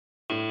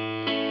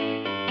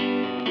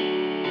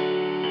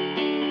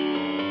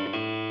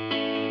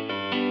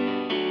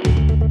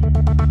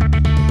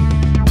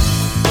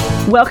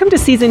Welcome to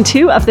Season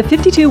 2 of the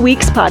 52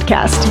 Weeks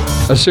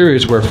podcast. A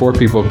series where 4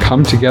 people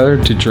come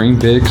together to dream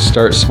big,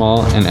 start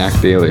small, and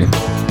act daily.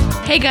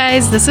 Hey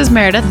guys, this is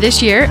Meredith.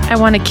 This year, I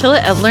want to kill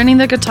it at learning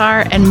the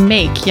guitar and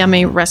make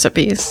yummy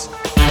recipes.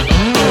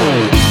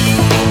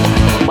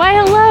 Why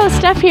hello,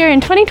 Steph here,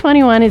 and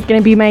 2021 is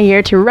going to be my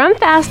year to run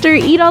faster,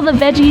 eat all the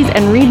veggies,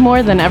 and read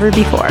more than ever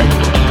before.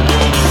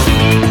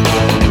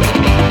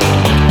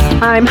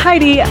 I'm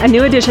Heidi, a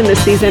new addition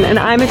this season, and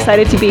I'm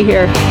excited to be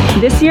here.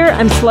 This year,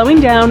 I'm slowing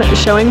down,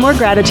 showing more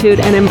gratitude,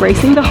 and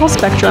embracing the whole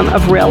spectrum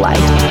of real life.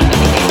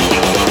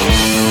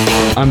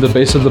 I'm the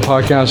base of the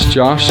podcast,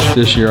 Josh.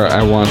 This year,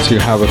 I want to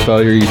have a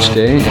failure each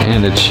day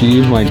and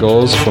achieve my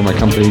goals for my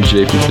company,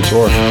 JP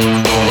Couture.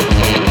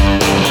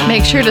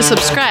 Make sure to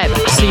subscribe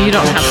so you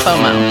don't have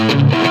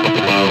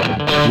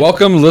FOMO.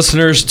 Welcome,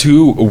 listeners,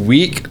 to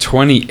week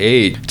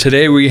 28.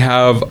 Today, we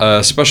have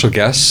a special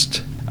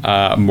guest,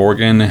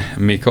 Morgan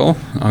Meikle.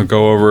 I'll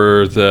go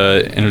over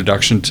the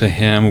introduction to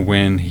him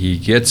when he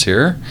gets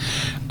here.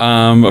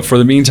 For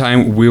the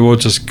meantime, we will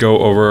just go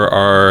over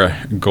our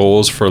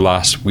goals for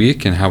last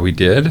week and how we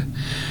did.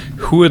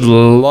 Who would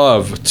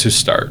love to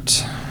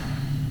start?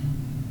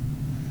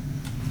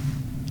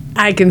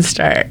 I can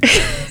start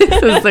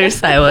since there's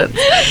silence.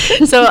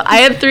 So I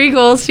had 3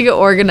 goals to get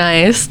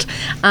organized,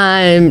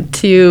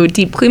 to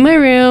deep clean my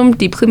room,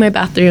 deep clean my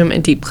bathroom,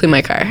 and deep clean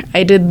my car.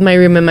 I did my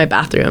room and my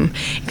bathroom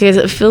because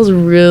it feels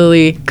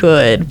really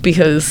good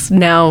because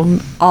now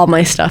all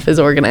my stuff is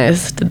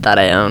organized that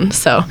I own.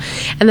 So,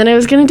 and then I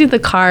was going to do the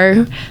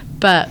car,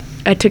 but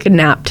I took a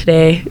nap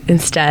today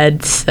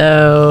instead,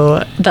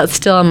 so that's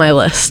still on my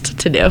list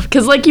to do.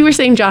 Because like you were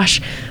saying,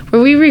 Josh,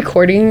 were we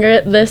recording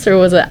this or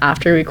was it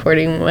after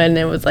recording when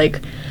it was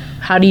like,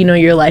 how do you know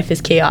your life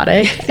is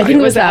chaotic? I think it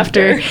was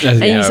after.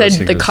 And you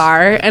said the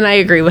car, and I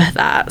agree with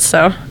that.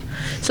 So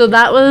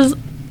that was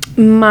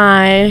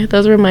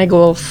those were my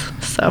goals.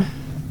 So,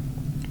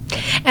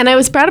 and I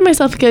was proud of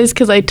myself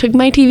because I took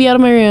my TV out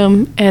of my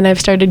room and I've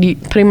started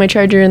putting my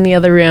charger in the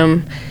other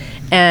room,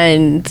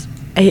 and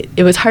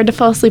it was hard to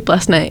fall asleep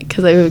last night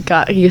because I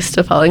got used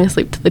to falling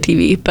asleep to the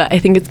TV, but I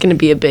think it's going to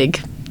be a big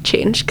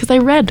change because I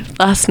read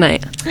last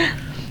night.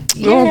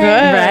 Oh, good.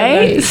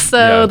 Right?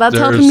 So that's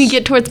helping me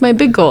get towards my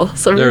big goal.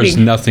 So there's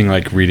reading. nothing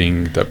like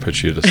reading that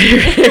puts you to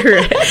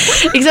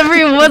sleep. Except for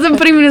it wasn't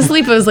putting me to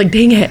sleep. I was like,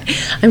 dang it.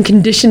 I'm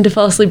conditioned to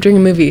fall asleep during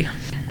a movie.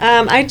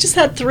 I just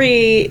had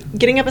 3,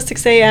 getting up at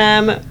 6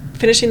 a.m.,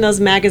 finishing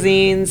those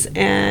magazines,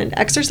 and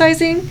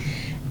exercising.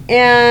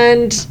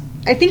 And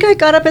I think I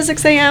got up at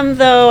 6 a.m.,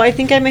 though I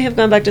think I may have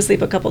gone back to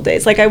sleep a couple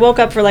days. Like, I woke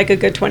up for like a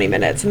good 20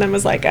 minutes and then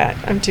was like,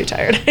 I'm too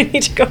tired. I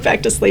need to go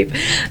back to sleep.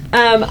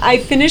 I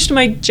finished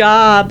my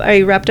job.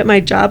 I wrapped up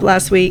my job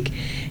last week,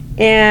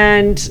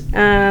 and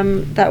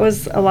that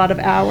was a lot of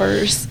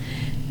hours.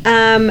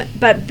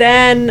 But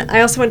then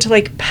I also went to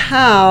Lake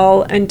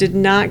Powell and did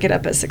not get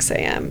up at 6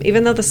 a.m.,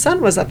 even though the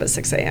sun was up at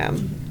 6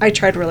 a.m. I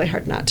tried really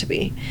hard not to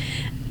be.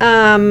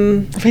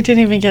 We didn't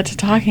even get to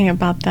talking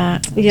about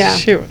that. Yeah.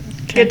 Shoot.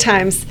 Good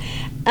times.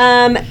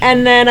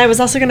 And then I was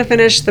also going to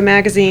finish the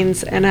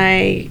magazines, and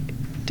I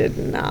did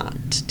not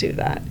do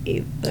that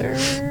either.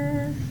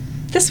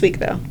 This week,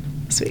 though.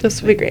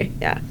 This week. Agree.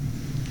 Yeah.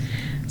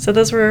 So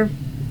those were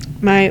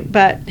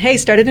but hey,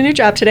 started a new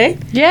job today.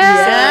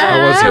 Yeah.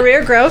 How was it?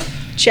 Career growth,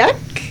 check.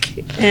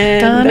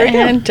 And Done there you go.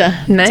 and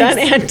done. Nice. Done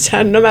and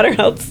done, no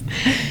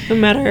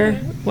matter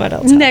what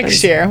else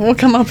Next happens. year. We'll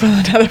come up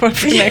with another one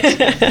for next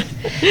year.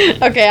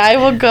 Okay, I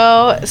will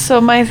go. So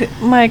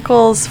my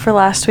goals for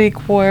last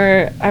week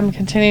were I'm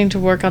continuing to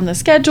work on the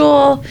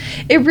schedule.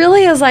 It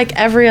really is like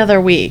every other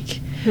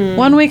week.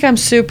 One week I'm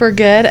super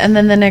good, and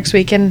then the next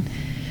week, and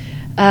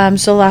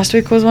so last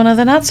week was one of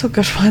the not so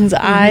good ones.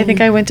 I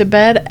think I went to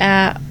bed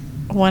at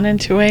 1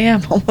 and 2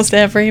 a.m. almost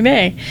every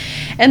day.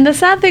 And the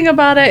sad thing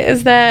about it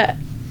is that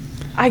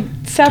I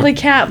sadly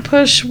can't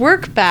push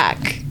work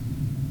back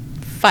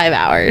 5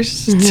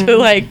 hours to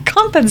like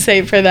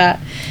compensate for that.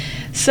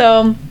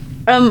 So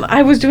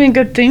I was doing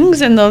good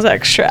things in those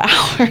extra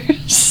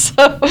hours.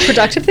 So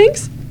Productive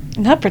things?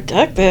 not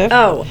productive.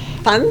 Oh,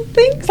 fun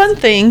things? Fun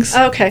things.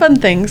 Okay. Fun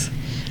things.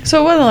 So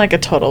it wasn't like a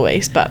total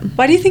waste, but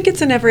Why do you think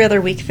it's an every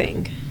other week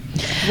thing?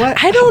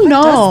 I don't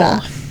know.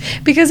 Does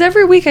that? Because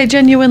every week I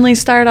genuinely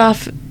start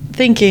off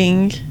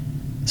thinking,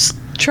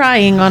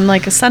 trying on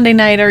like a Sunday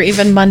night or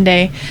even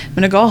Monday, I'm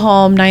going to go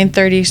home,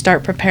 9:30,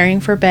 start preparing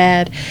for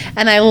bed.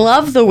 And I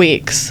love the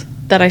weeks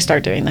that I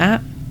start doing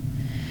that.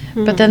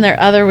 But then there are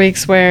other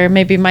weeks where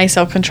maybe my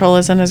self-control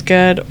isn't as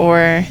good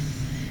or,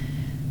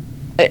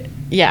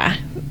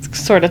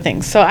 sort of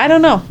things. So I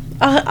don't know.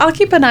 I'll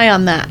keep an eye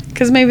on that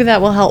because maybe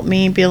that will help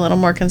me be a little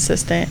more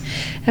consistent.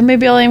 And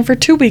maybe I'll aim for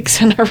 2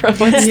 weeks in a row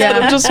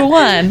instead of just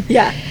 1.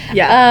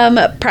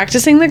 Yeah.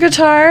 Practicing the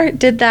guitar,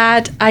 did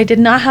that. I did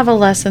not have a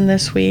lesson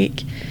this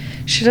week.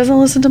 She doesn't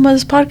listen to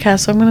this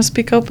podcast, so I'm going to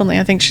speak openly.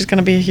 I think she's going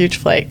to be a huge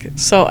flake.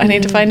 So I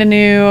need to find a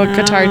new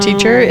guitar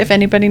teacher. If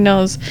anybody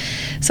knows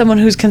someone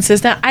who's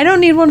consistent. I don't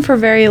need one for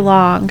very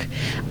long.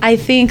 I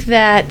think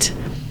that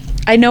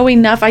I know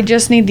enough. I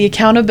just need the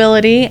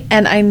accountability,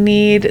 and I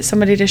need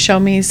somebody to show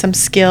me some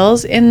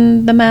skills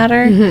in the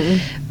matter.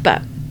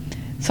 But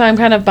so I'm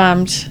kind of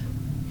bummed.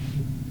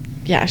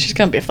 Yeah, she's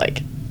gonna be a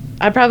flake.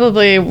 I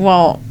probably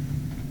won't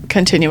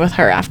continue with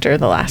her after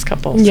the last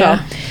couple.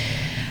 Yeah. So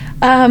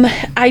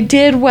I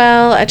did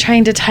well at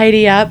trying to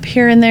tidy up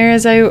here and there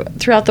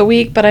throughout the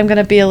week, but I'm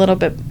gonna be a little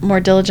bit more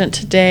diligent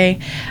today.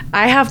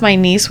 I have my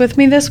niece with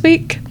me this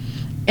week,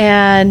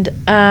 and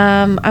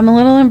I'm a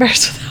little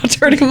embarrassed with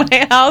how dirty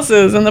my house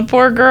is, and the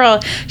poor girl,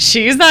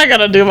 she's not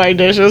gonna do my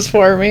dishes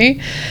for me.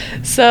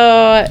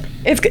 So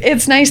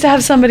it's nice to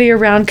have somebody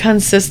around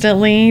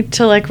consistently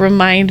to like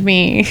remind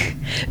me,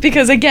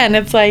 because again,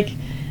 it's like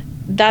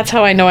that's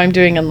how I know I'm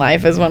doing in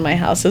life, is when my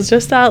house is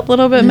just a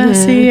little bit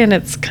messy, and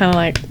it's kind of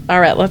like, all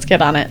right, let's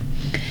get on it.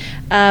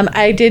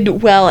 I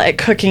did well at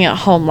cooking at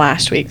home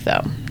last week,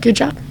 though. Good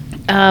job.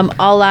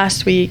 All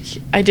last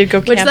week, I did go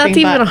camping. Which that's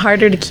even but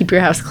harder to keep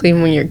your house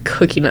clean when you're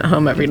cooking at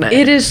home every night.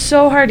 it is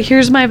so hard.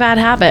 Here's my bad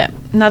habit.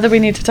 Not that we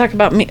need to talk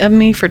about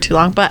me for too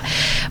long, but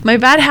my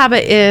bad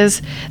habit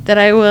is that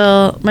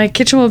my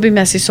kitchen will be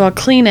messy, so I'll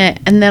clean it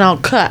and then I'll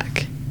cook.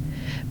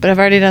 But I've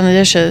already done the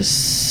dishes,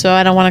 so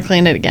I don't want to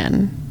clean it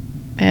again.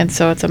 And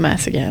so it's a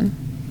mess again.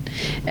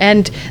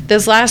 And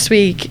this last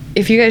week,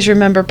 if you guys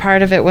remember,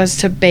 part of it was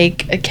to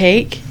bake a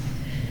cake.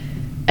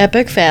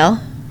 Epic fail.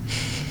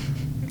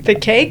 The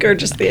cake or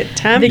just the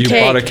attempt? The You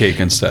cake. bought a cake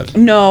instead.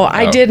 No,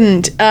 I Oh.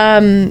 didn't.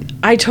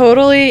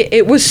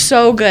 It was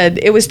so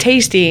good. It was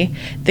tasty.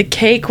 The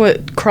cake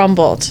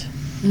crumbled.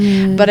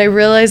 But I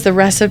realized the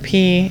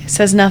recipe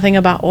says nothing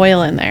about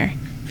oil in there.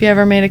 Have you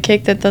ever made a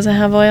cake that doesn't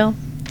have oil?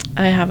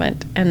 I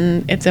haven't,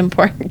 and it's an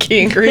important key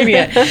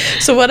ingredient.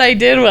 So what I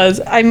did was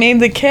I made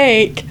the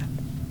cake.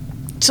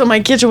 So my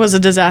kitchen was a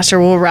disaster.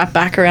 We'll wrap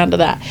back around to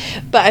that.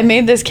 But I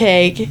made this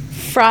cake,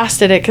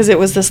 frosted it because it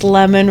was this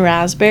lemon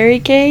raspberry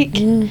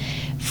cake.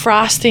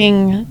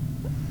 Frosting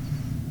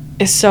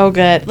is so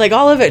good. Like,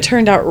 all of it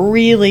turned out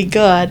really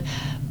good,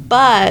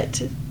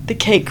 but the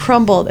cake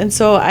crumbled. And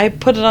so I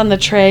put it on the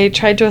tray,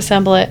 tried to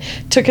assemble it,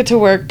 took it to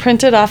work,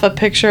 printed off a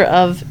picture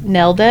of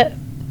nailed it.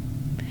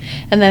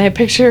 And then a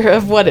picture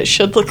of what it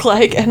should look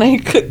like, and I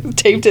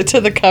taped it to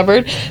the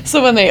cupboard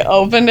so when they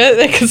opened it,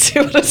 they could see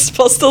what it's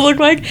supposed to look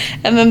like.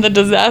 And then the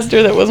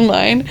disaster that was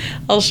mine,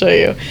 I'll show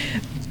you.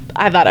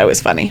 I thought I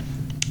was funny.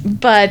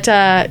 But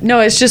no,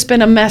 it's just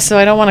been a mess, so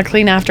I don't want to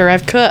clean after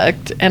I've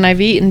cooked and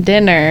I've eaten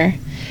dinner.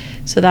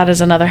 So that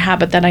is another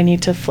habit that I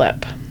need to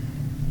flip.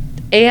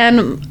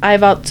 And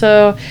I've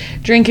also,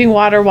 drinking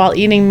water while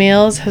eating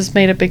meals has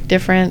made a big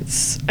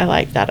difference. I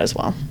like that as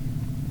well.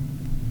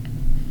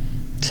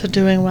 So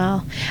doing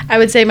well. I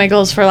would say my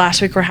goals for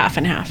last week were half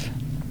and half.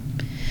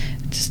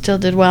 Still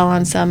did well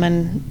on some,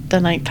 and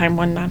the nighttime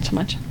one not so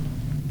much.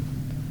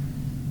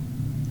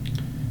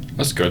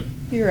 That's good.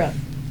 You're up.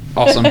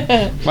 Awesome.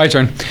 My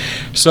turn.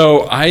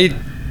 So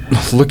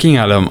looking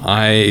at them,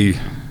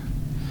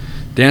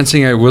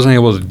 dancing, I wasn't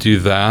able to do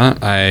that.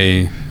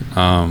 I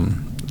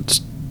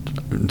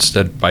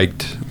instead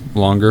biked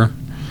longer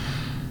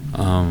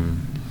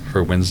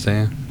for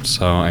Wednesday.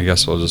 So I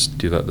guess I'll just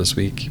do that this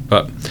week.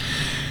 But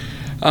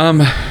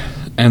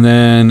and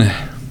then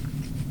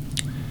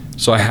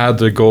so I had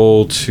the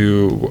goal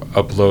to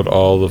upload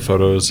all the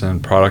photos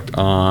and product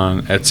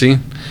on Etsy.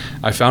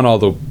 I found all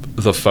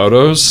the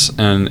photos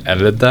and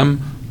edited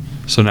them.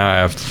 So now I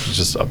have to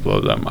just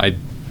upload them. I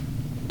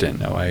didn't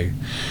know. I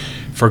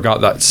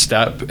forgot that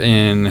step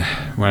when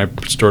I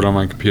stored on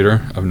my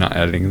computer of not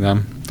editing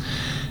them.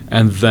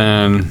 And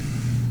then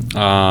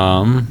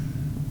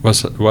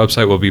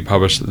website will be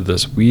published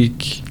this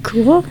week.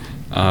 Cool.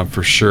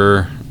 For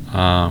sure.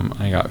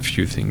 I got a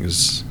few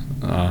things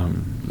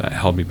that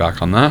held me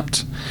back on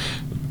that.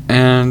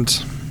 And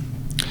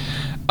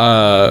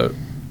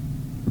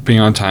being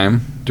on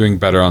time, doing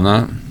better on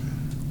that.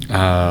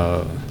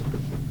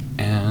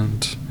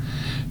 And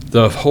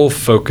the whole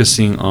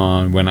focusing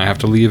on when I have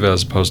to leave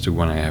as opposed to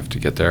when I have to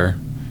get there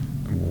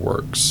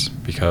works,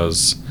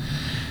 because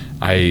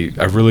I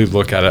really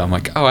look at it, I'm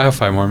like, oh, I have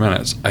 5 more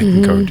minutes. I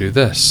can go do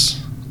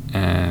this.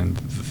 And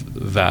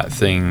that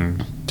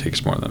thing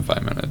takes more than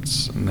 5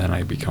 minutes, and then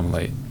I become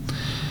late.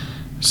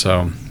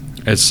 So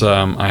it's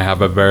I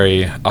have a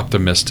very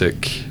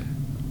optimistic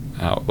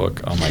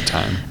outlook on my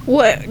time.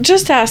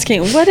 Just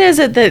asking, what is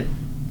it that,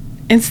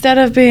 instead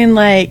of being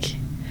like,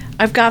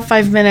 I've got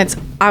 5 minutes,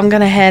 I'm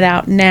going to head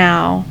out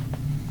now,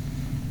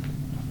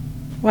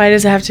 why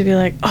does it have to be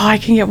like, oh, I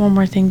can get one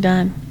more thing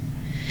done?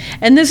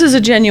 And this is a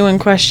genuine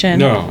question.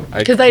 No,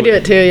 Because I do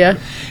it too, yeah.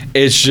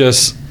 It's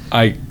just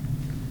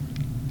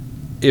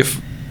if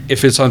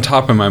it's on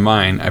top of my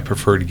mind, I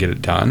prefer to get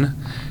it done,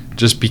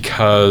 just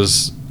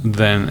because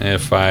then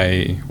if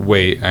I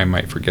wait, I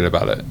might forget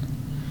about it.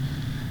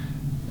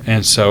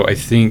 And so I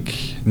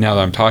think now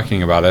that I'm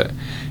talking about it,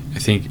 I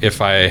think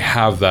if I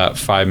have that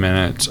 5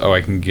 minutes,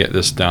 I can get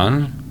this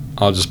done,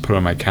 I'll just put it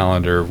on my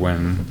calendar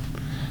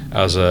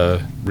as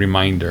a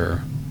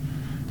reminder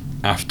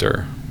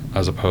after,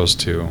 as opposed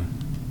to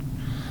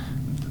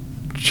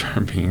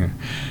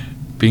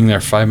being there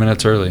 5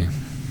 minutes early.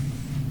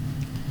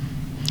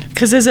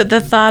 Because is it the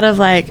thought of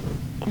like,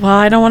 well,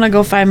 I don't want to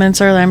go 5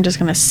 minutes early. I'm just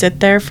going to sit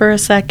there for a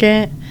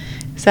second.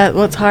 Is that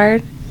what's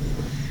hard?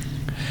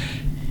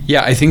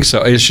 Yeah, I think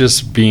so. It's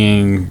just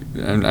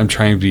I'm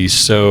trying to be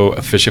so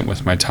efficient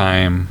with my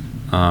time,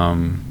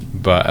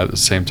 but at the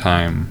same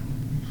time,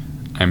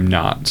 I'm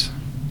not.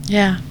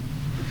 Yeah.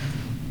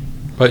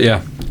 But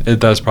yeah,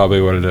 that's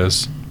probably what it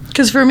is.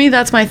 Because for me,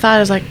 that's my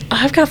thought is like, oh,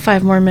 I've got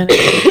 5 more minutes.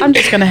 I'm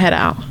just going to head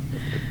out.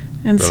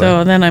 And so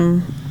Really? then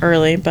I'm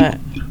early, but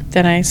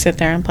then I sit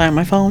there and play on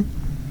my phone.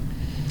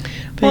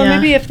 But Well, yeah.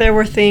 maybe if there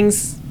were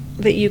things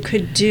that you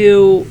could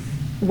do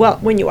well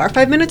when you are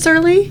 5 minutes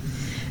early.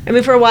 I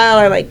mean, for a while,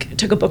 I like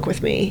took a book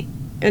with me,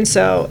 and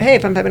so hey,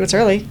 if I'm 5 minutes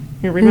early,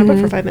 I'm gonna read my book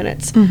for 5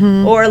 minutes,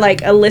 or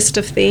like a list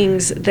of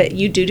things that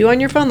you do on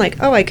your phone, like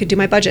oh, I could do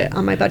my budget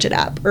on my budget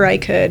app, or I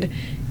could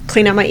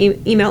clean out my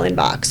email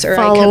inbox, or I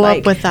Follow could up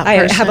like with that I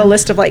have a person.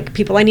 list of like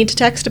people I need to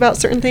text about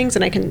certain things,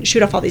 and I can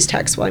shoot off all these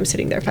texts while I'm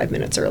sitting there 5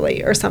 minutes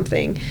early or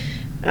something.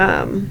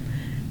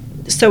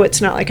 So it's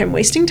not like I'm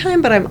wasting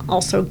time, but I'm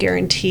also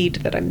guaranteed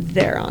that I'm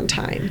there on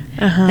time,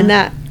 and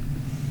that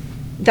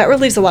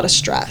relieves a lot of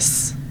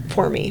stress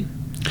for me.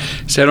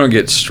 See, I don't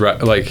get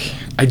stressed. Like,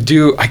 I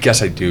do. I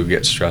guess I do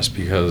get stressed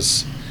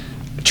because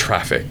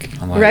traffic.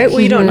 I'm like, Right? Well,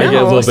 you don't I get a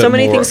know. little So bit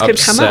many more things could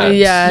come up. upset.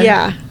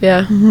 Yeah.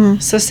 Yeah.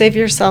 So save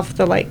yourself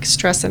the like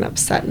stress and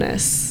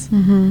upsetness.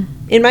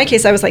 In my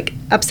case, I was like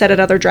upset at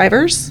other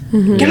drivers.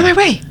 Get out of my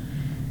way.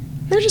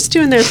 They're just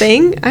doing their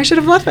thing. I should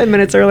have left 5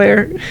 minutes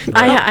earlier.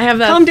 I have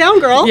that. Calm down,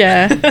 girl.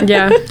 Yeah.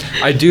 Yeah.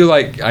 I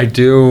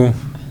do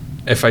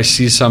if I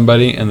see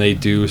somebody and they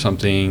do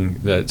something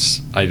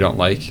that's I don't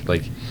like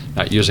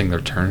not using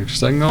their turn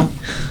signal,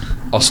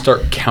 I'll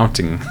start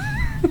counting.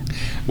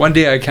 One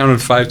day I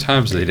counted 5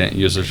 times they didn't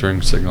use their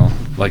turn signal,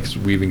 like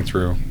weaving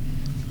through.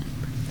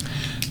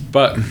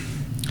 But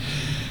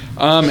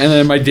and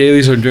then my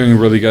dailies are doing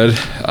really good.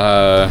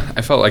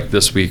 I felt like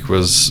this week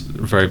was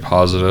very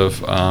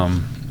positive.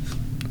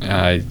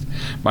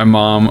 My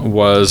mom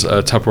was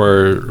a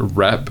Tupperware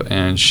rep,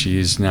 and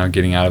she's now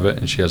getting out of it,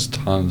 and she has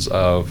tons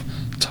of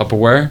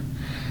Tupperware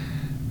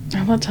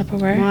I want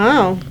Tupperware.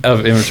 Wow.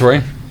 of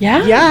inventory.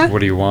 Yeah? Yeah. What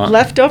do you want?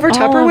 Leftover All of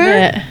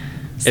Tupperware. it.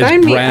 Sign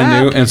It's me brand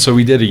up. new, and so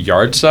we did a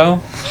yard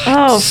sale,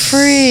 Oh,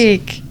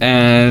 freak.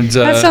 and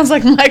That sounds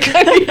like my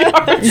kind of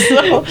yard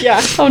sale. Yeah.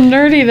 How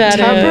nerdy that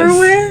is.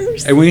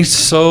 Tupperware. and we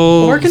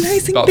sold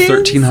Organizing about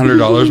bins.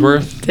 $1,300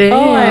 worth, Dang.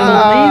 Oh, I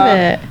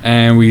believe it.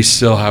 and we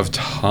still have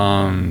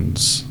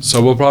tons.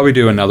 So we'll probably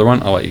do another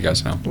one. I'll let you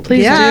guys know.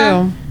 Please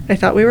Yeah. do. I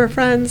thought we were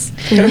friends.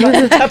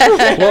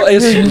 Tupperware. Well,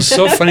 it's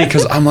so funny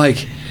because I'm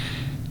like,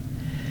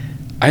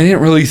 I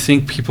didn't really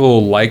think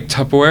people liked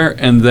Tupperware,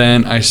 and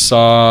then I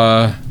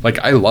saw, like,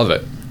 I love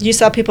it. You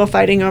saw people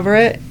fighting over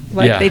it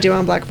like Yeah. they do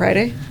on Black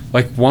Friday?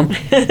 Like one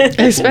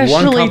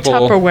Especially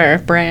couple-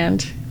 Tupperware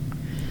brand.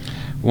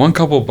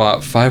 couple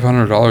bought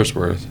 $500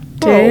 worth.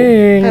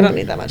 Dang. I don't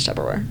need that much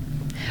Tupperware.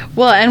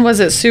 Well, and was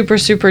it super,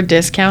 super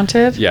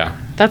discounted? Yeah.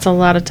 That's a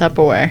lot of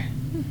Tupperware.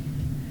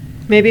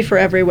 Maybe for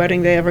every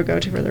wedding they ever go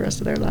to for the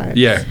rest of their lives.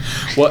 Yeah.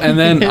 Well, and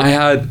then I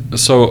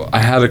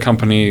had a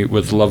company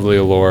with Lovely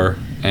Allure,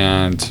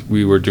 and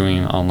we were doing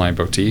an online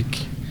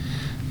boutique,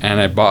 and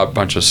I bought a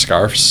bunch of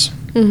scarves.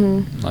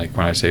 Like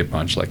when I say a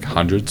bunch, like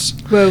hundreds.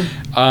 Whoa.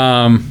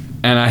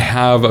 And I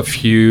have a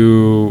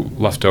few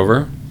left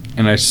over,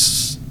 and I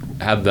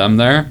had them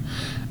there.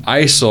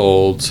 I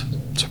sold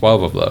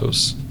 12 of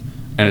those,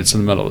 and it's in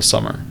the middle of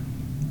summer.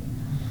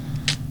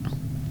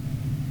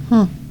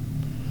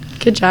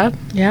 Good job.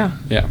 Yeah.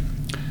 Yeah.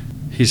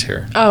 He's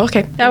here. Oh,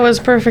 okay. That was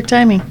perfect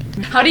timing.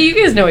 How do you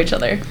guys know each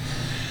other?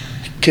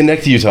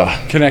 Connect Utah.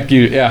 Connect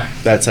you, yeah.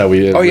 That's how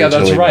we. Oh, yeah,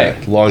 that's originally right.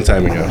 met, long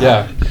time ago.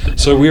 Yeah.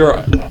 So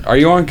are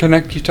you on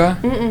Connect Utah?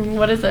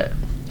 What is it?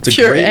 It's a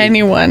Sure, great.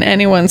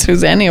 anyone's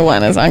who's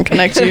anyone is on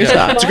Connect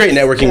Utah. It's a great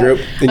networking group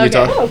in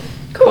Utah.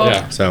 Cool.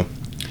 Yeah. So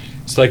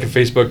It's like a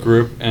Facebook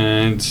group,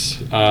 and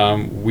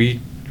we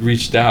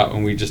reached out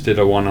and we just did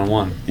a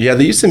one-on-one. yeah,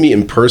 they used to meet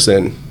in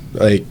person.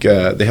 Like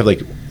they have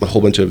like a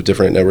whole bunch of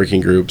different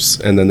networking groups,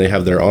 and then they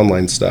have their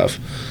online stuff.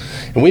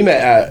 And we met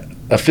at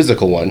a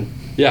physical one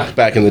Yeah.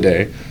 back in the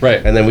day.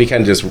 Right. And then we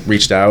kind of just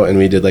reached out and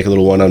we did like a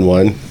little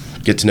one-on-one,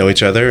 get to know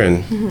each other,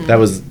 and that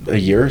was a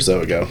year or so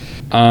ago.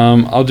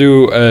 I'll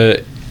do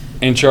a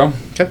intro,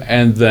 Okay.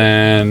 and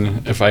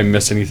then if I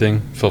miss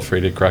anything, feel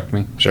free to correct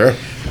me. Sure.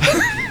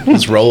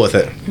 Let's roll with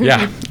it.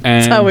 Yeah.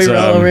 And, That's how we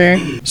roll over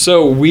here.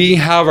 So we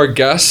have our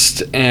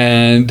guest,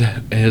 and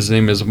his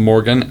name is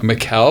Morgan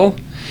McKell.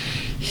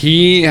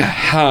 He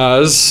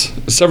has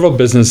several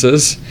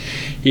businesses.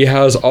 He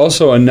has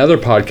also another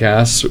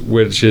podcast,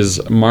 which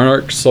is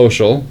Monarch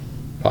Social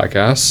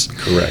Podcast.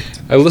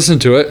 Correct. I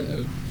listened to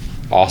it.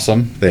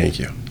 Awesome. Thank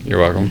you. You're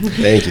welcome.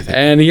 Thank you.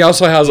 And he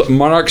also has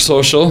Monarch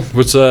Social,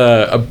 which is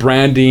a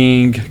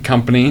branding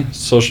company,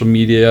 social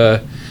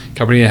media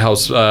company that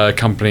helps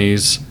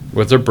companies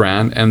with their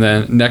brand, and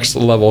then Next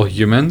Level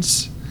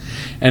Humans.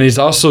 And he's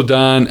also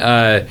done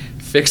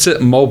Fix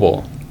It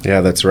Mobile.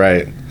 Yeah, that's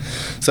right.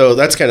 So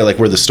that's kind of like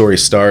where the story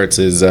starts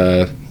is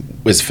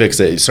Fix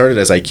It. It started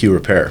as IQ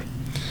Repair.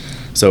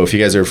 So if you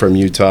guys are from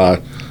Utah,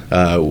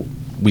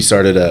 we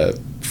started a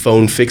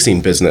phone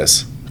fixing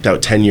business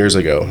about 10 years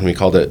ago, and we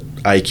called it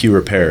IQ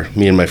Repair,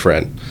 me and my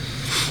friend.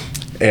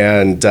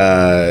 And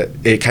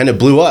it kind of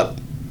blew up.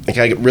 It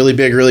got really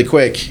big really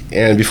quick,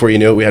 and before you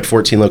knew it, we had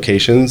 14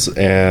 locations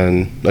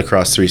and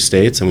across 3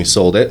 states, and we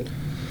sold it.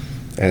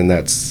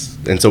 And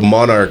so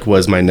Monarch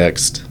was my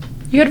next.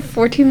 You had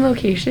 14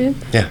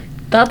 locations? Yeah.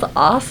 That's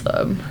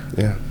awesome.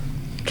 Yeah.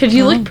 Because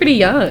you look pretty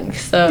young,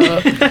 so.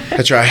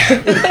 I try.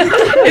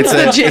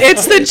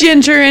 It's the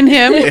ginger in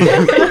him.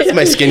 It's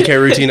my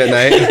skincare routine at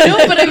night.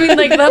 No, but I mean,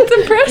 like, that's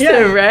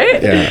impressive,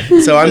 right?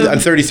 Yeah. So I'm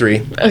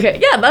 33. Okay,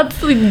 yeah,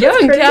 that's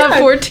young to have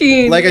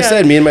 14. Like I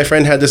said, me and my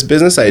friend had this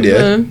business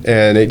idea,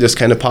 and it just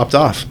kind of popped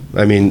off.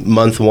 I mean,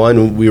 month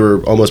 1, we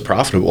were almost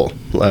profitable.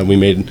 We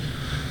made,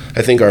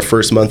 I think, our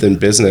first month in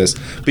business.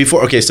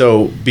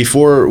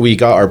 Before we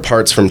got our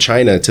parts from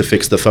China to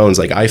fix the phones,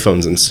 like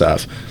iPhones and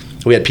stuff,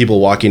 we had people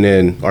walking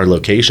in our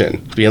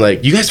location being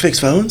like, "You guys fix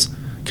phones?"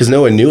 Because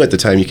no one knew at the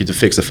time you could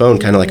fix a phone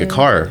kind of like a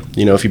car.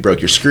 You know, if you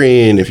broke your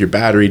screen, if your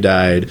battery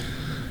died,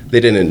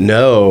 they didn't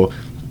know.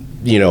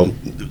 You know,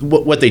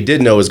 what they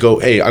did know is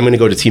hey, I'm going to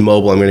go to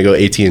T-Mobile, I'm going to go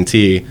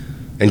AT&T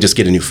and just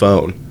get a new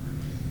phone.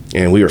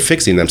 And we were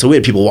fixing them. So we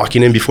had people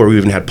walking in before we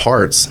even had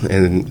parts.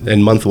 And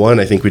in month 1,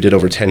 I think we did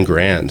over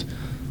 $10,000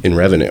 in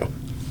revenue.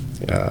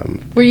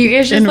 Were you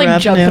guys just In like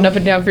revenue. jumping up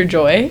and down for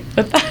joy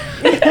with that?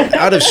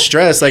 Out of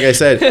stress, like I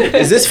said,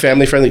 is this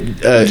family friendly?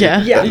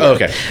 Yeah. Oh,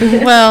 okay.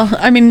 Well,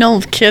 I mean, no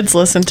kids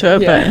listen to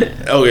it, but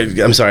Oh,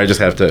 I'm sorry. I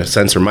just have to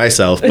censor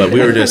myself. But we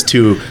were just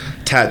 2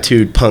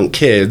 tattooed punk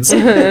kids.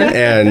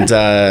 And,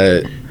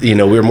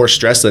 we were more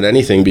stressed than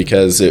anything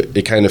because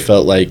it kind of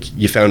felt like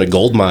you found a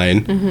gold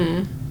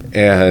mine.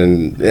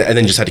 And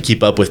then just had to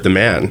keep up with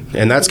demand.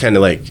 And that's kind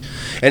of like,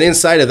 and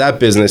inside of that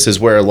business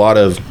is where a lot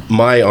of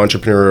my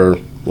entrepreneur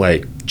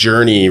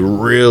journey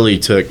really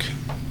took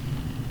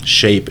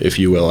shape, if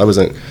you will. I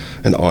wasn't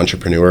an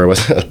entrepreneur. I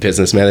wasn't a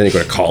businessman. I didn't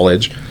go to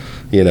college.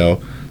 I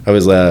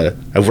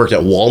worked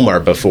at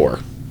Walmart before.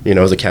 I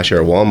was a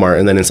cashier at Walmart.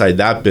 And then inside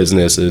that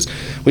business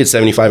we had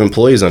 75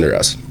 employees under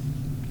us.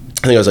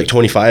 I think I was like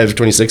 25,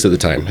 26 at the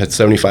time. I had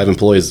 75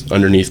 employees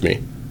underneath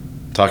me.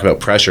 Talk about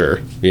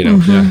pressure,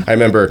 I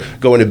remember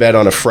going to bed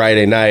on a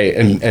Friday night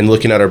and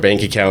looking at our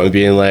bank account and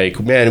being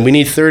like, man, we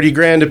need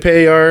 $30,000 to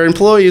pay our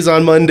employees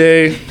on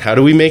Monday. How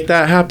do we make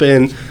that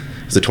happen?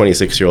 It's a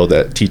 26-year-old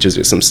that teaches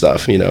you some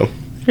stuff,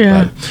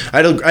 yeah.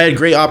 But I had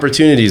great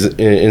opportunities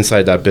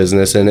inside that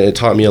business, and it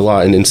taught me a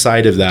lot. And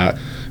inside of that,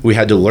 we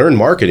had to learn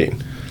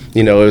marketing.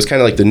 It was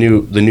kind of like the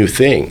new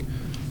thing.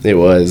 It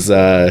was,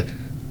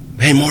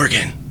 hey,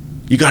 Morgan,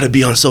 you got to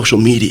be on social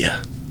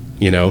media,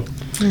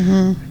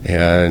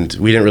 And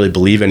we didn't really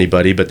believe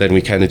anybody, but then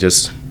we kind of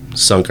just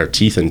sunk our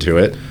teeth into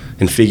it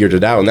and figured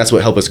it out. And that's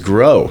what helped us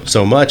grow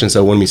so much. And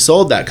so when we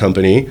sold that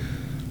company,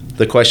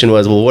 the question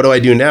was, well, what do I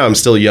do now? I'm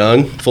still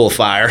young, full of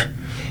fire,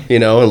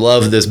 and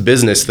love this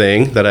business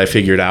thing that I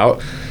figured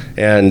out.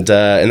 And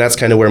that's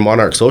kind of where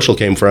Monarch Social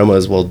came from,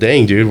 was, well,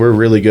 dang, dude, we're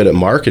really good at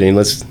marketing.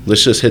 Let's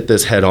just hit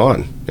this head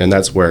on. And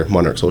that's where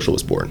Monarch Social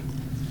was born.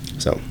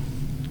 So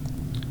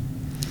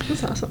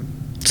That's awesome.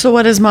 So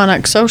what is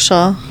Monarch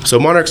Social? So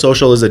Monarch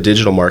Social is a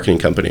digital marketing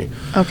company.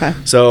 Okay.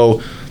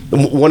 So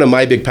one of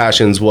my big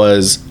passions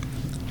was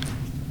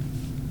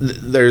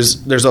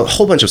there's a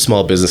whole bunch of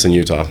small business in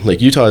Utah.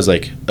 Like, Utah is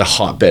like a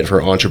hotbed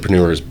for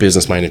entrepreneurs,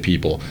 business-minded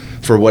people,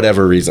 for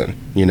whatever reason,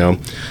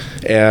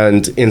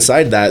 And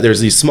inside that, there's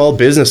these small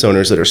business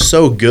owners that are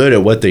so good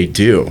at what they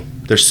do.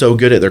 They're so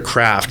good at their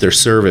craft, their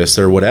service,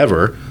 their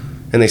whatever,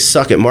 and they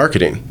suck at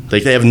marketing.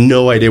 Like, they have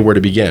no idea where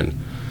to begin.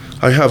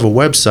 I have a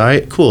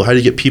website. Cool. How do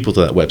you get people to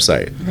that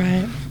website?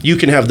 Right. You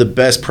can have the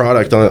best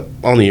product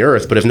on the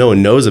earth, but if no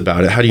one knows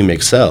about it, how do you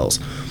make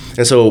sales?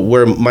 And so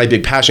where my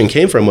big passion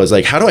came from was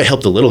like, how do I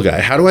help the little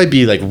guy? How do I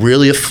be like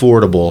really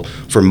affordable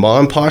for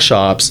mom and pop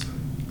shops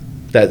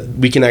that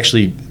we can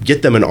actually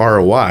get them an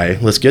ROI?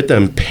 Let's get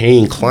them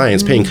paying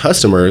clients, paying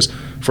customers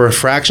for a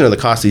fraction of the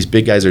cost these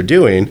big guys are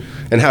doing.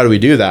 And how do we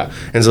do that?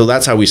 And so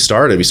that's how we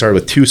started. We started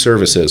with 2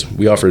 services.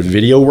 We offered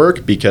video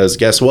work because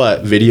guess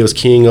what? Video's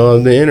king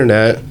on the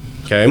internet.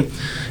 Okay.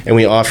 And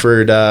we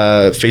offered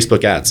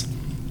Facebook ads.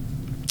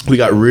 We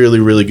got really,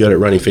 really good at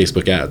running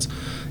Facebook ads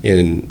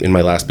in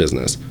my last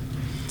business.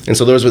 And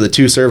so those were the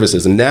 2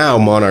 services. And now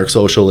Monarch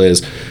Social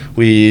is,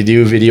 we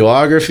do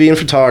videography and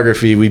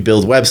photography. We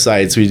build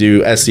websites. We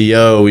do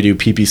SEO. We do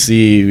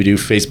PPC. We do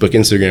Facebook,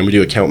 Instagram. We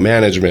do account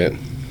management.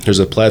 There's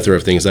a plethora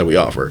of things that we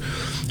offer.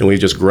 And we've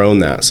just grown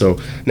that. So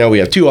now we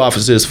have 2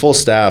 offices, full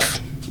staff.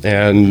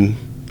 And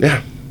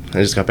yeah, I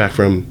just got back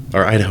from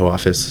our Idaho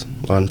office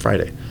on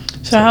Friday.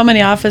 So how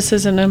many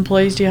offices and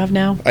employees do you have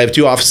now? I have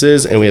 2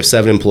 offices, and we have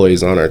 7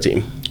 employees on our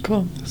team.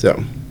 Cool.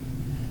 So,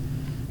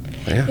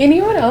 yeah.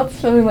 Anyone else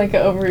feeling like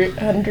an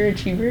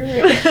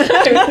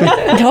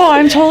underachiever? No,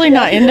 I'm totally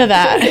not into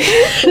that.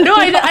 No,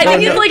 I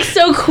think it's like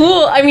so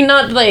cool. I mean,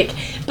 not like,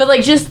 but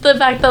like just the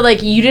fact that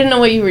like you didn't know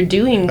what you were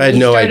doing. I had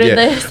no idea.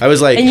 This, I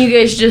was like, and you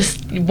guys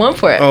just went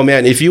for it. Oh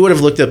man, if you would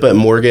have looked up at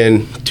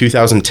Morgan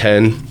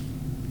 2010,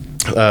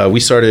 We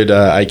started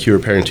IQ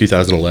Repair in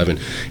 2011.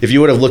 If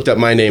you would have looked up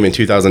my name in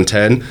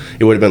 2010,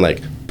 it would have been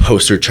like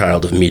poster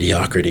child of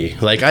mediocrity.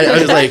 Like I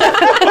was like,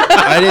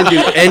 I didn't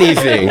do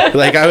anything.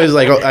 Like I was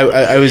like,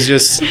 I was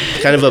just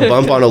kind of a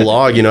bump on a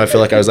log. You know, I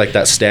feel like I was like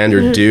that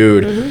standard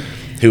dude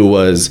who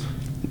was,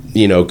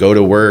 you know, go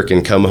to work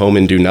and come home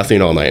and do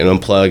nothing all night and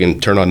unplug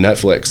and turn on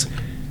Netflix.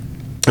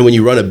 And when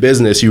you run a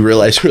business, you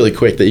realize really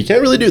quick that you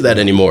can't really do that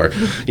anymore.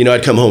 You know,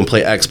 I'd come home and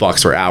play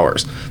Xbox for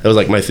hours. That was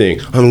like my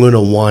thing. I'm going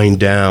to wind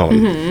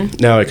down.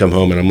 Now I come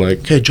home and I'm like,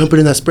 okay, jump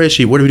into that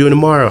spreadsheet. What are we doing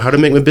tomorrow? How to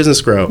make my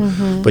business grow?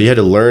 But you had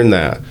to learn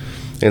that.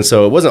 And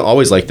so it wasn't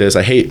always like this.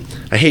 I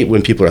hate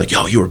when people are like,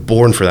 yo, you were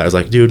born for that. I was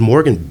like, dude,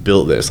 Morgan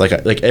built this. Like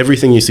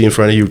everything you see in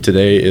front of you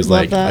today is Love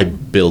like, that. I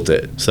built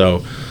it.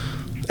 So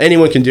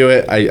anyone can do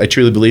it. I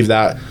truly believe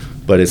that.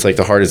 But it's like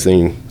the hardest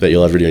thing that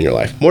you'll ever do in your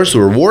life. More so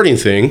a rewarding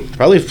thing,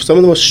 probably some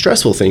of the most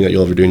stressful thing that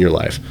you'll ever do in your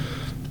life.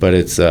 But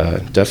it's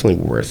definitely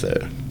worth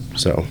it.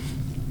 So,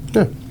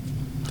 yeah,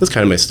 that's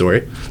kind of my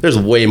story. There's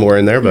way more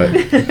in there, but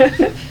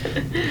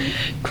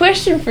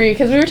Question for you,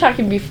 because we were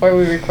talking before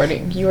we were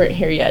recording. You weren't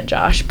here yet,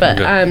 Josh, but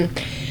Okay.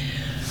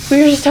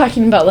 we were just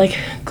talking about like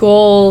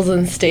goals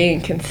and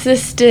staying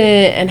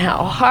consistent and how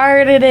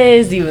hard it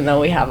is, even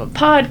though we have a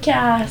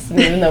podcast and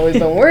even though we've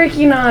been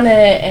working on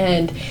it.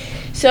 And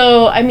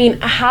so, I mean,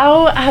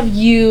 how have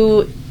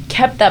you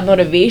kept that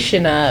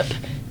motivation up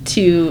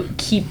to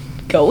keep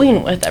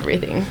going with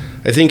everything?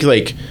 I think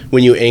like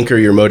when you anchor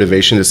your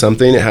motivation to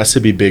something, it has to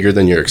be bigger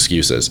than your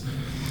excuses.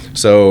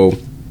 So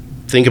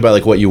think about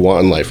like what you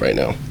want in life right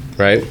now,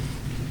 right?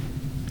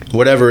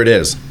 Whatever it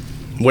is.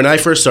 When I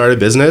first started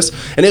business,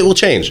 and it will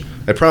change.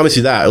 I promise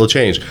you that, it will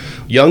change.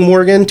 Young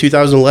Morgan,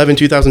 2011,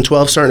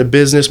 2012, starting a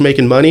business,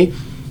 making money.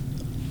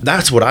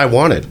 That's what I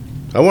wanted.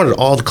 I wanted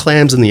all the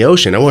clams in the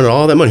ocean. I wanted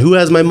all that money. Who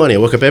has my money? I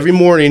woke up every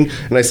morning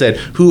and I said,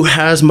 who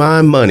has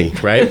my money,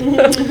 right?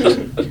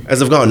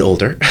 As I've gotten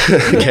older,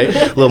 okay,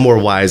 a little more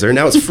wiser.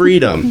 Now it's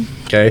freedom,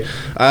 okay?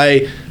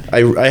 I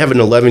have an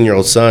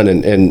 11-year-old son,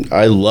 and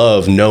I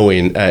love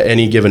knowing at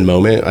any given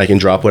moment I can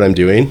drop what I'm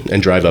doing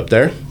and drive up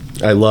there.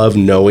 I love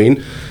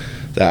knowing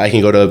that I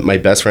can go to my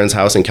best friend's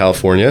house in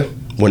California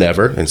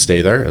whenever and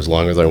stay there as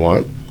long as I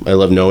want. I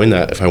love knowing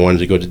that if I wanted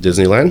to go to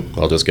Disneyland,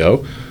 I'll just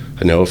go.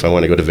 I know if I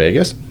want to go to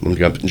Vegas, I'm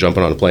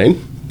jumping on a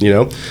plane, you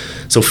know?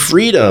 So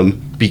freedom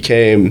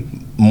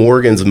became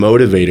Morgan's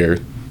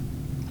motivator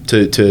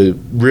to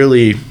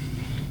really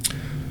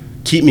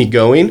keep me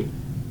going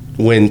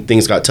when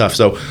things got tough.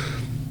 So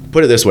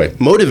put it this way,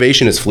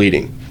 motivation is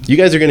fleeting. You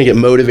guys are going to get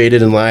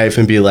motivated in life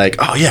and be like,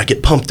 oh yeah,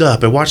 get pumped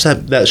up. I watched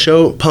that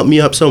show, pumped me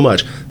up so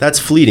much. That's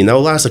fleeting. That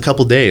will last a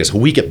couple days, a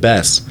week at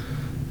best.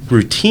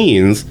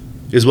 Routines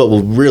is what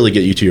will really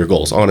get you to your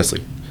goals,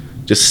 honestly.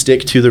 Just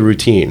stick to the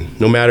routine.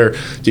 No matter,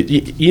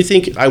 you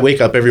think I wake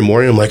up every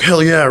morning, I'm like,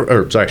 hell yeah,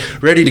 or sorry,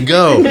 ready to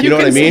go. You know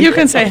what I mean? You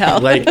can say hell.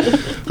 Like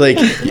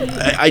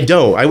I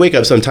don't. I wake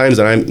up sometimes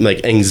and I'm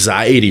like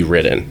anxiety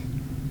ridden.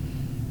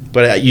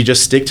 But you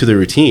just stick to the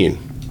routine.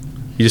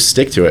 You just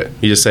stick to it.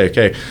 You just say,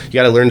 okay, you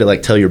got to learn to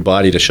like tell your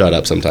body to shut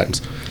up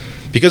sometimes.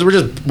 Because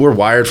we're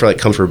wired for like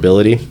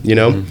comfortability, you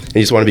know? And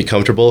you just want to be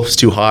comfortable. If it's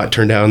too hot,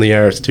 turn down the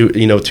air. If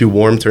it's too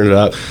warm, turn it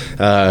up.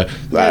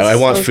 I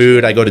want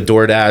food, I go to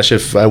DoorDash.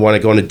 If I want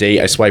to go on a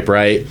date, I swipe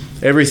right.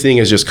 Everything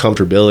is just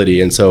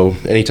comfortability. And so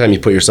anytime you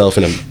put yourself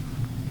in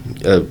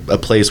a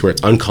place where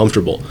it's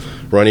uncomfortable,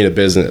 running a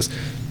business,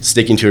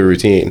 sticking to a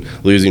routine,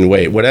 losing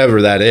weight,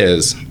 whatever that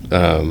is,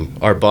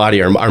 our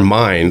body, our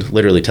mind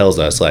literally tells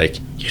us like,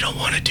 you don't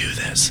want to do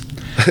this.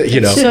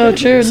 You know? So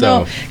true.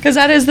 So- No, because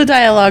that is the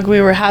dialogue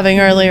we were having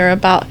earlier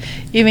about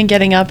even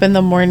getting up in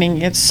the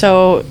morning. It's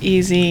so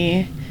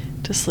easy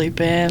to sleep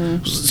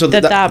in. So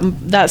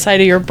that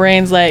side of your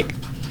brain's like,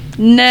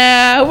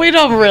 nah, we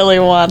don't really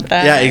want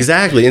that. Yeah,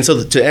 exactly. And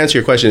so to answer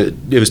your question,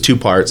 it was two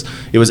parts.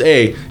 It was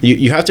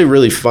you have to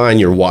really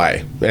find your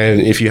why. And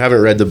if you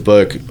haven't read the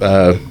book,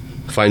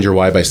 Find Your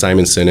Why by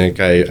Simon Sinek,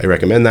 I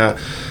recommend that.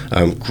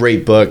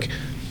 Great book.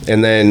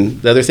 And then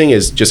the other thing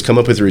is just come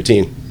up with a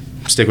routine.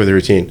 Stick with the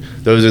routine.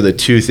 Those are the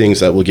two things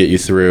that will get you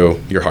through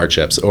your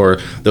hardships or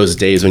those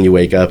days when you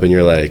wake up and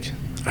you're like,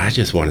 I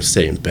just want to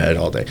stay in bed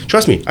all day.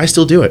 Trust me, I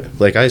still do it.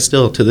 Like I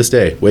still, to this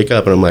day, wake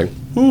up and I'm like,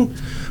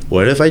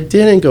 what if I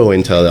didn't go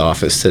into the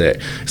office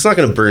today? It's not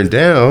going to burn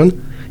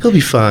down. He'll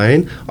be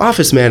fine.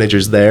 Office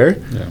manager's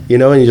there, you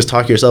know, and you just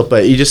talk to yourself,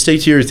 but you just stay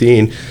to your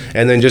routine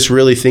and then just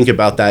really think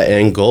about that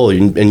end goal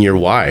and your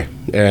why.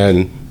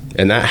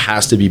 And that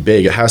has to be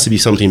big. It has to be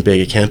something big.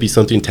 It can't be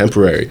something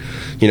temporary.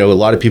 You know, a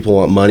lot of people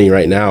want money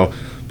right now,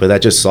 but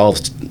that just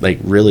solves like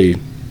really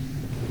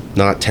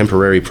not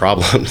temporary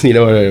problems. You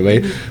know what I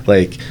mean?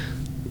 Like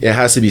it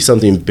has to be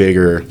something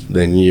bigger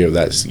than you.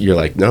 That's you're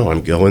like, no,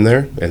 I'm going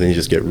there, and then you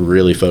just get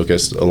really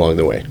focused along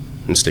the way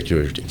and stick to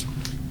your routine.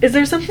 Is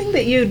there something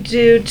that you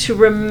do to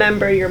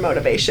remember your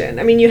motivation?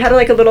 I mean, you had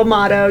like a little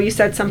motto, you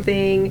said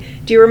something.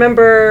 Do you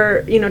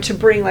remember, to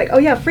bring like, oh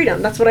yeah,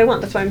 freedom, that's what I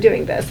want, that's why I'm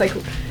doing this? Like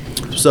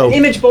So an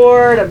image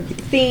board, a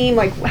theme,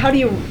 like how do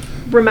you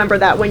remember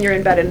that when you're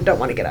in bed and don't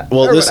want to get up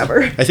or this,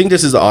 whatever? I think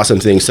this is the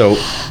awesome thing. So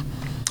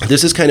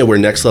this is kind of where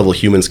Next Level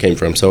Humans came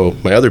from. So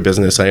my other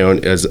business I own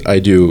is I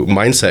do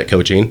mindset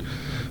coaching,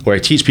 where I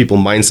teach people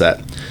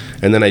mindset.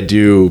 And then I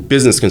do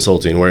business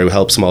consulting, where I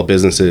help small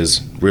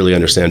businesses really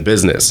understand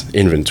business,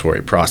 inventory,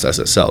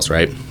 processes, sales,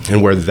 right?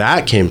 And where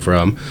that came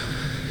from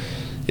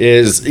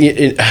is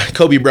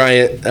Kobe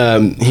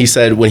Bryant. He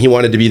said when he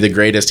wanted to be the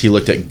greatest, he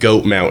looked at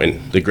Goat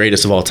Mountain, the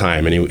greatest of all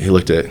time. And he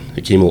looked at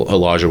Hakeem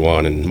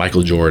Olajuwon and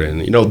Michael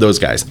Jordan, those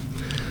guys.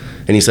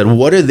 And he said,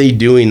 what are they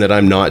doing that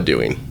I'm not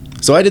doing?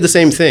 So I did the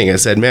same thing. I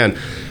said, man,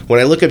 when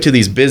I look up to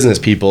these business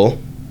people,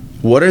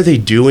 what are they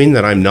doing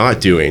that I'm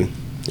not doing?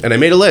 And I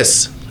made a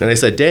list. And I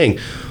said, dang,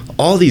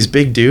 all these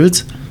big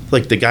dudes,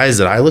 like the guys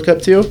that I look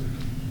up to,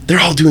 they're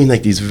all doing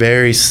like these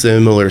very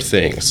similar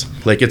things.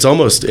 Like it's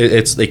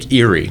like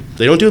eerie.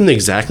 They don't do them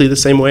exactly the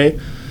same way,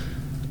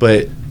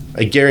 but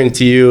I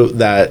guarantee you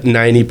that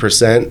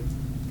 90%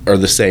 are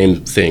the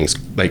same things.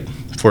 Like,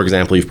 for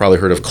example, you've probably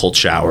heard of cold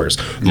showers,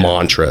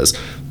 mantras,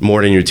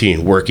 morning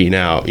routine, working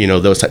out,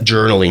 those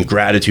journaling,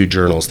 gratitude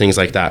journals, things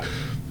like that.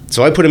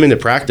 So I put them into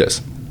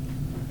practice.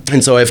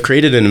 And so I've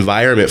created an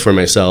environment for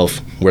myself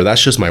where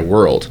that's just my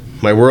world.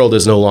 My world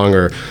is no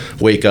longer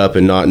wake up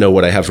and not know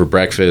what I have for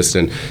breakfast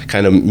and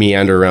kind of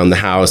meander around the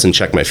house and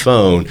check my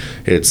phone.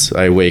 It's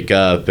I wake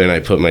up and I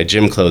put my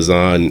gym clothes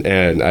on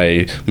and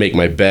I make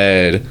my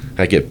bed.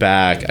 I get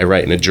back, I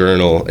write in a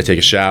journal, I take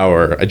a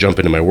shower, I jump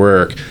into my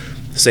work,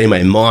 say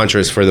my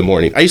mantras for the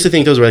morning. I used to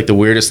think those were like the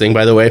weirdest thing,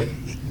 by the way.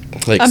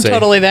 I'm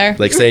totally there.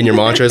 Like saying your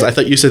mantras. I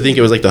used to think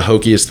it was like the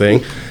hokiest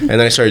thing. And then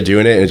I started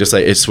doing it and it just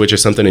like, it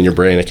switches something in your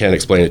brain. I can't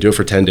explain it. Do it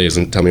for 10 days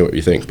and tell me what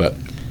you think. But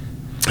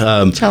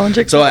challenge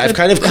accepted. So I've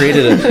kind of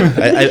created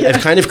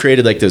I've kind of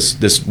created like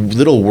this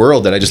little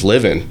world that I just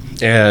live in.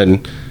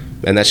 And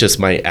that's just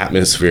my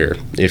atmosphere,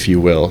 if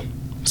you will.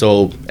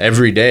 So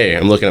every day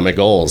I'm looking at my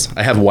goals.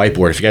 I have a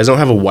whiteboard. If you guys don't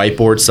have a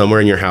whiteboard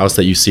somewhere in your house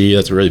that you see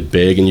that's really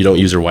big and you don't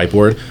use your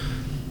whiteboard,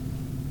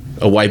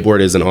 a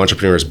whiteboard is an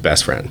entrepreneur's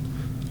best friend.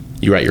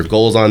 You write your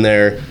goals on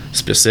there,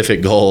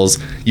 specific goals.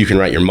 You can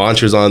write your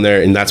mantras on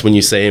there, and that's when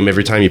you say them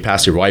every time you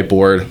pass your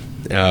whiteboard.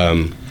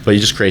 But you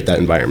just create that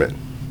environment.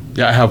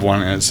 Yeah, I have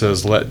one, and it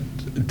says, let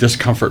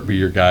discomfort be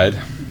your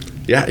guide.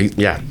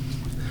 Yeah.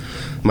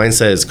 Mine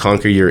says,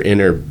 conquer your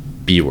inner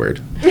B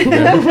word.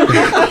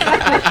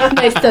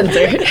 Nice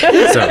censor.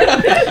 So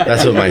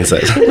that's what mine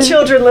says.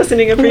 Children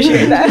listening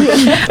appreciate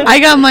that.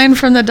 I got mine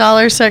from the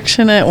dollar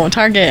section at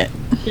Target.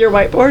 Your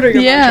whiteboard or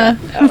your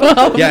mantra?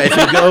 Well, Yeah, if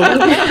you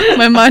go...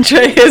 my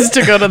mantra is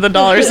to go to the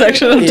dollar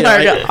section of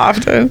Target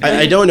often.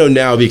 I don't know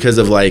now because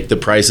of like the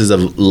prices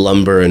of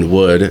lumber and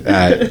wood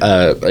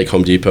at like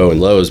Home Depot and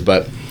Lowe's,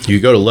 but you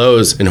go to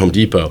Lowe's and Home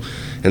Depot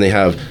and they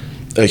have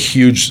a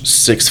huge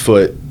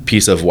 6-foot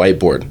piece of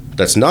whiteboard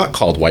that's not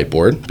called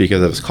whiteboard,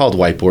 because if it's called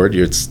whiteboard,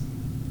 it's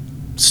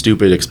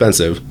stupid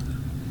expensive.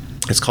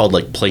 It's called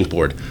like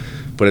plankboard,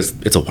 but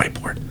it's a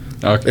whiteboard.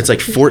 Okay. It's like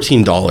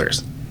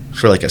 $14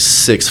 for like a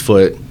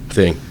 6-foot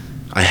thing.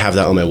 I have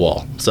that on my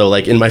wall. So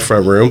like in my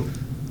front room,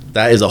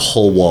 that is a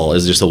whole wall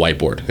is just a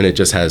whiteboard, and it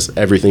just has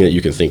everything that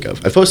you can think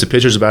of. I've posted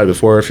pictures about it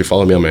before if you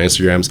follow me on my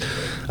Instagrams,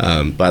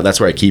 but that's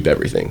where I keep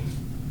everything.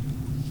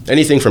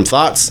 Anything from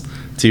thoughts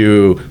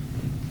to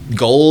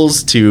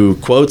goals to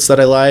quotes that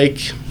I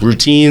like,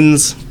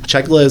 routines,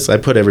 checklists, I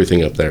put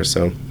everything up there.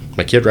 So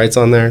my kid writes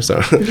on there,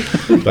 so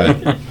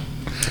but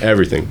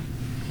everything.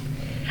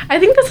 I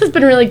think this has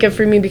been really good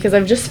for me because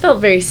I've just felt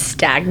very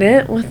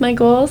stagnant with my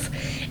goals.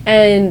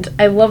 And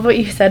I love what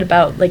you said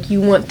about, like, you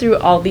went through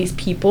all these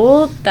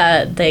people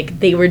that,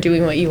 like, they were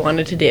doing what you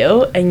wanted to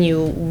do, and you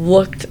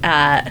looked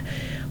at,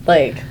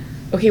 like,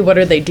 okay, what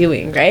are they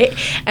doing, right?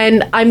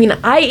 And, I mean,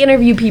 I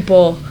interview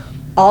people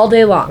all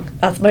day long.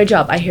 That's my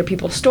job. I hear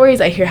people's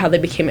stories. I hear how they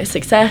became a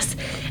success.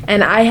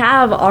 And I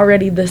have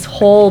already this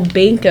whole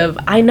bank of,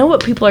 I know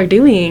what people are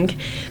doing,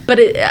 but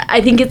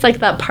I think it's like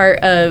that part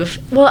of,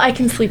 well, I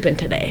can sleep in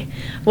today.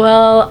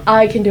 Well,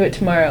 I can do it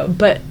tomorrow.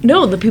 But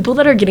no, the people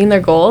that are getting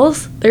their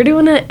goals, they're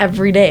doing it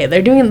every day.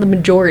 They're doing it the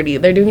majority.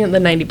 They're doing it the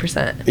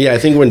 90%. Yeah, I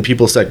think when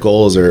people set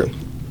goals, and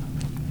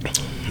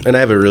I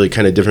have a really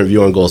kind of different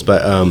view on goals,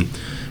 but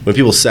when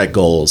people set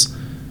goals,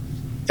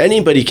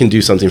 anybody can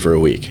do something for a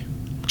week.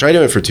 Try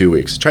doing it for 2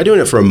 weeks. Try doing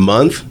it for a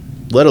month,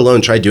 let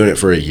alone try doing it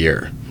for a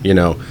year, you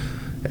know?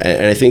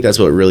 And I think that's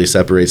what really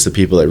separates the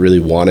people that really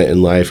want it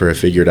in life or have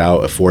figured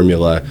out a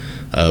formula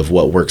of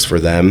what works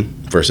for them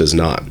versus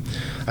not.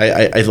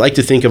 I like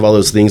to think of all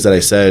those things that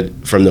I said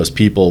from those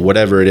people,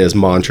 whatever it is,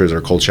 mantras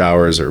or cold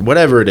showers or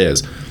whatever it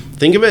is.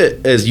 Think of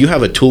it as you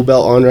have a tool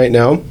belt on right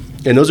now,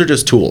 and those are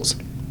just tools.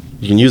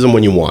 You can use them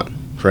when you want,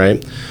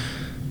 right?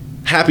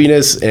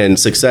 Happiness and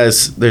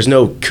success, there's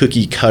no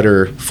cookie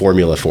cutter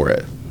formula for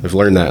it. I've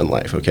learned that in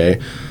life,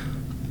 okay?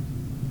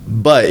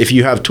 But if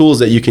you have tools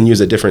that you can use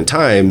at different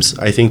times,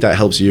 I think that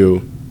helps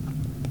you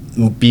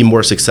be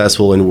more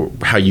successful in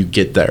how you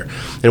get there.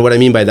 And what I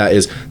mean by that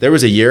is there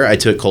was a year I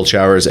took cold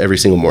showers every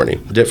single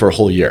morning. I did it for a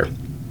whole year.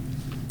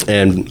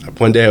 And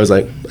one day I was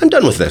like, I'm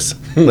done with this.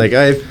 Like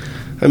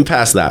I'm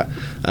past that.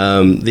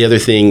 The other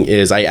thing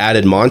is I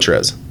added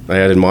mantras. I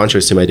added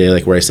mantras to my day,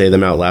 like where I say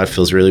them out loud.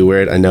 Feels really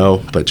weird, I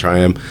know, but try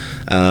them.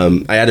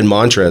 I added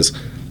mantras,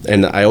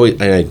 and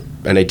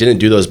I didn't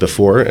do those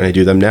before, and I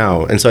do them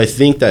now. And so I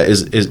think that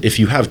is if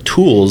you have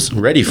tools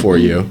ready for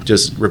you,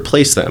 just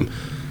replace them,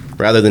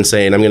 rather than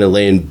saying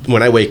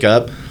when I wake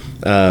up,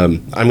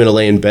 I'm gonna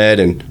lay in bed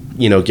and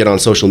get on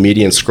social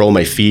media and scroll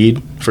my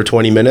feed for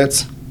 20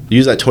 minutes.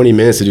 Use that 20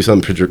 minutes to do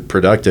something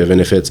productive. And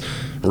if it's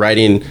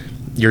writing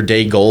your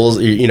day goals,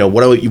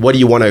 what do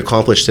you want to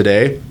accomplish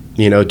today?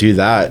 Do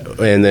that.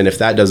 And then if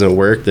that doesn't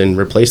work, then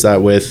replace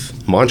that with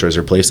mantras,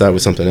 replace that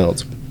with something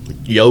else.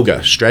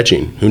 Yoga,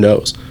 stretching, who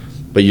knows?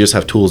 But you just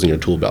have tools in your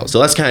tool belt. So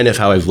that's kind of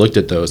how I've looked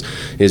at those.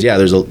 There's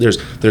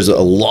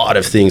a lot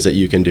of things that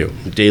you can do.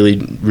 Daily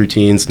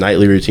routines,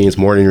 nightly routines,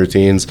 morning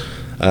routines.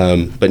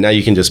 But now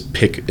you can just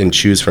pick and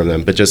choose from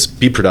them, but just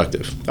be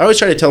productive. I always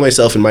try to tell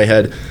myself in my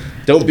head,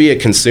 don't be a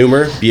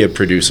consumer, be a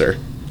producer.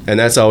 And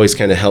that's always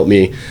kind of helped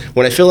me.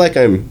 When I feel like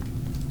I'm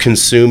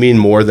consuming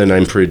more than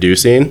I'm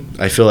producing,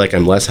 I feel like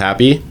I'm less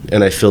happy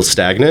and I feel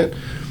stagnant.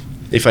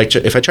 If I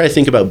try to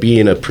think about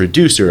being a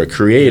producer, a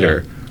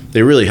creator,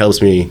 it really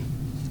helps me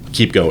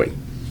keep going,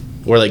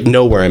 or like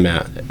know where I'm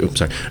at.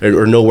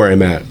 Or know where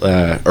I'm at,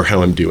 or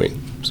how I'm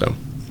doing.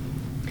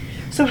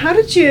 So how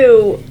did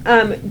you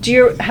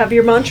have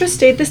your mantras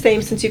stayed the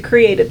same since you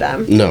created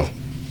them? No.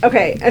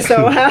 Okay,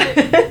 so how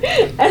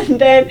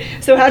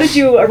did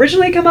you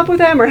originally come up with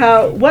them,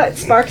 or what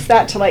sparks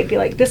that to be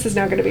like, this is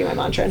now going to be my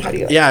mantra, and how do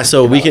you? Yeah,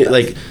 so we can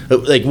like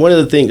one of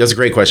the things, that's a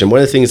great question.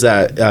 One of the things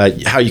that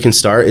how you can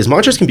start is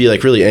mantras can be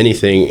like really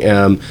anything,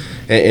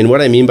 and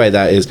what I mean by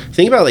that is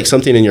think about like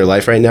something in your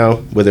life right now,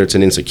 whether it's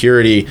an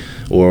insecurity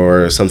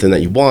or something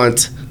that you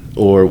want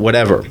or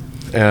whatever.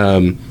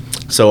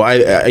 So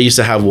I used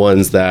to have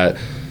ones that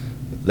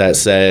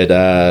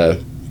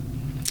said.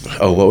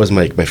 What was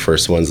my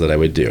first ones that I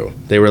would do?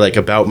 They were like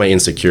about my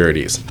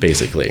insecurities,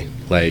 basically.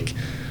 Like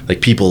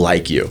people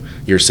like you,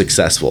 you're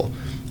successful,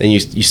 and you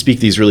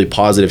speak these really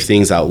positive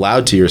things out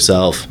loud to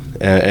yourself,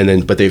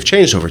 but they've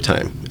changed over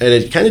time, and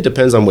it kind of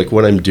depends on like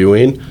what I'm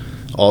doing,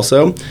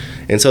 also,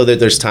 and so that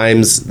there's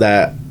times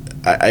that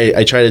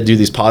I try to do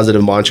these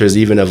positive mantras,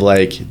 even of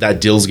like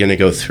that deal's gonna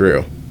go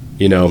through.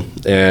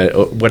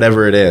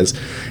 Whatever it is.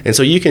 And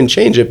so you can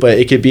change it, but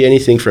it could be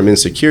anything from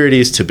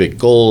insecurities to big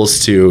goals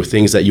to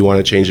things that you want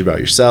to change about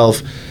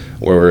yourself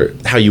or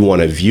how you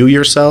want to view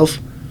yourself,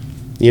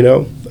 I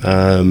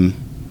don't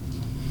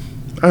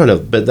know,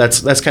 but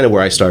that's kind of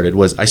where I started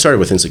with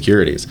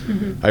insecurities.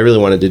 Mm-hmm. I really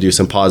wanted to do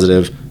some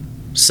positive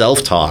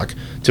self-talk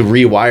to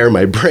rewire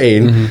my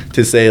brain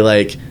to say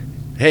like,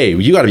 hey,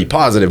 you got to be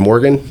positive,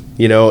 Morgan.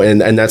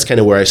 And that's kind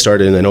of where I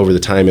started, and then over the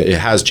time it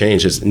has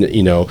changed, and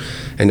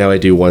now I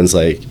do ones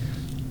like,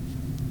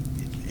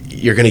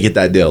 you're going to get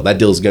that deal. That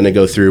deal's going to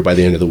go through by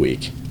the end of the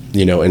week,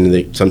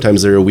 and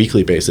sometimes they're a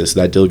weekly basis.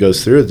 That deal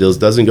goes through, the deal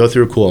doesn't go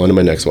through, cool, on to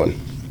my next one.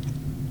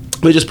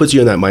 It just puts you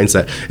in that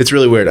mindset. It's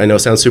really weird. I know it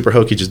sounds super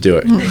hokey, just do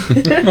it.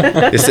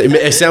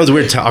 It sounds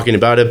weird talking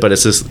about it, but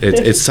it's just,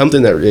 it's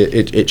something that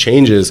it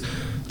changes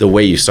the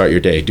way you start your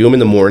day. Do them in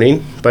the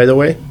morning, by the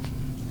way,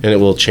 and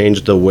it will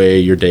change the way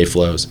your day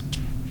flows.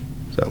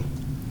 So,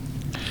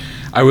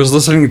 I was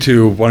listening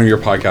to one of your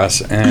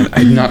podcasts, and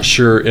I'm not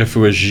sure if it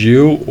was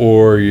you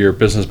or your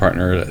business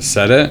partner that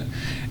said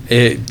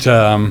it.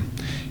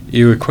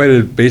 You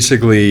equated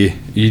basically,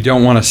 you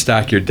don't want to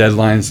stack your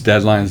deadlines.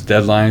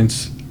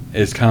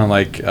 It's kind of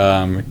like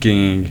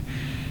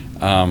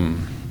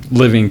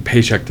living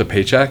paycheck to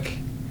paycheck.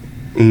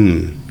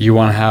 You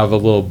want to have a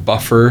little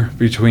buffer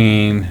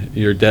between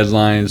your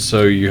deadlines,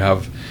 so you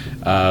have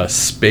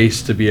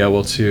space to be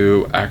able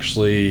to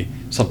actually,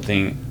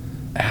 something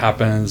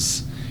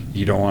happens,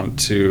 you don't want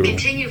to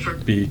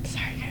be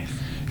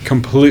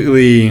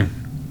completely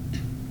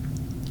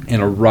in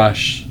a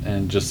rush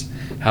and just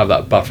have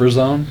that buffer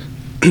zone.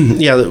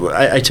 Yeah,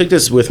 I took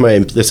this with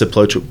this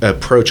approach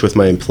with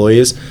my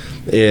employees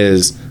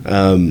is,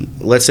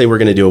 let's say we're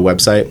going to do a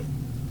website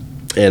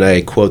and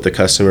I quote the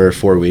customer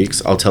 4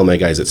 weeks. I'll tell my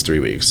guys it's 3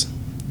 weeks.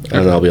 Okay.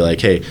 And I'll be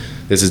like, hey,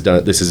 this is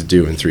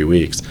due in 3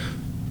 weeks.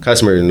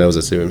 Customer knows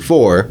it's due in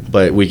 4,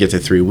 but we get to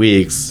 3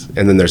 weeks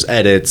and then there's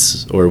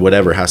edits or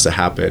whatever has to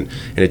happen.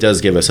 And it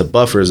does give us a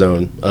buffer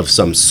zone of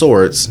some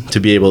sorts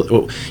to be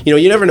able,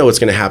 you never know what's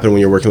going to happen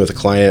when you're working with a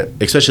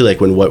client, especially like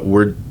when what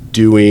we're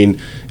doing,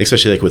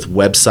 especially like with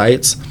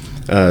websites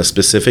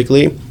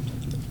specifically,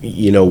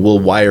 we'll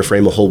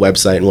wireframe a whole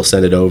website and we'll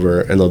send it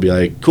over and they'll be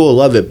like, cool,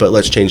 love it, but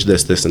let's change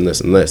this, this, and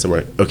this, and this. And we're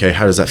like, okay,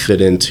 how does that fit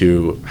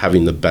into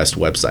having the best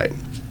website?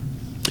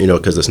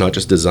 Because it's not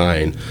just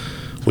design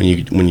when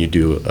you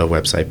do a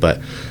website, but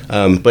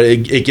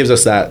it gives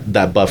us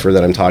that buffer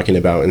that I'm talking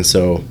about. And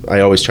so I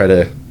always try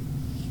to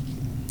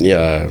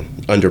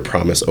under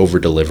promise, over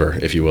deliver,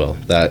 if you will,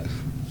 that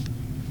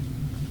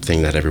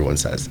thing that everyone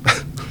says.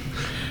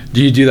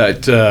 Do you do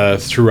that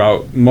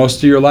throughout most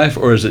of your life,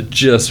 or is it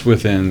just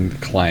within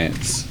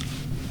clients?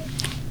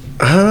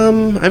 I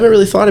haven't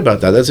really thought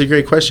about that. That's a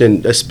great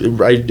question.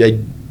 I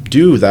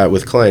do that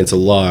with clients a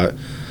lot.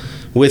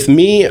 With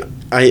me,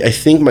 I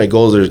think my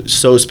goals are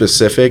so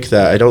specific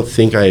that I don't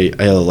think I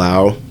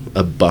allow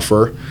a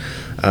buffer.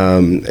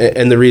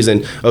 And the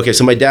reason, okay,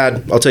 so my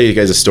dad, I'll tell you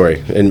guys a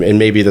story, and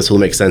maybe this will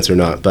make sense or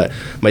not, but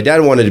my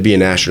dad wanted to be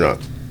an astronaut.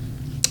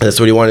 That's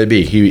what he wanted to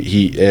be.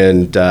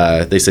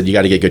 They said, you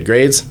got to get good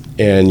grades,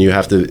 and you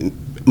have to,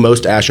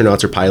 most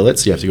astronauts are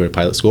pilots, you have to go to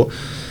pilot school.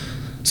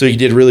 So he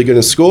did really good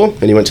in school,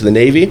 and he went to the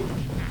Navy,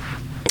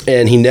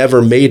 and he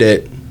never made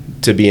it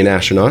to be an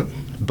astronaut,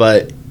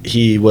 but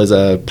he was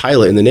a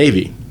pilot in the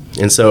Navy.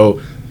 And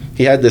so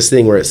he had this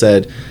thing where it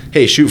said,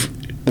 hey, shoot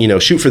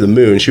for the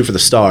moon, shoot for the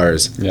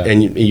stars,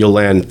 and you'll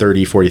land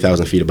 30,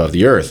 40,000 feet above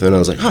the earth. And I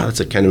was like, oh, that's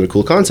a kind of a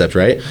cool concept,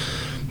 right?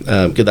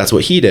 Because that's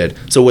what he did.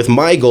 So with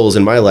my goals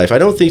in my life, I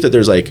don't think that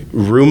there's like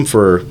room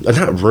for,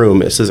 not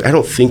room, it says, I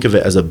don't think of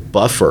it as a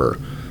buffer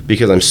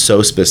because I'm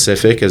so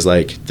specific as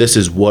like, this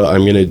is what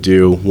I'm going to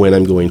do when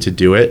I'm going to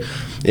do it.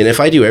 And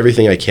if I do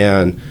everything I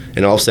can,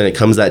 and all of a sudden it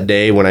comes that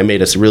day when I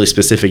made a really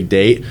specific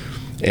date,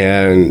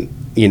 and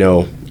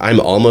I'm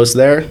almost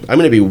there, I'm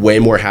going to be way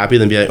more happy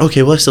than be like,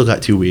 okay, well, I still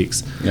got 2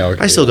 weeks. Yeah,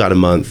 okay, I still got a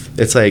month.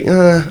 It's like,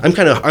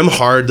 I'm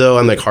hard though.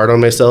 I'm like hard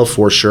on myself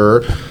for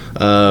sure.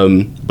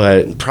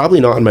 But probably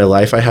not in my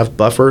life. I have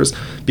buffers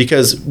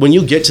because when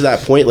you get to that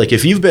point, like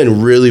if you've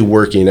been really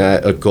working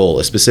at a goal,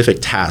 a specific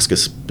task, a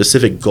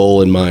specific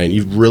goal in mind,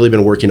 you've really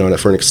been working on it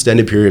for an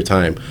extended period of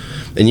time,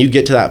 and you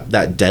get to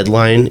that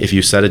deadline, if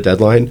you set a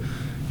deadline,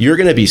 you're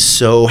going to be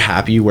so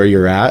happy where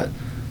you're at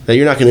that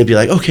you're not going to be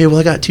like, okay, well,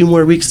 I got 2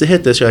 more weeks to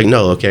hit this. You're like,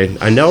 no, okay,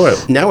 I know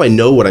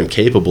what I'm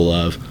capable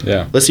of.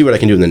 Yeah. Let's see what I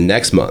can do in the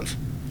next month.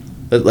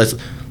 Let's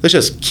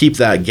just keep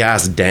that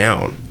gas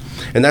down.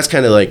 And that's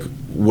kind of like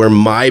where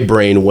my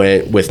brain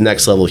went with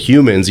Next Level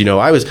Humans.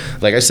 I was,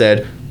 like I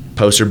said,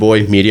 poster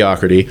boy,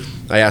 mediocrity.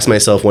 I asked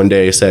myself one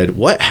day, I said,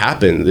 what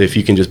happens if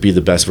you can just be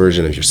the best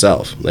version of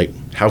yourself? Like,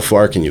 how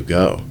far can you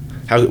go?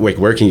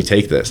 Where can you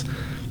take this?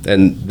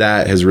 And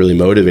that has really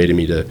motivated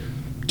me to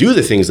do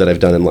the things that I've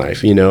done in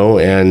life,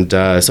 and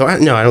so I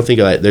don't think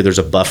there's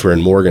a buffer in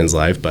Morgan's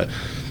life, but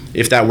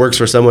if that works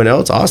for someone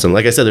else, awesome.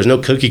 Like I said, there's no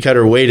cookie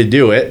cutter way to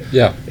do it.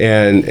 Yeah.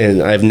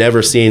 And I've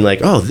never seen like,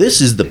 oh, this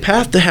is the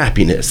path to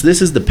happiness.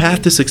 This is the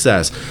path to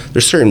success.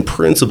 There's certain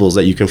principles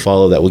that you can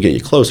follow that will get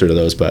you closer to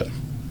those, but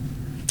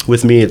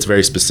with me, it's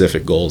very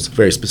specific goals,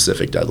 very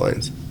specific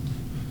deadlines.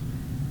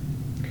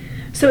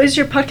 So is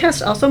your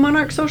podcast also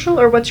Monarch Social,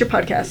 or what's your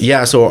podcast?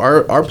 Yeah, so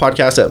our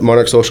podcast at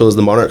Monarch Social is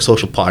the Monarch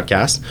Social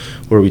Podcast,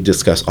 where we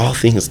discuss all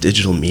things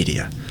digital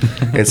media.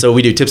 And so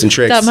we do tips and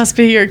tricks. That must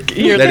be your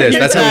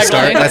That's how we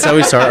start. That's how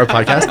we start our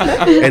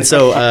podcast. And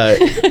so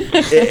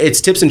it's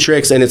tips and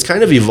tricks, and it's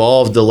kind of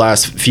evolved the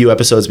last few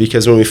episodes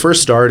because when we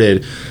first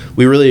started,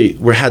 we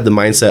had the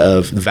mindset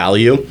of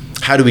value.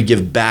 How do we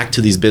give back to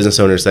these business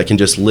owners that can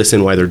just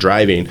listen while they're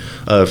driving,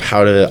 of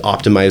how to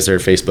optimize their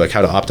Facebook,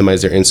 how to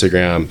optimize their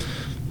Instagram,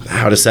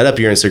 how to set up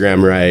your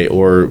Instagram right,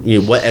 or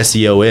what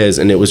SEO is,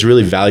 and it was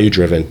really value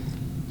driven.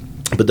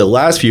 But the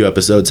last few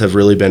episodes have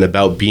really been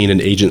about being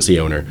an agency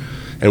owner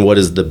and what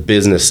does the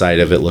business side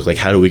of it look like?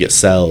 How do we get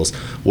sales?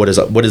 What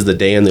is the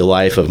day in the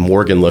life of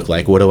Morgan look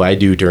like? What do I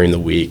do during the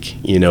week?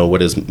 What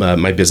does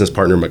my business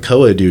partner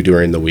Makoa do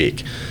during the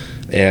week?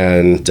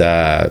 And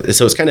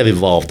so it's kind of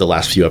evolved the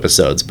last few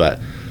episodes, but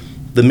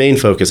the main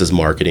focus is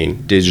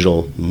marketing,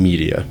 digital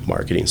media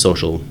marketing,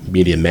 social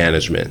media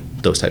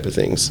management, those type of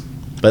things.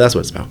 But that's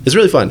what it's about. It's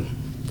really fun.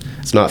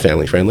 It's not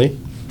family friendly.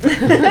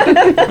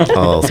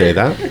 I'll say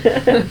that.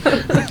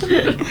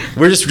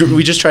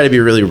 We just try to be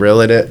really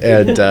real in it.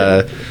 And,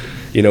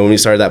 when we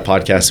started that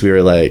podcast, we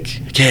were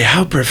like, okay,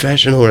 how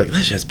professional? We're like,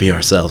 let's just be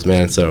ourselves,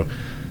 man. So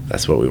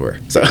that's what we were.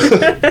 So,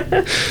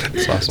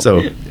 that's awesome.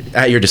 So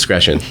at your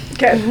discretion.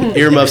 Okay.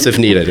 Earmuffs if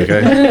needed,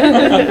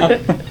 okay?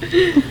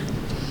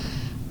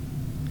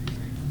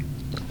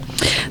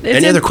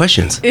 Any other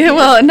questions? Yeah,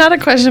 well, not a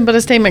question, but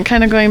a statement,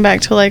 kind of going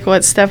back to like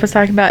what Steph was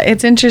talking about.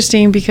 It's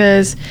interesting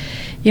because,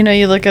 you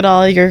look at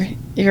all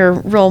your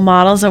role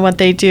models and what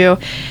they do.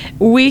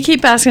 We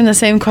keep asking the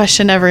same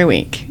question every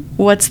week.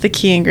 What's the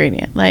key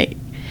ingredient?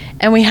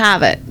 And we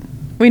have it.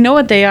 We know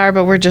what they are,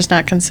 but we're just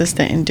not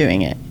consistent in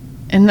doing it.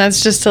 And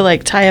that's just to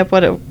tie up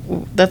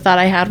the thought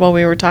I had while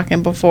we were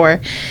talking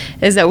before,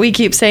 is that we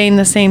keep saying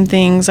the same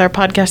things. Our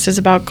podcast is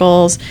about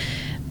goals.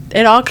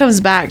 It all comes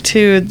back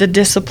to the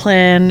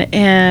discipline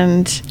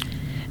and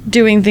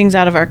doing things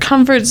out of our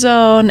comfort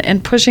zone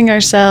and pushing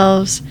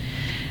ourselves.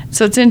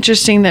 So it's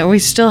interesting that we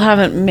still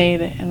haven't made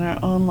it in our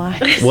own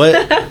lives. What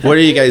are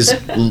you guys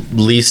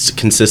least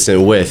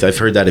consistent with? I've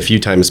heard that a few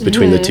times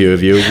between the two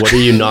of you. What are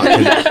you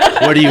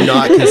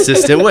not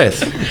consistent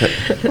with?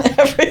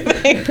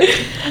 Everything.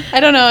 I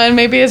don't know, and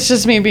maybe it's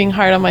just me being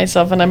hard on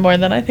myself, and I'm more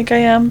than I think I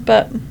am,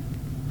 but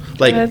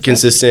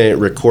consistent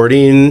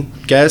recording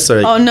guests? Or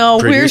oh, no,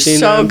 we're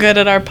so good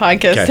at our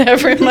podcast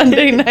every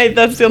Monday night.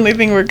 That's the only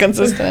thing we're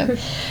consistent in.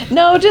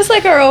 No, just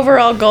our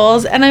overall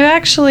goals. And I'm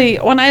actually,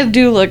 when I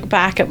do look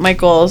back at my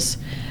goals,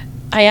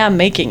 I am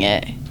making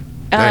it.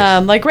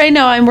 Nice. Right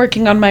now, I'm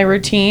working on my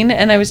routine,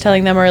 and I was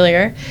telling them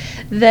earlier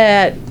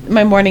that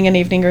my morning and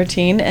evening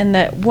routine, and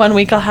that one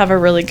week I'll have a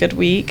really good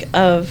week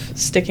of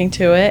sticking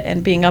to it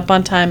and being up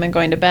on time and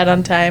going to bed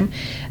on time,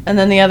 and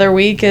then the other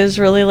week is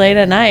really late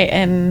at night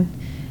and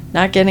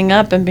not getting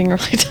up and being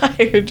really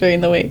tired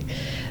during the week.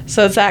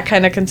 So it's that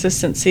kind of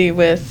consistency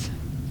with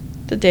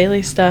the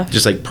daily stuff.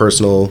 Just like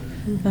personal,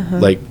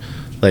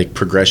 like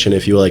progression,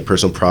 if you will, like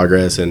personal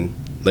progress and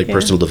like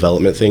personal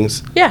development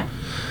things. Yeah.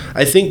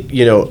 I think,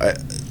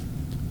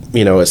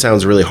 it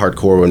sounds really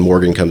hardcore when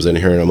Morgan comes in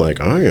here and I'm like,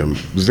 I am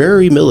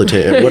very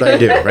militant at what I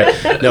do,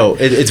 right? No,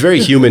 it's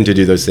very human to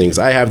do those things.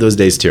 I have those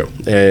days too.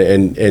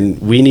 And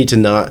we need to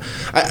not,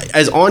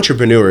 as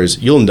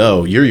entrepreneurs, you'll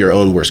know you're your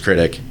own worst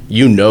critic.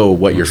 You know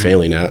what you're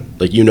failing at.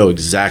 Like, you know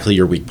exactly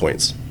your weak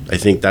points. I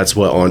think that's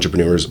what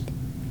entrepreneurs,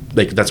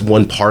 like, that's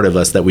one part of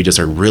us that we just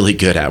are really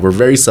good at. We're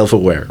very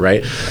self-aware,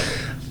 right?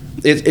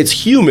 It's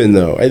human,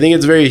 though. I think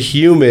it's very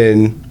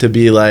human to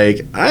be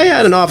like, I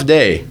had an off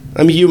day.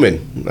 I'm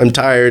human. I'm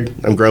tired.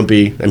 I'm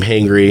grumpy. I'm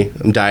hangry.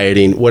 I'm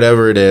dieting,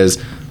 whatever it is.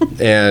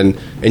 And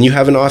you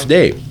have an off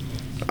day.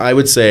 I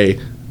would say,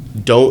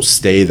 don't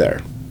stay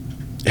there.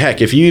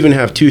 Heck, if you even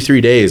have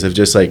 2-3 days of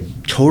just like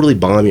totally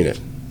bombing it,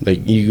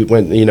 like you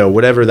went,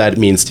 whatever that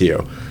means to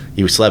you.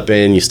 You slept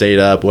in, you stayed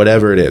up,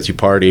 whatever it is. You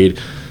partied,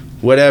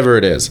 whatever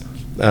it is.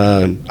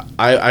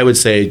 I would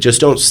say just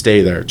don't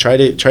stay there. Try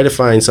to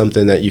find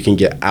something that you can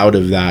get out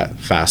of that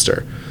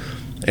faster.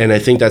 And I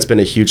think that's been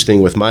a huge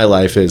thing with my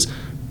life is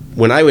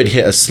when I would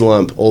hit a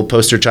slump, old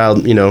poster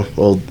child,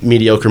 old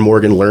mediocre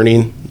Morgan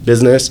learning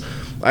business,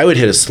 I would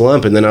hit a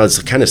slump and then I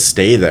would kind of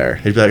stay there.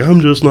 It'd be like, I'm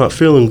just not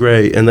feeling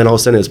great. And then all of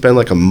a sudden it's been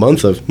like a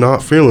month of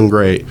not feeling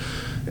great.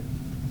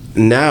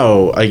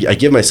 Now I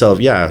give myself,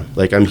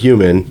 like I'm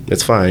human.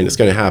 It's fine. It's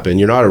going to happen.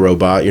 You're not a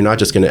robot. You're not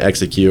just going to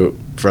execute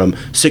from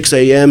 6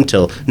 a.m.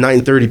 till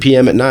 9:30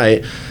 p.m. at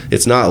night.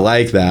 It's not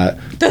like that.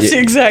 That's the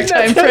exact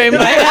time frame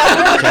I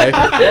have.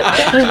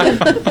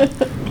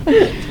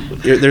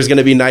 Okay. There's going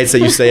to be nights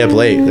that you stay up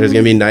late. There's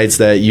going to be nights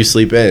that you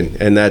sleep in.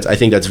 And I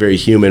think that's very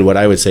human. What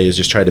I would say is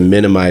just try to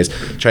minimize,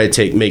 try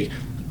to make,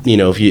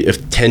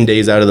 if 10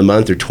 days out of the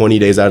month or 20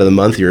 days out of the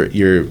month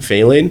you're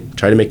failing,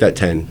 try to make that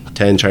 10,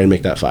 try to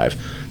make that 5.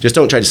 Just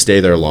don't try to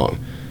stay there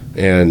long.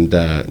 And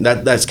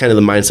that's kind of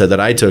the mindset that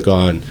I took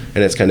on,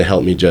 and it's kind of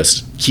helped me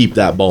just keep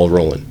that ball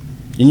rolling.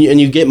 And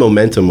you get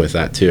momentum with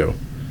that too,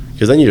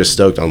 because then you're just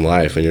stoked on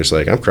life, and you're just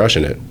like, I'm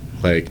crushing it.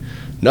 Like,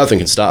 nothing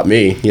can stop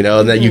me,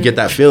 and then you get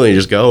that feeling, you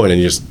just going and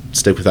you just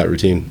stick with that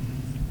routine.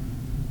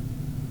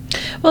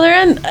 Well,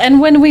 and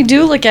when we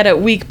do look at it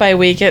week by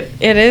week,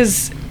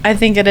 I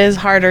think it is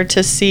harder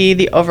to see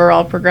the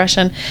overall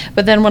progression.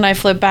 But then when I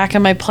flip back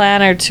in my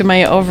planner to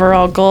my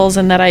overall goals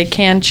and that I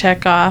can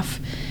check off,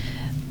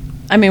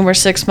 I mean, we're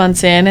 6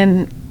 months in,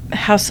 and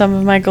how some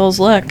of my goals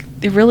look,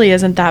 it really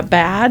isn't that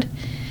bad.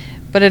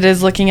 But it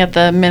is looking at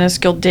the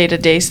minuscule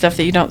day-to-day stuff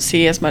that you don't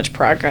see as much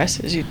progress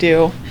as you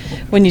do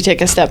when you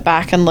take a step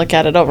back and look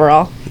at it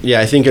overall. Yeah,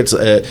 I think it's,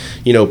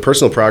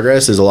 personal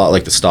progress is a lot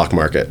like the stock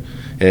market.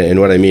 And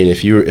what I mean,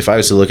 if I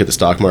was to look at the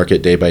stock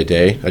market day by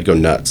day, I'd go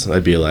nuts.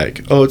 I'd be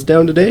like, oh, it's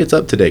down today, it's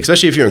up today.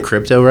 Especially if you're in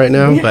crypto right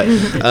now. But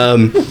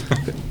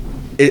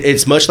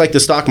it's much like the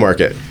stock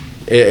market.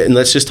 And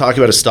let's just talk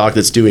about a stock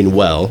that's doing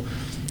well.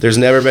 There's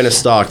never been a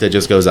stock that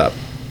just goes up.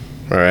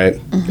 All right.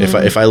 Mm-hmm.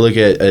 If I look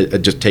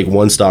at just take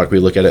one stock, we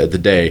look at it at the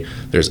day.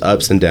 There's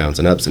ups and downs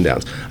and ups and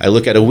downs. I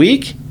look at a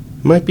week,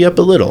 it might be up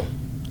a little.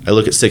 I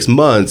look at 6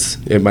 months,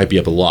 it might be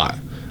up a lot.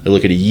 I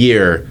look at a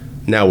year.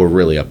 Now we're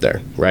really up there,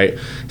 right?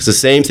 It's the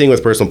same thing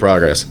with personal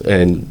progress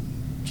and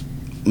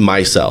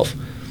myself.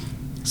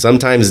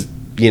 Sometimes,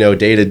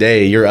 day to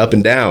day, you're up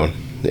and down,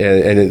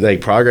 and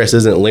like progress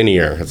isn't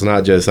linear. It's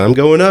not just I'm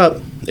going up.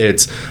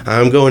 It's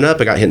I'm going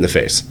up. I got hit in the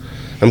face.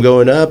 I'm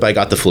going up. I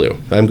got the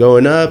flu. I'm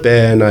going up,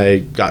 and I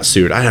got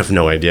sued. I have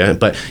no idea,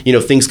 but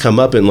things come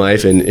up in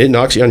life, and it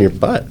knocks you on your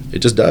butt. It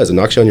just does. It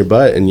knocks you on your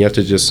butt, and you have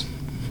to just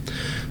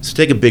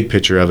take a big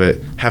picture of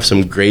it. Have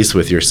some grace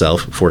with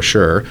yourself for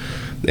sure.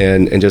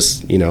 And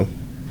just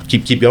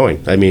keep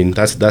going. I mean,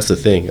 that's the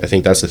thing. I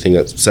think that's the thing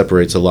that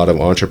separates a lot of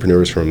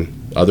entrepreneurs from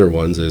other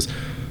ones is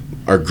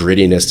our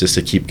grittiness just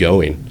to keep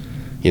going.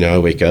 I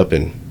wake up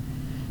and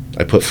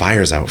I put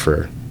fires out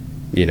for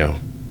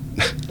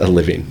a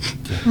living.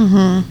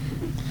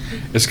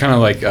 Mm-hmm. It's kind of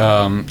like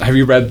have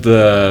you read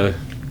the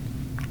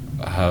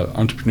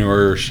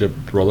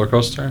Entrepreneurship Roller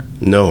Coaster?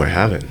 No, I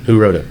haven't. Who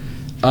wrote it?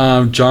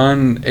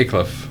 John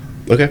Acuff.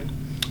 Okay.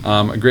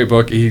 A great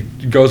book. He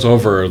goes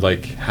over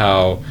like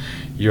how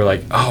you're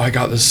like, oh, I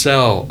got this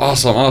sell,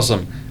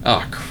 awesome.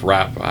 Oh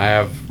crap, I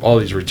have all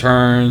these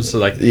returns. So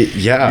like,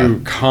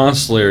 you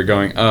constantly are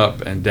going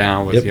up and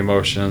down with the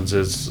emotions.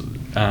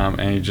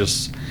 And you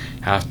just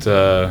have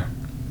to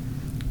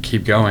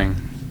keep going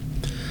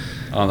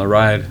on the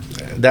ride.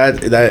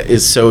 That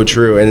is so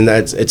true, and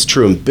it's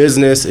true in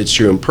business. It's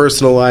true in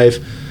personal life.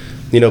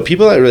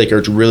 People that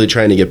are really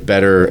trying to get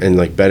better and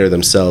like better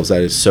themselves,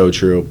 that is so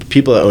true.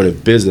 People that own a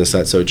business,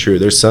 that's so true.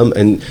 There's some,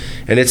 and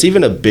it's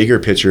even a bigger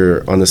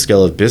picture on the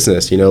scale of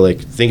business.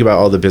 Like think about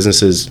all the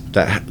businesses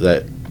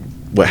that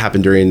what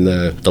happened during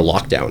the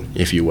lockdown,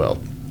 if you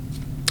will.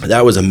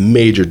 That was a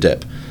major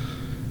dip.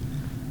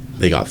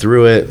 They got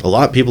through it. A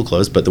lot of people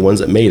closed, but the ones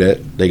that made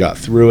it, they got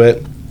through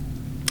it.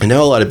 And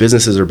now a lot of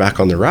businesses are back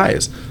on the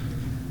rise.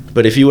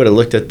 But if you would have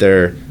looked at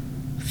their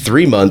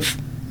 3-month,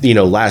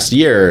 last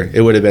year,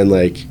 it would have been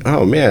like,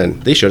 oh man,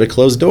 they should have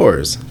closed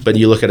doors. But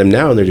you look at them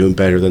now and they're doing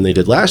better than they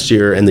did last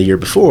year and the year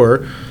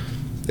before.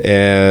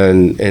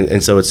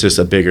 And so it's just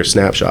a bigger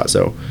snapshot.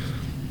 So,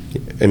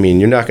 I mean,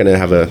 you're not going to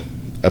have a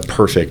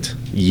perfect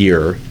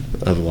year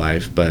of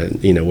life, but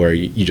where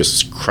you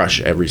just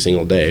crush every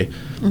single day.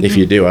 Mm-hmm. If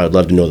you do, I would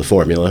love to know the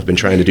formula. I've been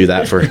trying to do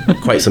that for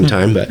quite some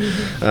time, but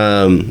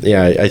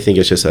I think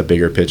it's just a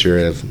bigger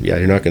picture of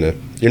you're not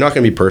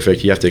gonna be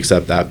perfect. You have to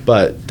accept that,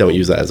 but don't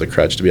use that as a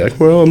crutch to be like,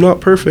 well, I'm not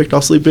perfect,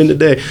 I'll sleep in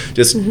today.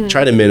 Just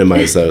try to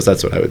minimize those.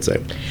 That's what I would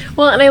say.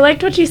 Well, and I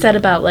liked what you said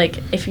about like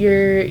if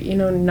you're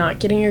not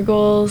getting your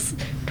goals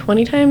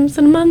 20 times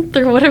in a month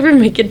or whatever,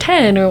 make it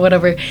 10 or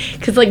whatever.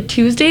 Because like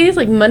Tuesdays,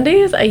 like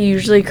Mondays, I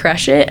usually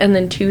crush it, and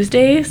then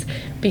Tuesdays,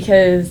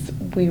 because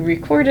we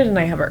recorded and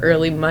I have an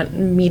early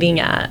meeting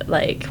at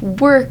like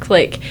work,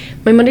 like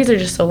my Mondays are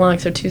just so long,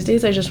 so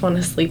Tuesdays I just want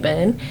to sleep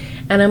in,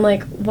 and I'm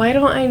like, why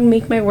don't I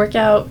make my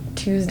workout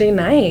Tuesday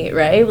night,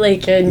 right?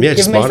 Like, and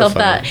give myself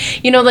that,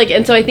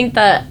 and so I think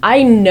that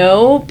I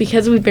know,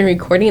 because we've been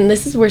recording, and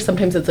this is where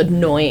sometimes it's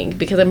annoying,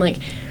 because I'm like,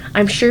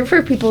 I'm sure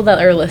for people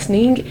that are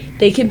listening,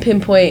 they can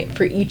pinpoint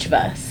for each of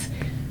us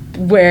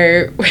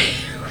where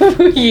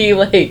we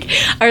like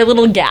our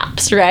little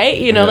gaps, right?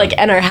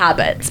 And our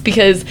habits,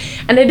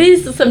 and it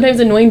is sometimes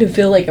annoying to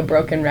feel like a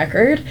broken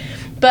record,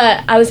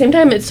 but at the same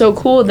time, it's so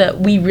cool that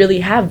we really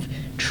have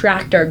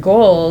tracked our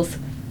goals,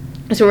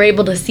 so we're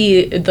able to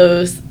see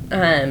those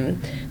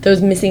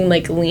missing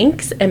like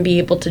links and be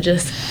able to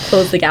just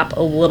close the gap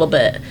a little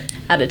bit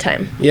at a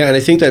time. Yeah, and I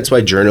think that's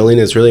why journaling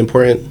is really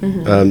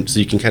important. So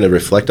you can kind of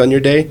reflect on your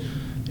day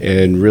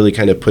and really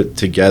kind of put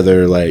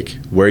together like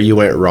where you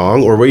went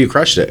wrong or where you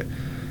crushed it.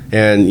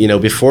 And,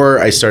 before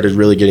I started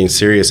really getting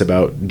serious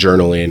about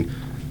journaling,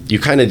 you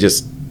kind of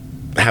just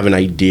have an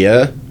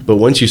idea. But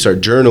once you start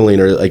journaling,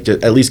 or like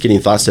at least getting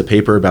thoughts to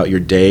paper about your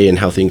day and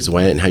how things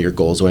went and how your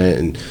goals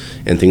went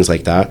and things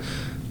like that,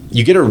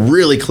 you get a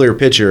really clear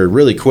picture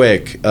really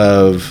quick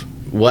of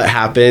what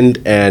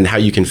happened and how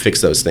you can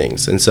fix those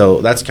things. And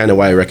so that's kind of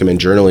why I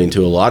recommend journaling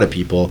to a lot of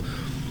people.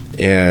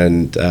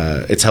 And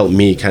it's helped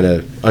me kind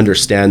of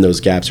understand those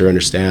gaps or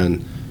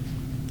understand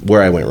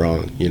where I went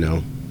wrong,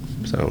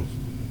 so.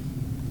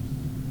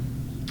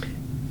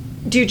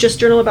 Do you just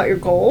journal about your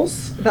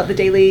goals, about the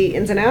daily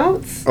ins and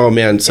outs? Oh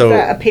man, so is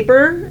that a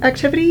paper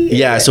activity?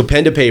 Yeah, so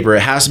pen to paper.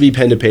 It has to be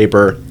pen to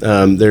paper.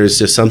 There's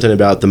just something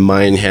about the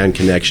mind-hand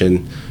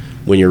connection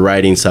when you're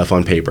writing stuff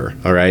on paper.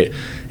 All right,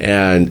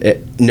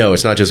 and no,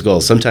 it's not just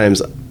goals.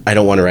 Sometimes I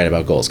don't want to write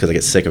about goals because I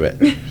get sick of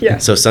it. Yeah.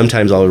 So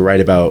sometimes I'll write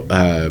about.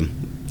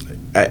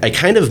 I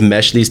kind of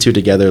mesh these two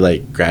together,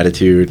 like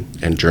gratitude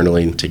and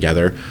journaling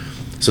together.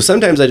 So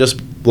sometimes I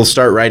just will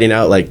start writing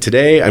out like,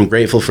 today I'm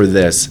grateful for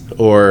this,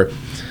 or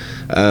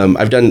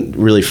I've done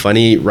really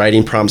funny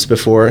writing prompts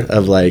before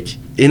of like,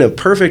 in a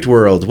perfect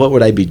world, what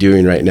would I be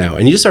doing right now?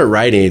 And you just start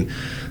writing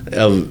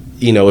of,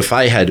 if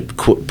I had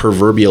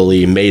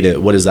proverbially made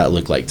it, what does that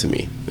look like to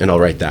me? And I'll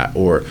write that.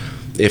 Or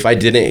if I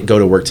didn't go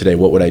to work today,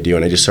 what would I do?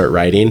 And I just start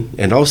writing.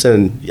 And all of a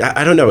sudden,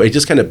 I don't know, it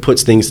just kind of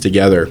puts things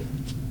together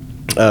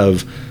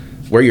of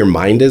where your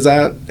mind is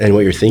at and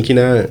what you're thinking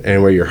at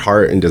and where your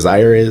heart and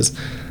desire is.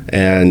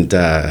 And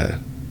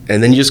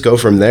then you just go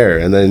from there.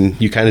 And then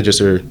you kind of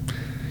just are,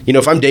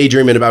 if I'm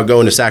daydreaming about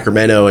going to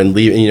Sacramento and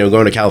leaving,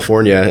 going to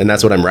California, and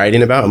that's what I'm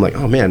writing about, I'm like,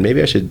 oh man,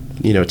 maybe I should,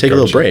 take a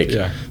little break.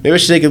 Yeah. Maybe I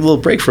should take a little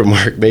break from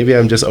work. Maybe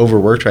I'm just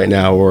overworked right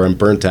now, or I'm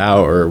burnt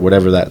out, or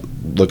whatever that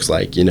looks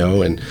like,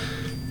 and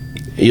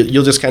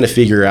you'll just kind of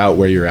figure out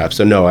where you're at.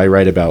 So no, I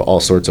write about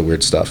all sorts of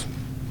weird stuff.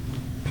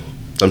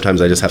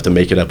 Sometimes I just have to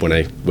make it up when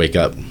I wake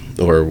up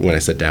or when I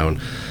sit down,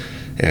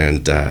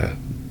 and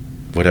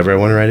whatever I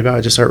want to write about,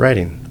 I just start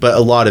writing. But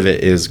a lot of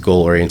it is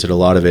goal oriented. A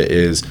lot of it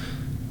is,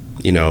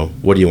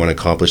 what do you want to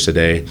accomplish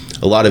today?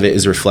 A lot of it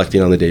is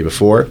reflecting on the day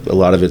before. A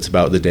lot of it's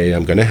about the day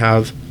I'm going to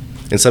have.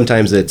 And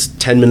sometimes it's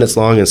 10 minutes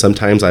long, and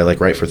sometimes I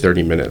write for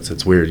 30 minutes.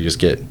 It's weird. You just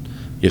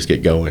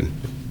get going.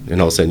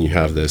 And all of a sudden you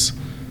have this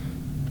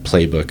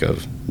playbook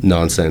of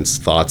nonsense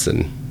thoughts.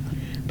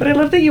 But I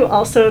love that you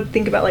also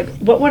think about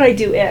what would I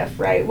do if,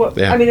 right?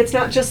 Yeah. I mean, it's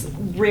not just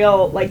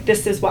real,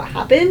 this is what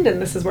happened and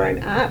this is where I'm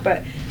at,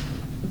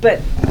 but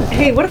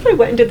hey, what if I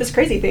went and did this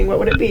crazy thing? What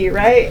would it be,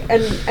 right?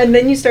 And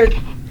then you start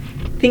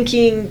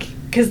thinking,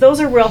 because those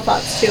are real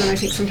thoughts too, and I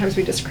think sometimes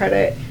we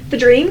discredit the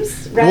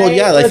dreams, right? Well,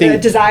 yeah, I think the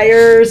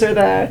desires or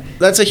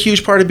that's a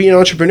huge part of being an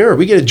entrepreneur.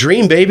 We get a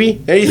dream,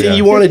 baby. Anything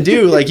you want to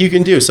do, you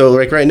can do. So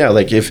right now,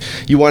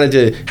 if you wanted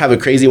to have a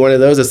crazy one of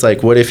those, it's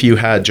like, what if you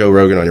had Joe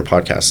Rogan on your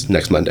podcast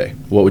next Monday?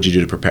 What would you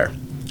do to prepare?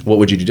 What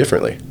would you do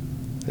differently?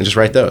 And just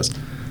write those.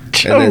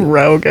 then-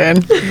 Rogan.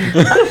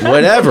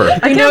 Whatever.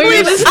 I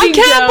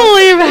can't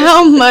believe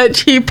how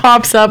much he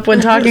pops up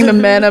when talking to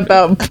men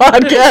about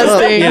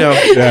podcasting. You know,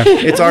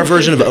 it's our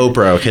version of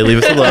Oprah. Okay,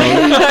 leave us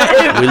alone.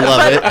 We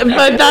love it.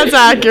 But that's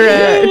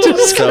accurate.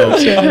 So,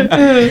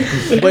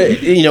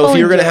 but you know, if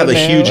you were gonna have a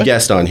huge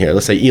guest on here,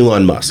 let's say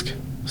Elon Musk.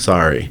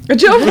 Sorry.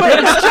 Joe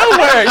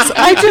works.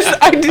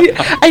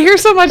 I hear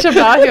so much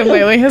about him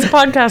lately. His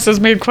podcast has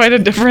made quite a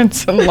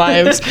difference in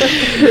lives.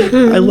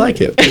 I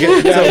like it.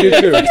 Okay, I do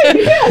too.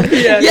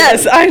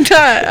 Yes, I'm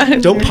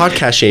not. don't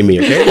podcast shame me,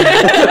 okay?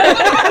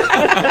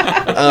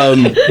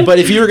 But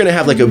if you were gonna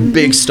have like a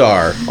big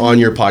star on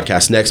your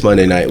podcast next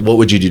Monday night, what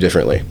would you do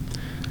differently?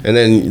 And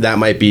then that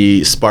might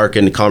be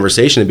sparking a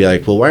conversation to be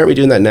like, well, why aren't we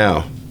doing that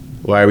now?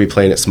 Why are we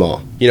playing it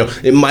small? You know,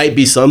 it might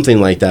be something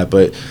like that,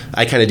 but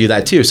I kind of do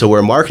that too. So we're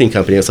a marketing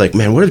company. It's like,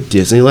 man, what if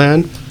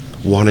Disneyland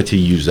wanted to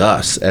use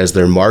us as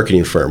their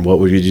marketing firm? What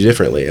would we do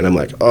differently? And I'm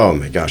like, oh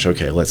my gosh,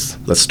 okay, let's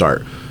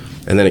start.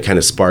 And then it kind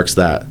of sparks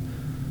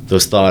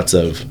those thoughts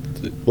of,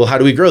 well, how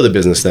do we grow the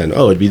business then?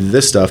 Oh, it'd be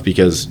this stuff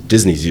because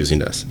Disney's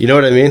using us. You know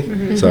what I mean?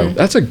 Mm-hmm. So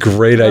That's a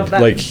great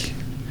idea.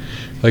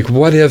 Like,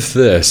 what if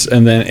this?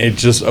 And then it's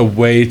just a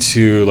way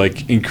to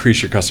like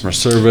increase your customer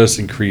service,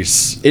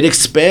 it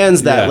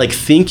expands that Yeah. like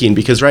thinking,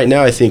 because right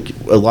now I think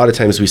a lot of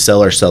times we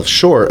sell ourselves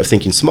short of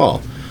thinking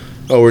small.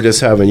 Oh, we're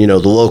just having, the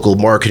local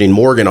marketing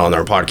Morgan on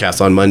our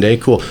podcast on Monday.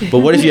 Cool. But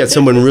what if you had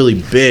someone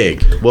really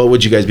big? What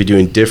would you guys be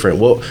doing different?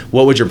 What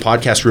would your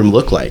podcast room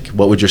look like?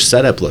 What would your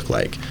setup look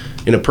like?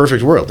 In a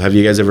perfect world, have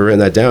you guys ever written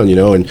that down,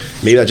 And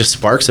maybe that just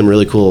sparks some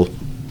really cool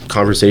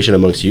conversation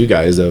amongst you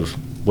guys of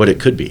what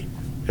it could be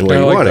and where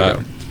I you like want that.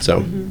 to go. So,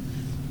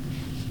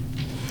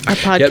 Our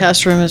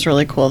podcast room is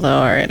really cool, though,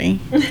 already.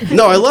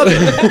 no, I love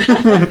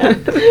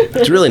it.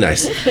 It's really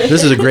nice.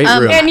 This is a great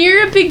room. And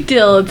you're a big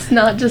deal. It's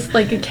not just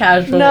like a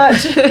casual.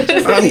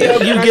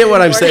 You get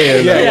what I'm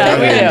saying.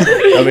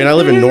 though. I mean, I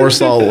live in North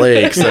Salt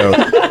Lake, so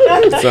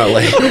it's not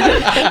like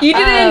You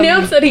didn't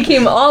announce that he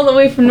came all the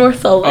way from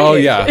North Salt Lake. Oh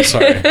yeah,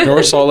 sorry.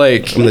 North Salt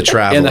Lake. I'm the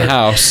traveler. in the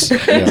house.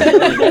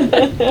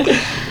 Yeah.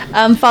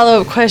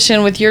 Follow-up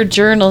question. With your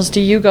journals, do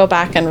you go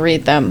back and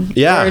read them?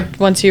 Yeah. Or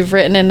once you've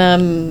written in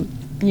them,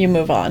 you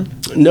move on?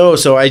 No,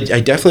 so I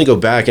definitely go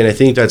back, and I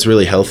think that's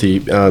really healthy.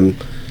 I've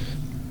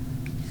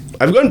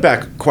gone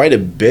back quite a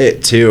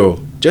bit,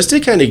 too, just to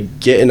kind of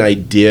get an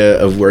idea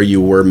of where you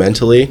were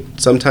mentally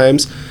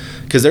sometimes.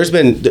 Because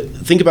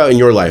think about in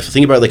your life,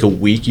 think about like a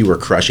week you were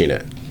crushing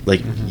it.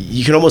 Like,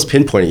 you can almost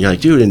pinpoint it. You're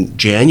like, dude, in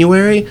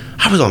January,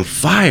 I was on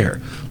fire.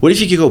 What if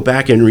you could go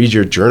back and read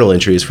your journal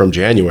entries from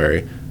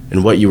January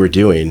and what you were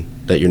doing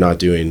that you're not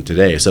doing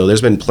today? So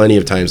there's been plenty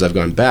of times I've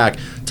gone back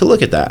to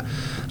look at that.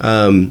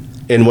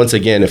 And once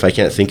again, if I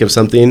can't think of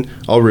something,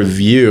 I'll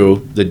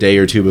review the day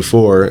or two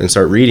before and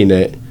start reading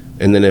it.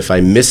 And then if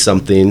I miss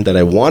something that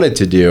I wanted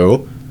to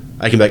do,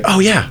 I can be like, oh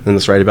yeah, and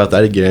let's write about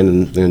that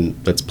again,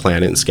 and let's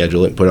plan it and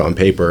schedule it and put it on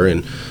paper.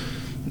 And,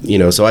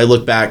 so I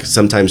look back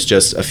sometimes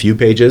just a few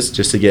pages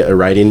just to get a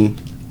writing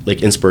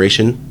like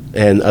inspiration.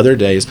 And other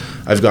days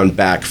I've gone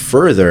back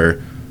further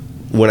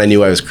when I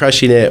knew I was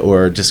crushing it,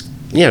 or just,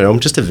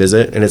 just to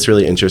visit. And it's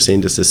really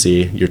interesting just to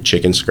see your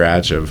chicken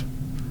scratch of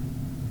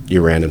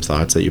your random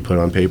thoughts that you put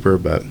on paper.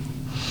 But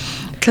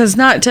Because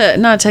not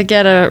to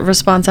get a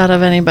response out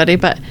of anybody,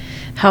 but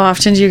how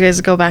often do you guys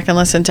go back and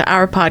listen to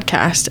our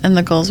podcast and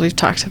the goals we've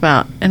talked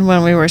about and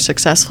when we were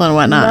successful and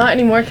whatnot? Not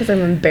anymore, because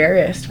I'm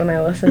embarrassed when I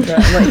listen to it.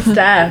 I'm like,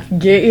 Steph,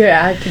 get your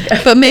act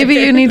together. But maybe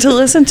you need to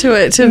listen to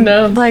it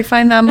to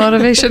find that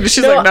motivation.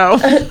 She's like, no.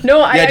 No,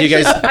 Yeah, do you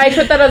guys- I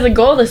put that as a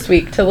goal this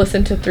week, to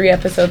listen to 3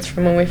 episodes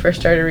from when we first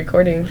started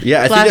recording. yeah,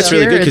 I think Last that's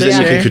really year good, or because this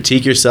then you year? can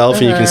critique yourself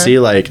and you can see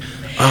like,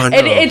 oh no.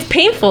 It's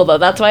painful, though.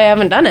 That's why I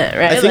haven't done it,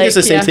 right? I think it's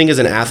the same thing as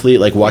an athlete,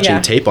 like watching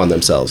Yeah. tape on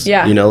themselves.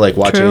 Yeah. Like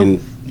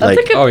watching That's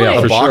a good Oh, yeah, point.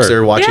 a for boxer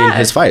sure. watching Yeah.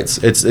 his fights.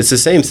 It's the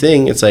same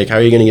thing. It's like, how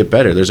are you going to get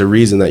better? There's a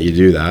reason that you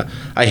do that.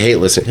 I hate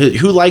listening.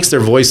 Who likes their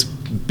voice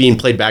being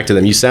played back to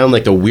them? You sound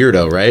like a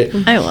weirdo, right?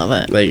 I love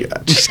it. Like,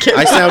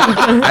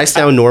 I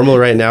sound normal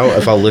right now.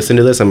 If I'll listen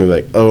to this, I'm gonna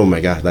be like, oh my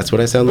god, that's what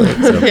I sound like.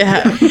 So.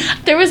 Yeah.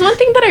 There was one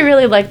thing that I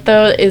really liked,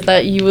 though, is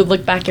that you would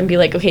look back and be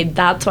like, okay,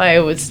 that's why I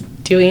was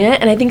doing it.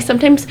 And I think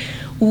sometimes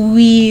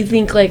we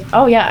think like,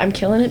 oh yeah, I'm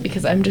killing it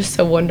because I'm just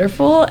so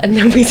wonderful, and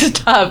then we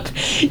stop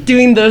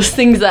doing those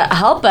things that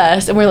help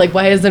us, and we're like,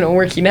 why isn't it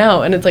working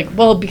out? And it's like,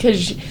 well,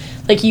 because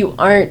like you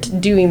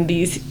aren't doing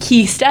these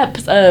key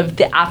steps of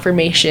the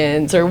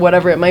affirmations or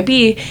whatever it might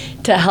be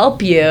to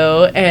help you.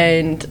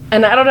 And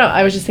I don't know,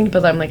 I was just thinking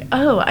about that. I'm like,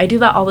 oh, I do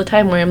that all the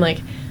time, where I'm like,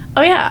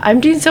 oh yeah, I'm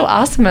doing so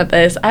awesome at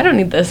this, I don't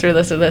need this or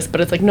this or this,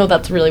 but it's like, no,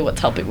 that's really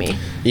what's helping me.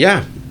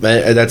 Yeah,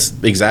 that's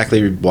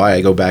exactly why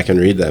I go back and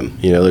read them.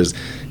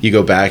 You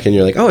go back and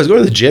you're like, oh, I was going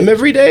to the gym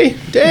every day?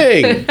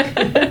 Dang.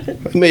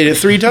 I made it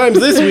 3 times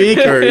this week,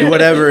 or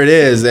whatever it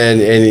is.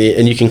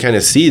 And you can kind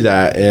of see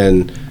that.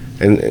 And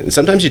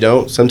sometimes you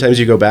don't.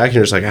 Sometimes you go back and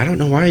you're just like, I don't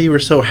know why you were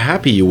so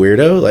happy, you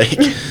weirdo.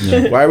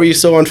 Like, why were you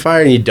so on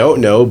fire? And you don't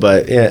know.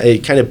 But yeah,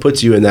 it kind of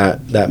puts you in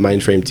that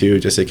mind frame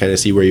too, just to kind of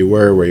see where you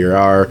were, where you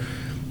are.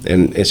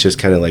 And it's just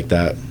kind of like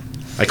that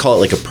I call it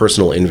like a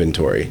personal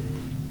inventory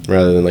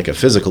rather than like a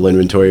physical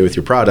inventory with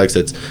your products.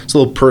 It's a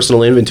little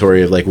personal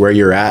inventory of like where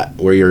you're at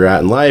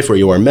in life, where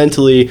you are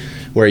mentally,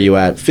 where you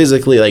at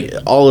physically. Like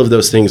all of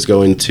those things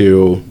go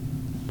into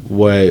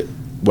what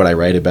I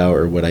write about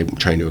or what I'm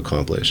trying to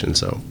accomplish, and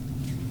so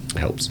it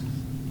helps.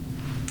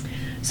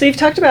 So you've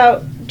talked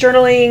about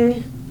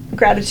journaling,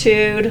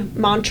 gratitude,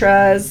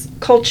 mantras,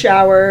 cold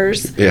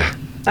showers. Yeah.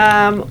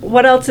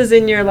 What else is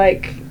in your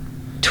like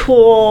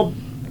tool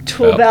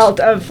belt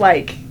of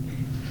like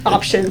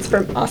options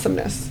for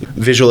awesomeness?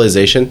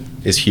 Visualization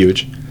is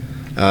huge.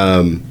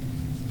 I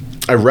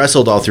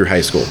wrestled all through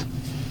high school.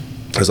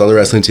 I was on the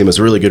wrestling team. I was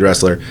a really good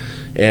wrestler,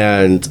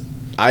 and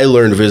I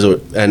learned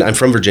and I'm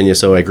from Virginia,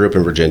 so I grew up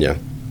in Virginia.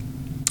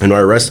 And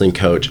our wrestling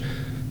coach,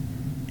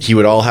 he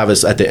would all have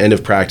us at the end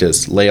of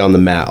practice lay on the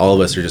mat. All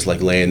of us are just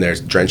like laying there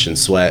drenched in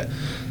sweat,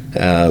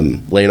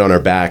 laying on our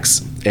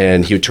backs,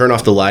 and he would turn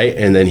off the light,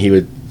 and then he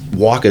would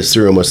walk us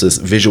through almost this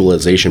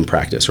visualization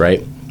practice,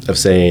 right? Of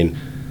saying,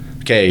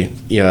 okay,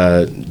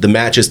 the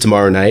match is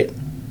tomorrow night.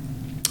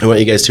 I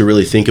want you guys to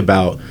really think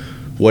about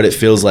what it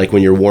feels like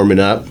when you're warming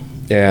up,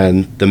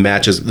 and the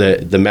match is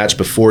the match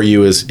before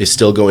you is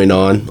still going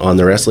on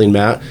the wrestling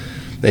mat.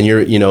 And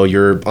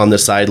you're on the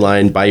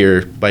sideline by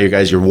your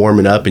guys, you're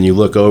warming up, and you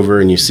look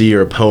over and you see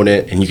your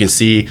opponent, and you can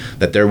see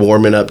that they're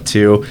warming up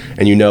too,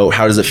 and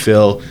how does it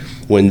feel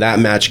when that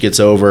match gets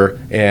over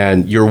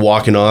and you're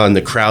walking on,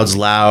 the crowd's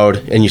loud,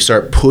 and you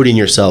start putting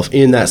yourself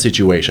in that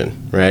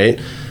situation, right?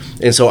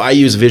 And so I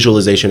use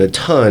visualization a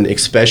ton,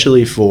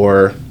 especially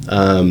for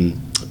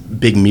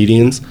big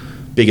meetings,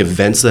 big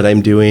events that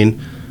I'm doing.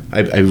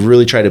 I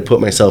really try to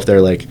put myself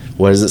there, like,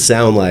 what does it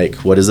sound like?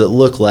 What does it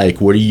look like?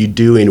 What are you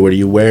doing? What are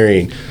you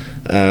wearing?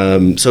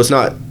 So it's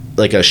not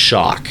like a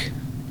shock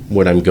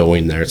when I'm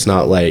going there. It's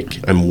not like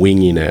I'm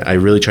winging it. I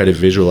really try to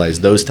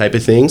visualize those type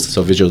of things.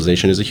 So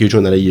visualization is a huge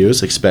one that I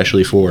use,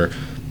 especially for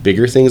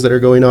bigger things that are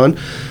going on.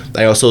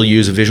 I also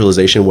use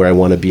visualization where I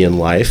want to be in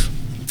life.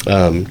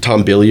 Tom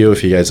Bilyeu,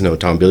 if you guys know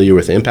Tom Bilyeu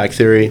with Impact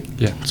Theory.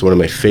 Yeah. It's one of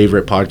my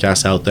favorite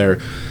podcasts out there.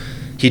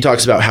 He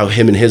talks about how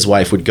him and his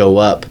wife would go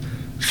up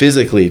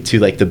physically to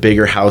like the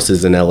bigger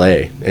houses in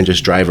LA and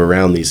just drive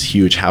around these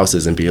huge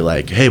houses and be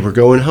like, hey, we're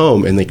going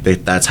home. And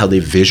that's how they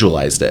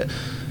visualized it.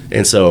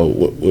 And so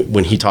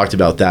when he talked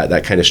about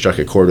that kind of struck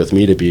a chord with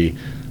me to be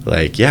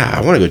like, yeah,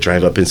 I want to go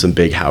drive up in some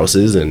big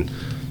houses and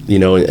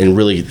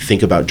really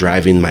think about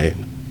driving my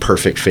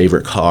perfect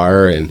favorite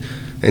car and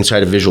try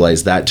to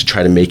visualize that to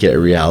try to make it a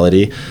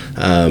reality.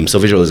 So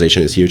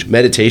visualization is huge.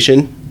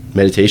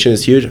 Meditation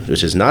is huge,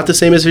 which is not the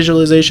same as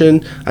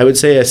visualization. I would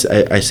say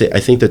I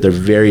think that they're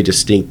very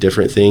distinct,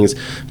 different things.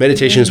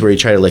 Meditation is where you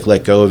try to like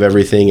let go of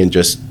everything and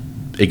just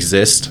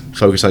exist,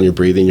 focus on your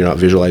breathing. You're not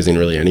visualizing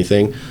really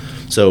anything.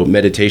 So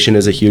meditation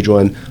is a huge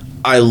one.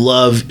 I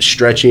love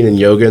stretching and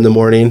yoga in the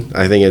morning.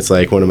 I think it's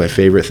like one of my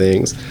favorite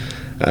things.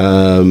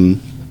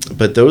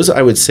 But those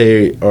I would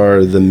say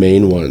are the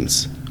main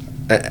ones.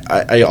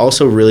 I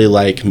also really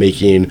like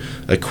making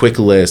a quick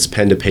list,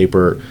 pen to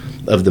paper,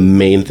 of the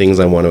main things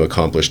I want to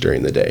accomplish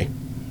during the day.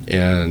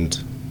 And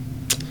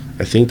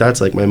I think that's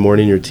like my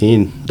morning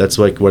routine. That's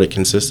like what it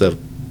consists of,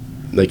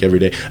 like every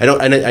day.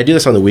 I do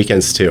this on the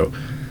weekends too.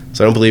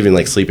 So I don't believe in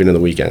like sleeping in the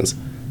weekends.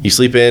 You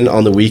sleep in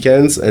on the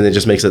weekends and it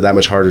just makes it that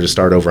much harder to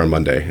start over on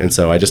Monday. And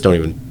so I don't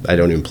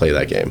even play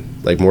that game.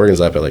 Like Morgan's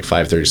up at like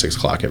 5:30, 6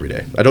 o'clock every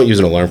day. I don't use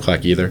an alarm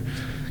clock either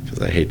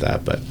because I hate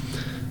that. But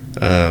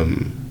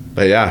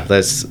yeah,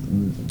 that's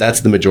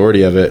the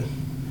majority of it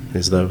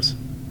is those.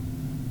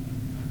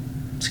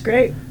 It's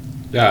great.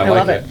 Yeah, I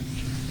love it.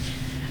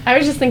 I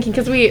was just thinking,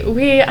 because we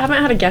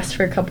haven't had a guest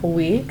for a couple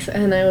weeks,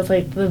 and I was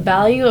like, the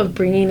value of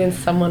bringing in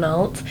someone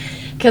else,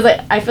 because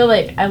I feel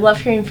like I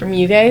love hearing from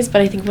you guys, but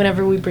I think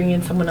whenever we bring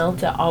in someone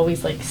else, it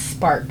always like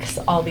sparks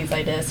all these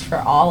ideas for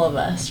all of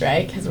us,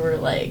 right? Because we're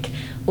like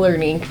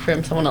learning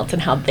from someone else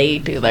and how they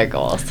do their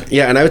goals.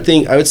 Yeah, and I would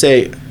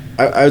say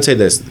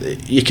this: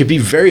 it could be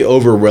very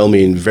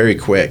overwhelming very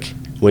quick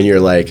when you're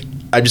like,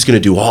 I'm just going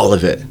to do all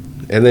of it.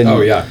 And then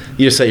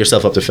you just set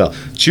yourself up to fail.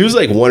 Choose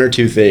like one or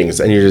two things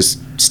and you just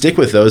stick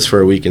with those for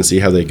a week and see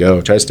how they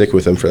go. Try to stick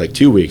with them for like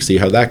 2 weeks, see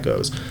how that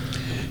goes.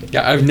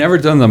 Yeah, I've never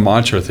done the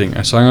mantra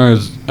thing. So I'm going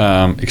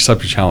to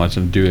accept your challenge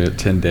and do it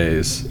 10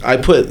 days. I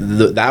put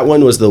that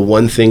one was the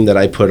one thing that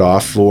I put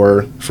off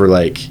for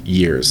like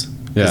years.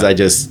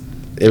 Because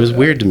it was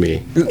weird to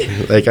me.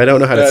 Like, I don't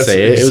know how to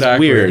say it.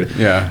 Exactly. It was weird.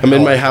 Yeah. I'm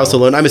in my house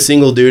alone. I'm a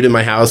single dude in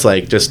my house,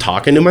 like, just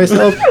talking to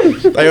myself.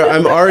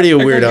 I'm already a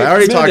weird. I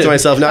already talk to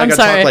myself. Now I got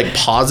to talk, like,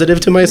 positive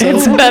to myself.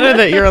 It's better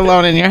that you're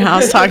alone in your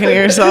house talking to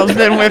yourself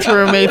than with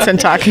roommates and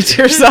talking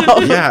to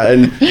yourself. Yeah,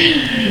 and,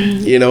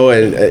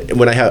 and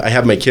when I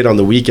have my kid on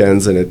the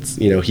weekends and it's,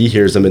 he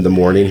hears them in the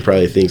morning, he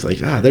probably thinks, like,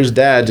 there's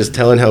Dad just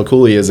telling how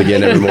cool he is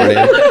again every morning.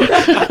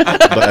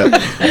 But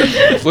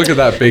look at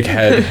that big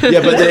head.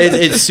 Yeah, but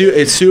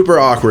it's super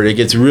awkward. It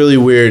gets really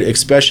weird,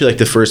 especially like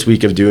the first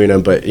week of doing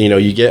them. But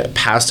you get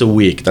past a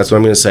week. That's what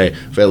I'm going to say.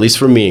 But at least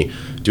for me,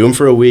 do them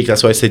for a week.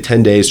 That's why I say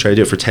 10 days. Try to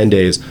do it for 10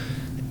 days,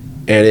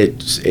 and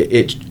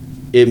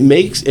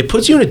it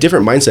puts you in a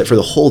different mindset for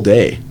the whole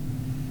day.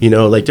 You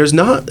know, like there's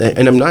not,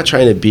 and I'm not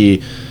trying to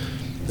be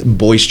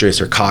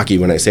boisterous or cocky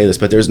when I say this,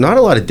 but there's not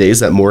a lot of days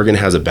that Morgan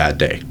has a bad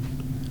day.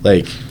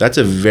 Like that's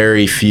a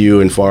very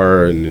few and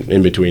far and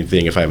in between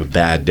thing if I have a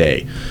bad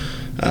day.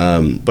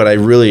 But I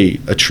really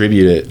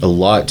attribute it a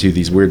lot to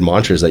these weird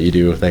mantras that you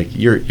do. Like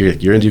you're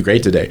gonna do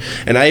great today.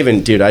 And I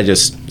even, dude, I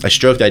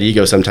stroke that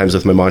ego sometimes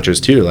with my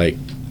mantras too. Like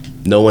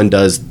no one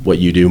does what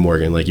you do,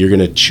 Morgan. Like you're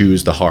gonna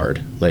choose the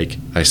hard. Like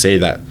I say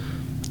that,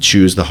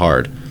 choose the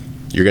hard.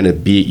 You're gonna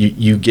be,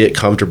 you get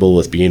comfortable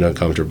with being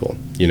uncomfortable.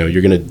 You know,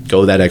 you're gonna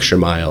go that extra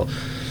mile.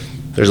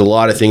 There's a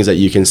lot of things that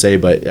you can say,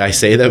 but I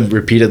say them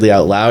repeatedly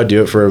out loud.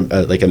 Do it for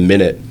like a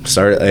minute.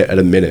 Start at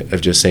a minute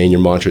of just saying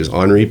your mantras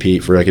on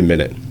repeat for like a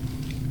minute.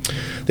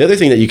 The other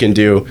thing that you can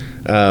do,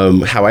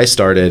 how I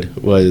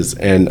started was,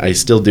 and I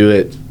still do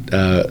it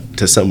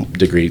to some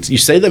degree, you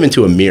say them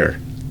into a mirror.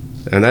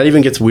 And that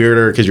even gets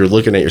weirder because you're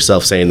looking at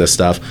yourself saying this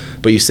stuff.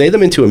 But you say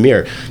them into a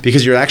mirror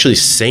because you're actually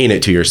saying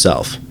it to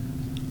yourself.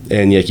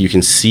 And like you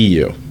can see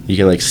you. You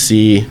can like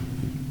see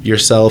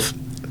yourself.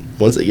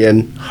 Once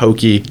again,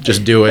 hokey,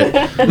 just do it.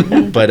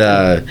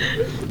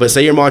 But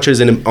say your mantras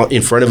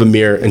in front of a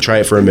mirror and try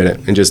it for a minute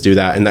and just do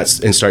that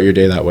and start your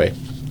day that way.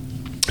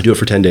 Do it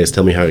for 10 days.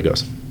 Tell me how it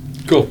goes.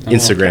 Cool.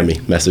 Instagram me,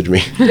 message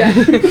me,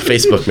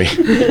 Facebook me.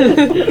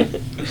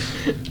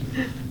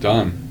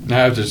 Done. Now I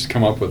have to just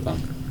come up with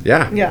them.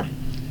 Yeah. Yeah.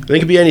 They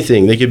could be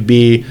anything. They could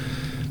be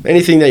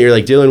anything that you're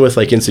like dealing with,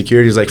 like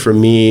insecurities. Like for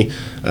me,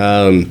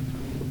 I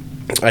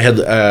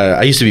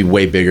used to be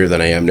way bigger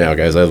than I am now,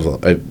 guys.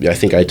 I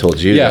think I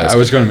told you. Yeah, guys. I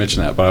was going to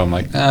mention that, but I'm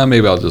like,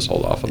 maybe I'll just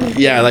hold off on that.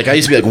 Yeah, like I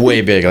used to be like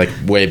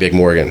way big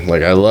Morgan.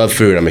 Like I love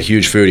food. I'm a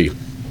huge foodie.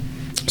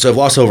 So I've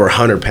lost over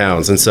 100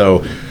 pounds. And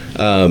so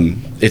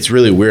it's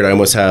really weird. I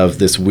almost have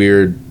this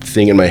weird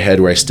thing in my head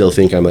where I still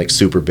think I'm like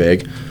super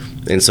big.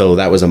 And so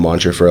that was a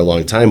mantra for a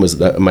long time, was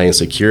that my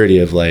insecurity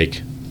of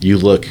like, you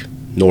look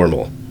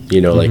normal,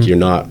 you know, like you're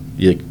not,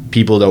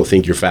 people don't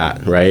think you're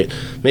fat, right?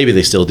 Maybe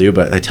they still do,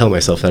 but I tell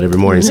myself that every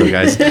morning. So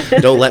guys,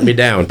 don't let me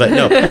down. But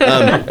no,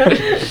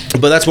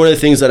 but that's one of the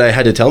things that I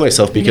had to tell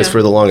myself because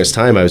for the longest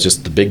time I was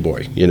just the big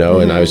boy, you know,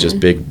 and I was just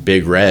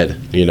big red,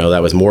 you know,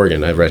 that was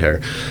Morgan. I have red hair.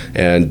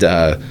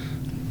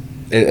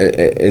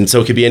 And so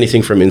it could be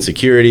anything from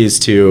insecurities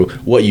to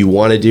what you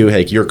want to do.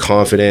 Hey, you're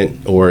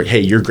confident, or hey,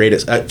 you're great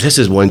at. This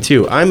is one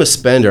too. I'm a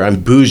spender.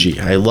 I'm bougie.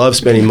 I love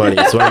spending money.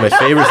 It's one of my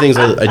favorite things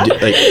I do.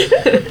 Like,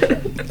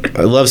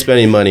 I love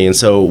spending money, and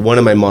so one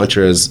of my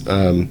mantras,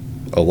 a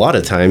lot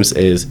of times,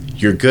 is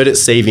you're good at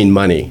saving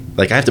money.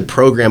 Like I have to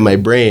program my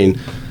brain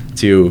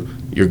to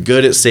you're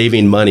good at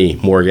saving money,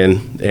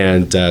 Morgan,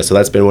 and so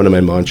that's been one of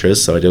my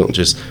mantras. So I don't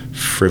just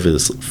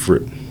frivolous.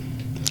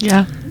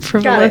 Yeah.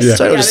 Frivolous.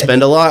 So I don't just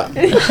spend a lot.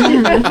 But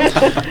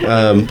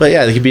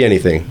yeah, it could be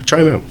anything.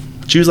 Try them out.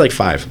 Choose like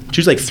 5.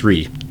 Choose like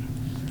 3.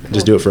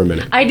 Just do it for a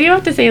minute. I do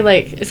have to say,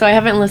 like, so I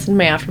haven't listened to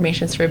my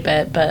affirmations for a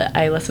bit, but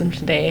I listened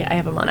today. I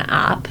have them on an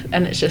app,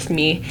 and it's just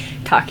me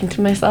talking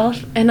to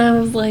myself. And I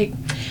was like,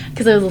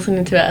 because I was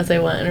listening to it as I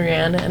went and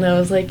ran, and I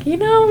was like, you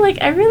know, like,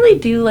 I really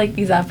do like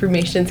these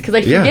affirmations because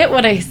I forget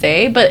what I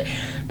say, but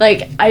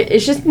like,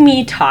 it's just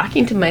me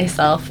talking to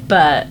myself,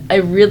 but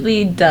it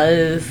really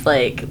does,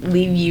 like,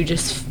 leave you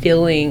just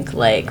feeling,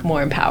 like,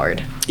 more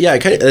empowered. Yeah,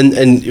 and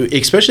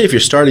especially if you're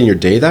starting your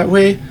day that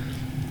way,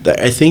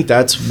 I think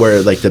that's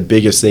where, like, the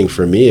biggest thing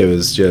for me, it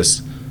was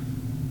just,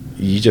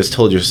 you just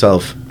told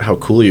yourself how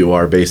cool you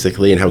are,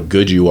 basically, and how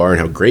good you are and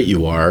how great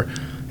you are,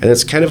 and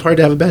it's kind of hard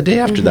to have a bad day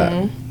after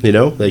that, you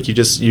know? Like,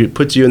 it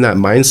puts you in that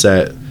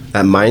mindset,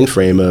 that mind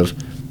frame of,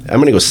 I'm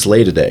going to go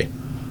slay today.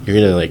 You're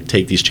going to, like,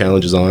 take these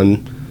challenges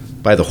on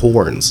by the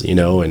horns, you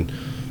know, and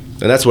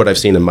that's what I've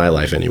seen in my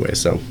life anyway,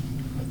 so.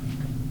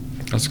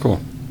 That's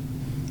cool.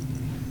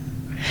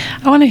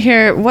 I want to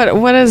hear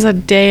what is a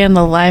day in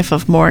the life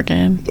of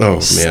Morgan?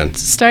 Oh, man.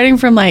 Starting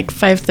from like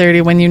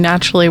 5:30 when you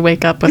naturally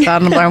wake up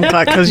without an alarm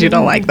clock because you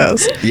don't like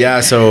those. Yeah,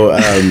 so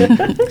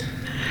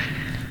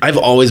I've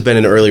always been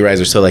an early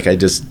riser, so like I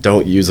just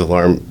don't use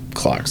alarm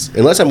clocks.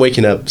 Unless I'm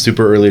waking up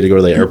super early to go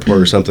to the airport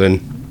or something,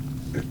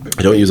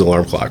 I don't use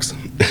alarm clocks.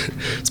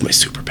 It's my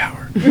superpower.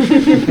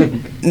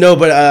 No,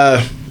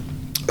 but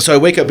so I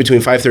wake up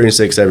between 5:30 and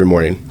 6 every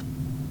morning.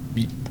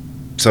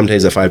 Some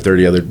days at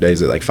 5:30, other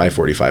days at like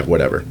 5:45,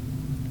 whatever.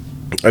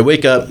 I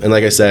wake up, and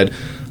like I said,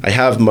 I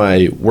have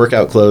my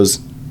workout clothes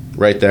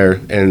right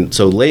there. And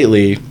so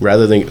lately,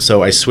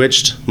 so I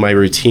switched my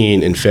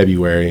routine in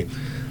February.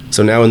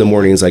 So now in the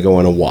mornings, I go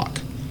on a walk.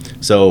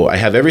 So I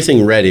have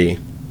everything ready,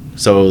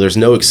 so there's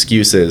no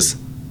excuses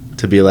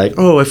to be like,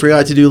 oh, I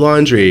forgot to do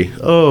laundry.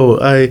 Oh,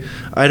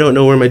 I don't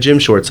know where my gym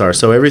shorts are.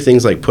 So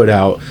everything's like put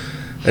out,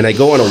 and I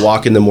go on a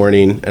walk in the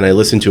morning, and I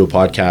listen to a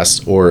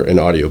podcast or an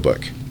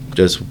audiobook.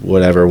 Just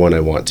whatever one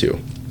I want to.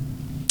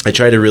 I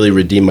try to really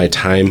redeem my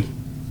time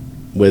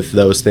with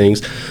those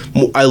things.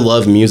 I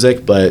love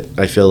music, but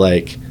I feel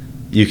like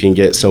you can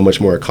get so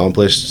much more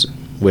accomplished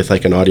with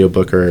like an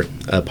audiobook or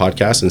a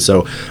podcast. And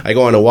so I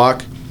go on a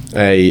walk,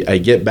 I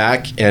get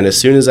back, and as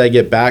soon as I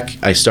get back,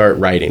 I start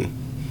writing.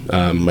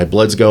 My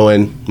blood's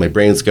going, my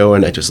brain's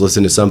going, I just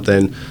listen to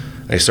something,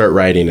 I start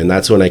writing, and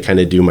that's when I kind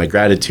of do my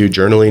gratitude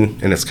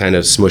journaling, and it's kind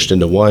of smushed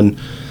into one.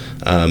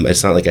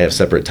 It's not like I have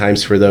separate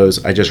times for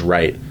those. I just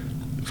write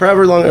for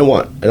however long I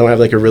want. I don't have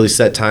like a really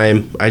set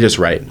time. I just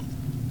write.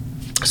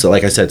 So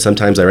like I said,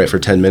 sometimes I write for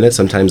 10 minutes.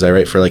 Sometimes I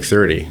write for like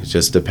 30. It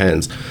just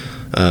depends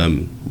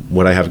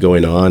what I have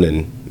going on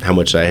and how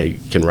much I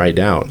can write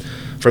down.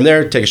 From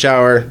there, take a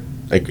shower,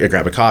 I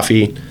grab a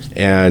coffee,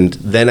 and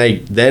then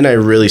I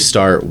really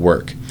start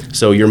work.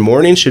 So your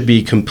morning should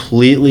be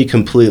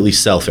completely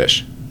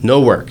selfish. No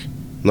work,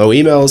 no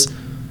emails,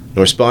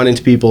 no responding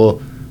to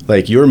people.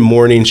 Like your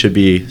morning should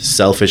be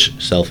selfish.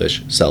 It's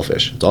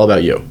all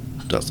about you.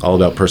 It's all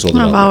about personal I've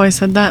development. always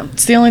said that.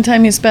 It's the only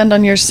time you spend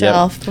on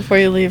yourself before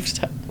you leave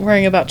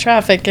worrying about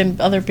traffic and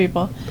other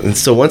people. And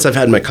so once I've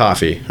had my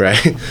coffee,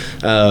 right,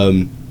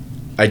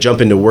 I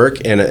jump into work,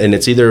 and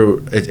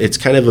it's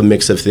kind of a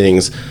mix of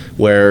things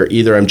where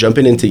either I'm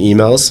jumping into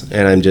emails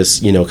and I'm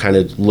just, kind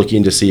of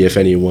looking to see if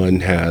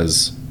anyone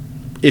has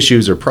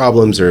issues or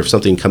problems or if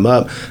something come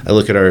up. I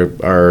look at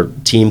our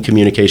team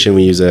communication.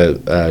 We use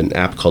an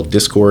app called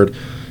Discord,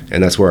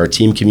 and that's where our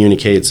team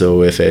communicates.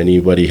 So if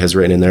anybody has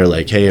written in there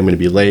like, hey, I'm going to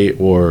be late,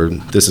 or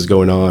this is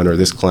going on, or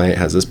this client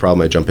has this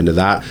problem, I jump into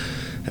that.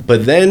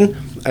 But then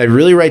I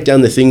really write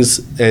down the things,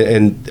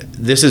 and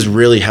this has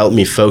really helped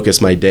me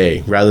focus my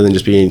day rather than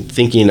just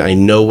thinking I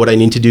know what I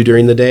need to do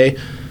during the day.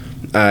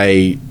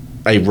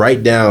 I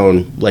write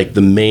down like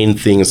the main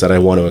things that I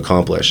want to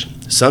accomplish.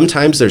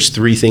 Sometimes there's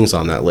 3 things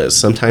on that list.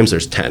 Sometimes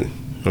there's 10,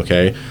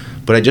 okay?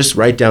 But I just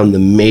write down the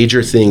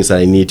major things that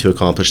I need to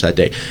accomplish that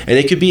day. And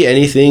it could be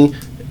anything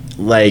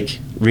like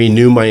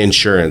renew my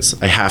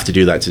insurance. I have to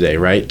do that today,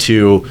 right?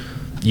 To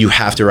you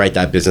have to write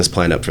that business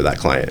plan up for that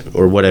client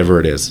or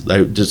whatever it is.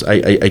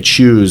 I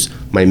choose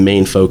my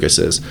main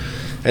focuses.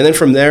 And then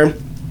from there,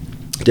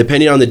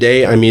 depending on the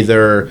day, I'm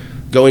either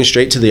going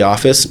straight to the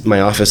office, my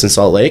office in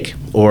Salt Lake,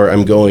 or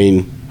I'm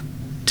going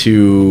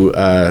to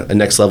a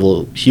Next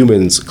Level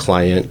Humans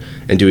client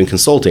and doing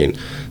consulting.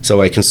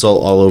 So I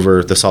consult all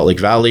over the Salt Lake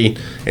Valley.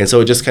 And so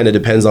it just kind of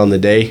depends on the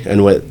day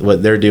and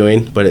what they're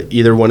doing. But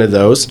either one of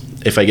those,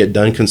 if I get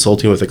done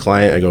consulting with a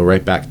client, I go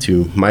right back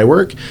to my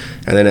work.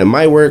 And then at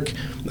my work,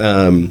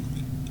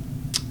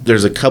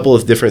 there's a couple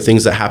of different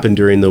things that happen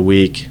during the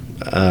week,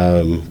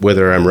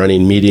 whether I'm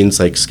running meetings,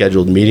 like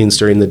scheduled meetings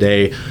during the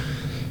day.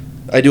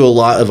 I do a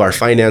lot of our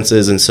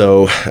finances, and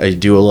so I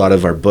do a lot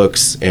of our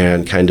books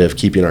and kind of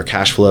keeping our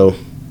cash flow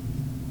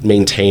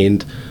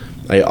maintained.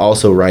 I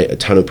also write a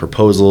ton of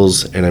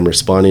proposals, and I'm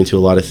responding to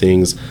a lot of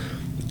things.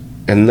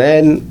 And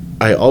then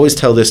I always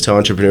tell this to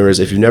entrepreneurs,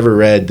 if you've never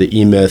read the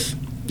E-Myth,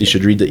 you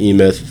should read the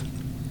E-Myth,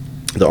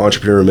 the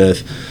Entrepreneur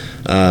Myth.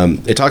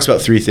 It talks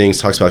about 3 things.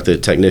 It talks about the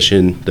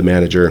technician, the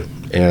manager,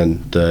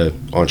 and the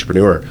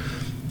entrepreneur.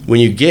 When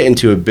you get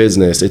into a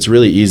business, it's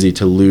really easy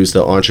to lose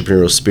the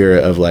entrepreneurial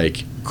spirit of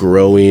like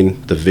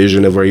growing the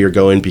vision of where you're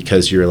going,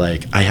 because you're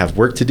like, I have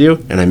work to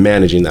do and I'm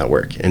managing that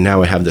work. And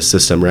now I have the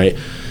system, right?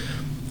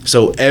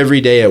 So every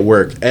day at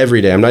work,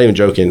 I'm not even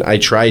joking, I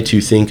try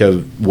to think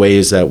of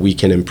ways that we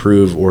can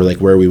improve or like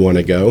where we want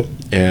to go.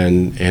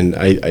 And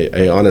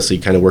I honestly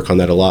kind of work on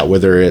that a lot,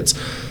 whether it's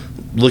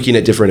looking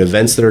at different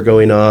events that are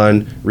going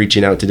on,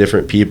 reaching out to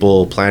different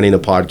people, planning a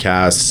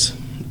podcast,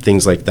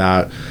 things like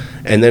that.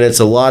 And then it's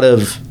a lot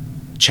of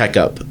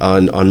checkup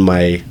on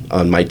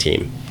my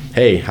team.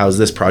 Hey, how's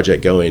this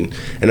project going?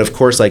 And of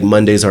course, like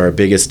Mondays are our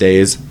biggest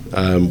days.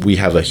 We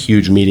have a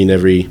huge meeting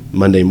every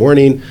Monday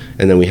morning,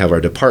 and then we have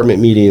our department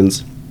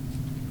meetings.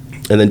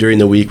 And then during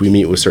the week, we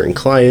meet with certain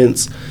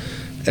clients.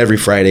 Every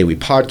Friday, we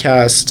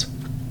podcast.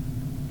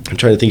 I'm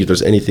trying to think if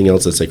there's anything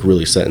else that's like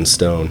really set in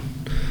stone.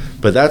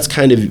 But that's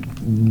kind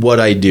of what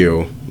I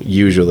do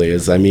usually,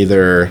 is I'm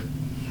either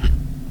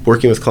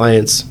working with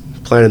clients,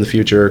 planning the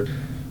future,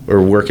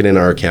 or working in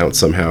our account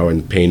somehow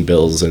and paying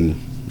bills and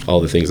all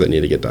the things that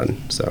need to get done.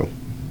 So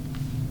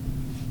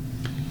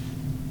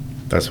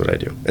that's what I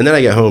do. And then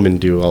I get home and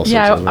do all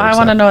sorts of other I stuff.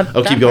 want to know.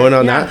 Oh, keep going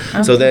on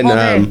that? So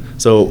then,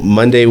 so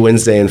Monday,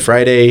 Wednesday, and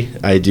Friday,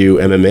 I do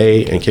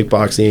MMA and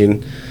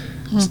kickboxing.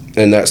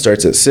 And that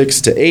starts at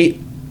 6 to 8.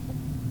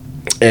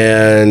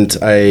 And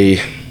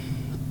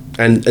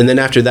and then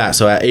after that,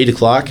 so at 8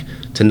 o'clock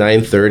to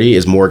 9:30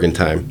 is Morgan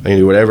time. I can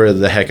do whatever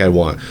the heck I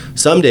want.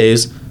 Some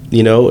days,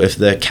 if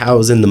the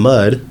cow's in the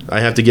mud, I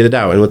have to get it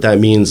out. And what that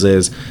means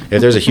is if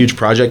there's a huge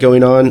project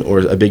going on or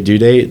a big due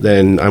date,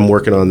 then I'm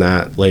working on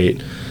that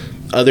late.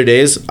 Other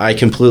days, I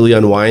completely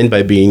unwind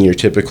by being your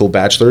typical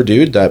bachelor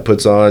dude that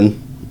puts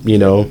on,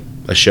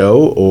 a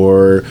show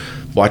or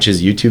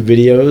watches YouTube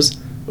videos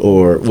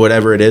or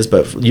whatever it is.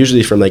 But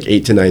usually from like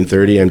 8 to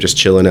 9:30, I'm just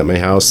chilling at my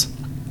house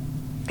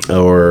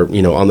or,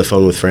 on the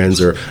phone with friends,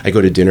 or I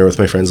go to dinner with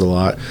my friends a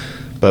lot.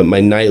 But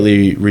my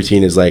nightly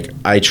routine is like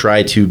I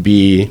try to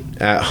be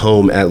at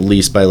home at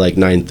least by like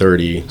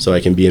 9:30 so I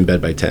can be in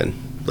bed by 10.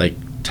 Like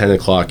 10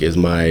 o'clock is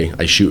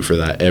I shoot for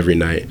that every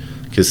night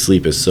because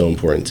sleep is so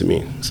important to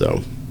me.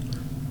 So,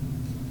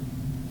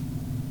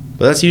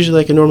 but that's usually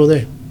like a normal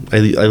day. I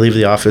leave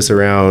the office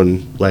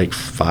around like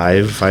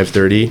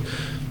 5:30,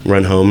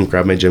 run home,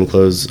 grab my gym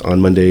clothes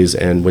on Mondays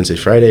and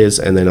Wednesdays, Fridays,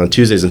 and then on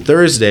Tuesdays and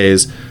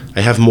Thursdays,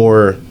 I have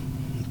more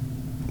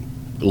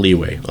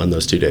leeway on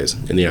those 2 days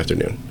in the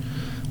afternoon.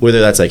 Whether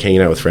that's like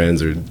hanging out with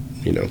friends or,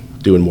 you know,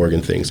 doing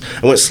Morgan things.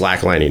 I went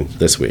slacklining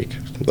this week.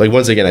 Like,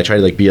 once again, I try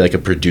to like be like a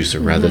producer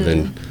rather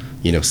than,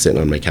 you know, sitting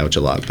on my couch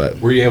a lot. But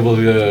Were you able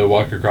to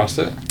walk across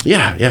it?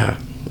 yeah.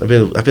 I've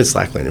been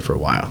slacklining for a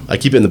while. I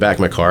keep it in the back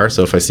of my car,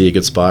 so if I see a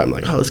good spot, I'm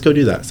like, oh, let's go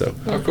do that. So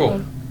Oh,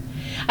 cool.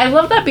 I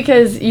love that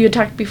because you had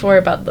talked before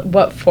about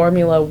what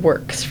formula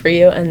works for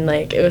you, and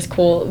like it was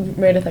cool.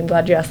 Meredith, I'm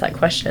glad you asked that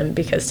question,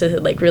 because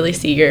to like really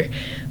see your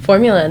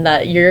formula and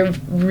that you're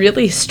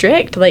really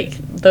strict like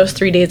those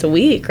 3 days a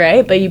week,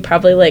 right? But you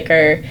probably like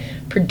are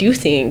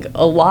producing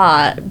a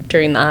lot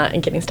during that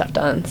and getting stuff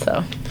done.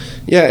 So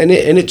yeah, and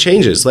it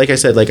changes. Like I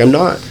said, like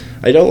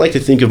I don't like to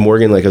think of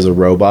Morgan like as a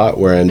robot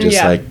where I'm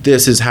just like,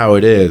 this is how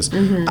it is.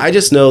 I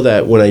just know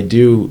that when I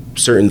do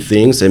certain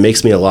things, it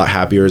makes me a lot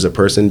happier as a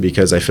person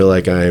because I feel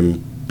like I'm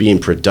being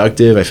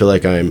productive. I feel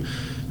like I'm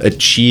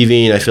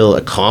achieving. I feel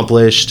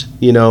accomplished,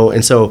 you know?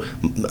 And so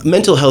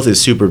mental health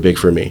is super big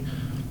for me.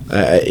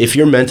 If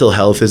your mental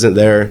health isn't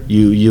there,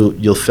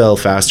 you'll fail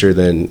faster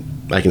than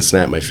I can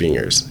snap my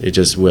fingers. It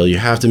just will. You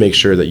have to make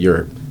sure that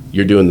you're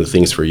doing the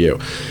things for you.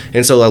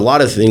 And so a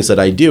lot of things that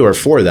I do are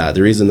for that.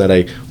 The reason that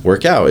I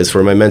work out is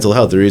for my mental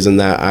health. The reason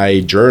that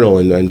I journal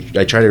and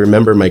I try to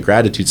remember my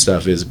gratitude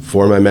stuff is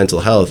for my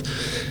mental health.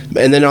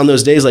 And then on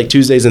those days like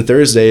Tuesdays and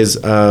Thursdays,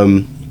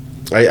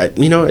 I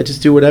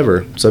just do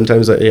whatever.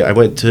 Sometimes I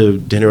went to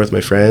dinner with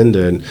my friend,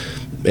 and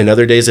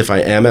other days if I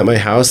am at my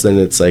house, then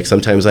it's like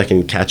sometimes I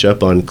can catch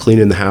up on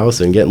cleaning the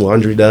house and getting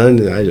laundry done.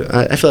 And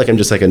I feel like I'm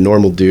just like a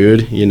normal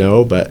dude, you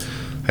know, but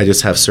I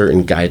just have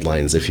certain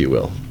guidelines, if you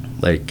will.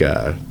 Like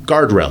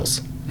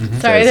guardrails.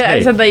 sorry, Says, I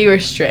hey. said that you were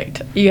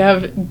strict. You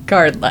have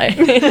guard line.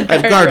 I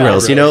have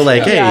guardrails, you know,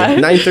 like, hey, Yeah.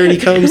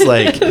 9:30 comes,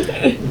 like,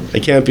 I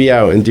can't be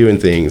out and doing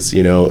things,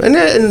 you know. And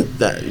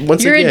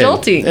once You're again,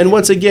 adulting. And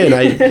once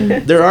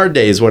again, there are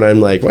days when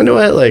I'm like, well, you know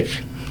what, like,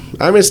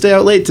 I'm gonna stay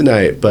out late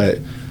tonight, but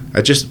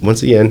I just,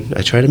 once again,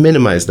 I try to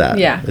minimize that.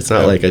 Yeah. It's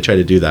not like I try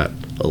to do that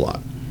a lot.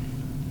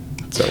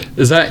 So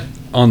Is that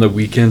on the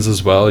weekends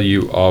as well?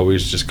 You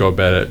always just go to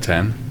bed at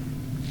 10?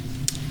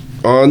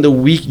 on the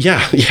week,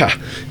 yeah,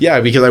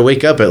 because I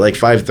wake up at like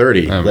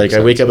 5:30. That Like makes I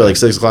wake sense, up at like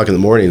 6 o'clock in the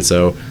morning.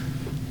 So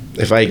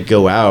if I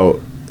go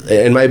out,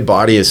 and my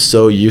body is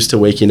so used to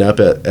waking up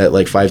at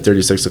like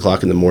 5:30, 6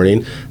 o'clock in the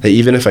morning that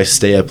even if I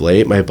stay up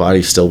late, my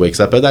body still wakes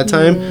up at that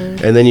time,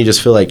 and then you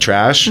just feel like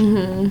trash,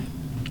 and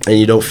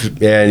you don't,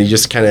 and you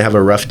just kind of have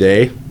a rough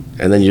day,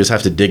 and then you just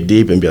have to dig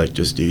deep and be like,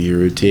 just do your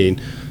routine,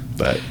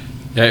 but.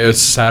 Yeah, it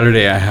was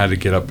Saturday. I had to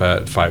get up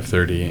at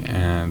 5:30,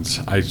 and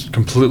I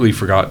completely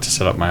forgot to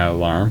set up my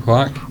alarm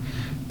clock.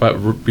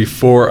 But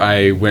before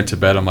I went to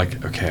bed, I'm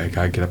like, okay, I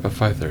gotta get up at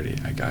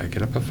 5:30. I gotta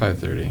get up at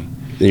 5:30.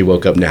 And you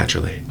woke up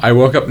naturally. I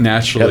woke up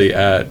naturally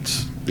at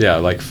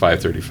like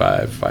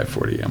 5:35,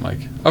 5:40. I'm like,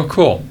 oh,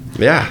 cool.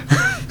 Yeah,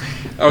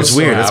 I was it's so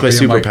weird. That's my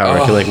happy. I'm like, superpower.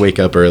 I can like oh. wake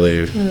up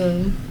early.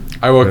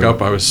 I woke up.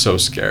 I was so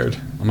scared.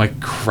 I'm like,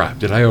 crap.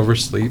 Did I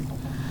oversleep?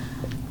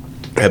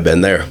 I've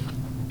been there.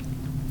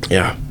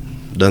 Yeah,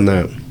 done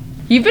that.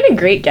 You've been a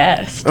great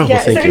guest. Oh, Yeah, well,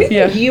 is there thank you.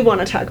 anything you want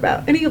to talk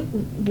about? Any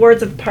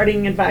words of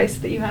parting advice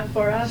that you have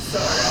for us?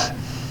 Or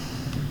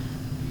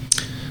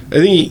I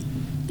think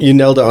you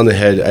nailed it on the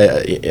head.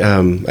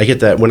 I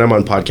get that when I'm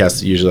on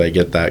podcasts. Usually, I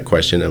get that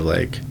question of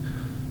like,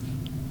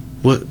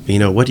 what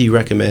do you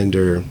recommend,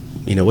 or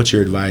what's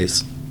your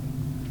advice?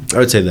 I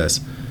would say this: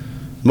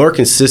 more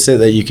consistent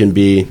that you can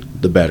be,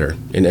 the better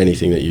in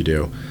anything that you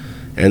do.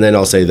 And then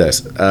I'll say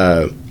this: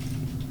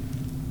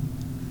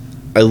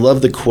 I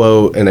love the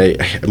quote, and I'm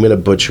gonna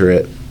butcher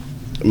it.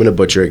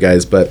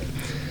 Guys, but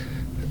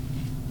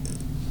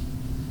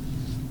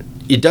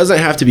it doesn't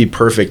have to be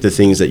perfect. The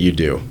things that you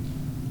do.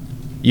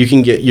 You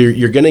can get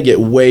you're going to get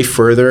way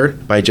further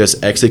by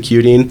just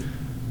executing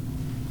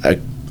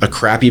a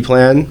crappy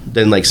plan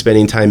than like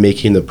spending time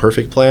making the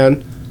perfect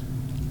plan.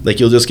 Like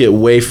you'll just get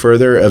way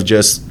further of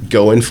just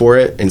going for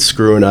it and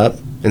screwing up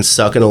and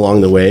sucking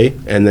along the way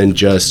and then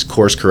just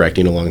course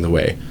correcting along the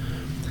way.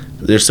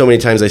 There's so many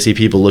times I see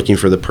people looking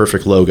for the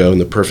perfect logo and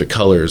the perfect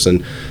colors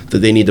and that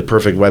they need the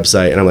perfect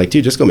website, and I'm like,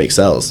 dude, just go make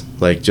sales.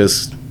 Like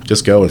just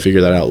go and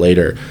figure that out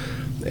later.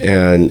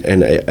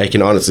 And I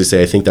can honestly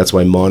say I think that's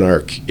why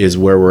Monarch is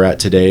where we're at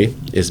today,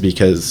 is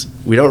because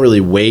we don't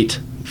really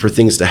wait for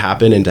things to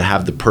happen and to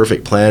have the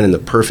perfect plan and the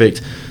perfect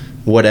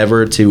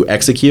whatever to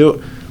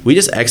execute. We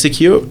just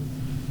execute,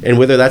 and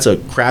whether that's a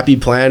crappy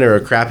plan or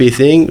a crappy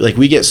thing, like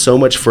we get so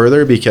much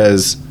further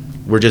because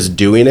we're just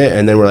doing it,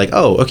 and then we're like,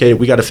 oh, okay,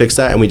 we got to fix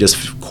that, and we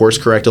just course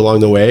correct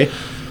along the way.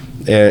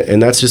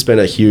 And that's just been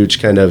a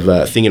huge kind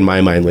of thing in my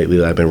mind lately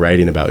that I've been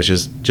writing about,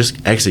 is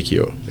just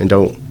execute and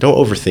don't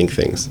overthink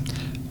things.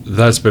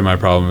 That's been my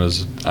problem.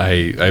 Is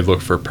I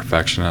look for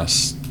perfection,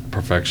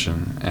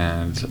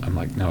 and I'm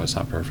like, no, it's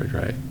not perfect,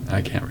 right?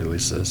 I can't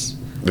release this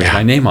with Yeah.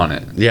 my name on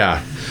it.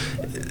 Yeah,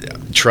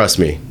 trust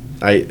me.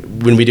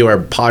 when we do our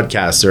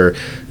podcasts or,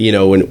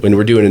 when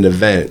we're doing an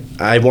event,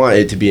 I want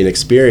it to be an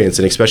experience.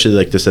 And especially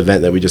like this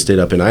event that we just did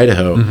up in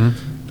Idaho,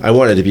 I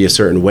wanted it to be a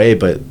certain way,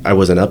 but I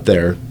wasn't up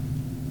there.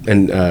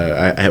 And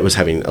I was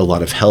having a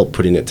lot of help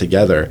putting it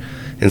together.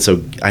 And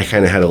so I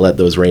kind of had to let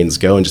those reins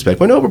go and just be like,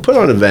 well, no, we're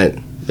putting on an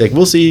event. Like,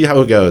 we'll see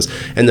how it goes.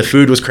 And the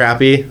food was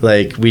crappy.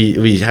 Like,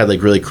 we had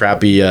like really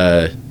crappy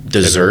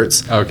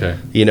desserts. Okay.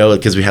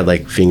 Because we had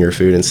like finger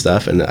food and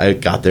stuff. And I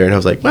got there and I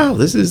was like, wow,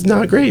 this is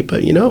not great.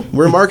 But,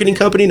 we're a marketing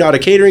company, not a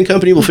catering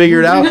company. We'll figure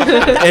it out.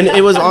 And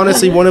it was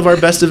honestly one of our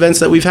best events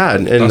that we've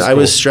had. And That's I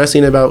was cool.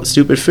 stressing about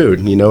stupid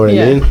food. You know what I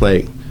mean?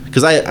 Like,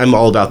 because I'm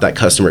all about that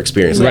customer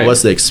experience. Like, Right.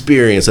 what's the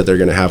experience that they're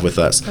going to have with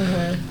us?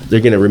 They're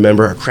going to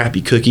remember our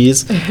crappy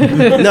cookies.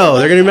 No,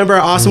 they're going to remember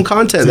our awesome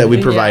content that we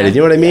provided.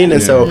 You know what I mean?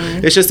 And so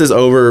it's just this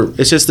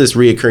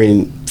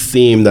reoccurring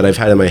theme that I've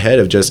had in my head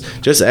of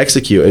just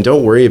execute and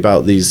don't worry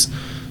about these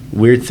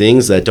weird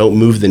things that don't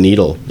move the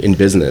needle in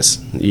business.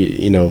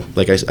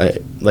 Like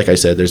I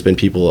said, there's been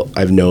people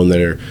I've known that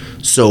are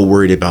so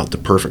worried about the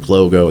perfect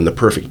logo and the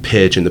perfect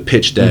pitch and the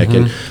pitch deck,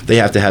 and they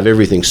have to have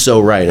everything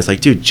so right. And it's like,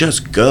 dude,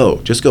 just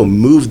go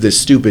move this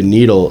stupid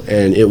needle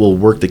and it will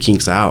work the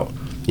kinks out.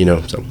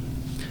 So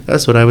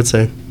that's what I would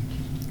say.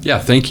 Yeah,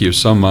 thank you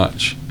so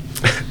much.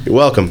 You're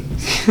welcome.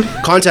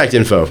 Contact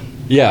info.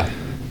 Yeah.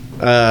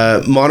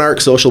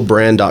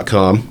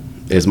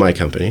 monarchsocialbrand.com is my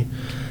company.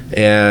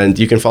 And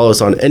you can follow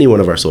us on any one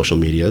of our social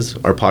medias.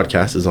 Our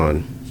podcast is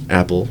on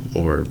Apple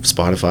or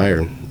Spotify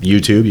or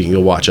YouTube. You can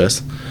go watch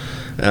us.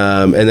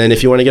 And then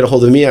if you want to get a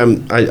hold of me,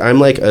 I'm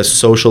like a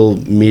social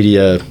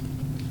media,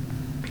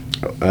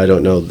 I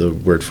don't know the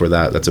word for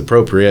that. That's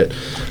appropriate.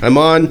 I'm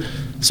on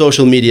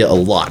social media a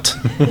lot.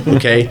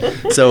 Okay?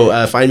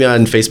 So find me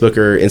on Facebook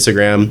or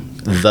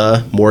Instagram,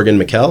 The Morgan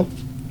McKell.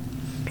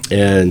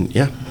 And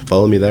yeah,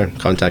 follow me there.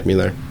 Contact me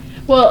there.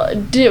 Well,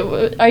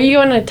 are you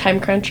on a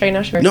time crunch right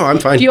now? Sure. No, I'm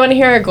fine. Do you want to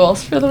hear our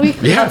goals for the week?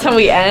 Yeah. That's how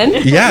we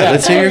end? Yeah,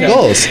 let's hear your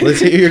goals. Let's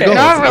hear your goals.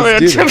 Not really a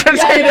Let's do tip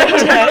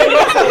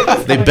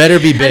that. They better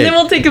be big. And then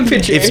we'll take a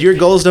picture. If your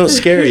goals don't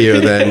scare you,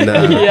 then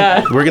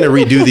we're going to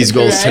redo these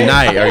goals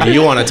tonight. Are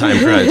you on a time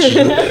crunch?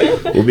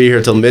 We'll be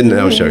here till midnight.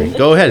 No, sure.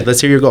 Go ahead.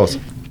 Let's hear your goals.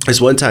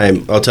 This one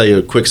time, I'll tell you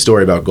a quick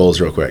story about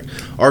goals real quick.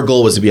 Our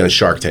goal was to be on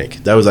Shark Tank.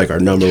 That was like our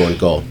number one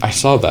goal. I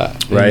saw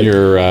that Right. in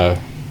your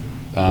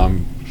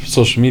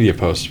social media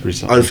post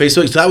recently. On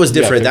Facebook, so that was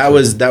different. Yeah,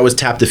 that was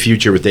Tap the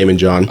Future with Damon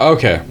John.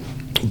 Okay.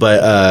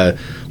 But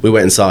we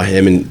went and saw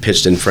him and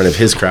pitched in front of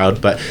his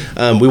crowd. But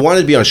we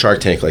wanted to be on Shark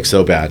Tank like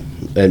so bad.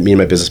 And me and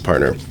my business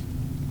partner,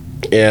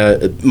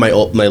 and my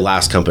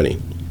last company,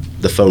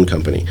 the phone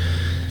company.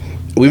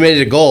 We made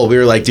it a goal. We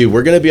were like, dude,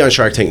 we're going to be on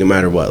Shark Tank no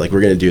matter what. Like, we're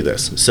going to do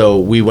this. So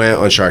we went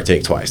on Shark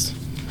Tank twice.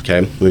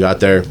 Okay, we got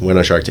there, went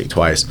on Shark Tank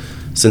twice.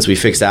 Since we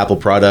fixed Apple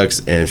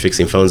products and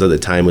fixing phones at the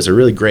time was a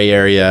really gray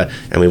area,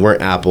 and we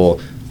weren't Apple,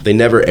 they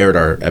never aired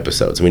our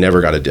episodes, and we never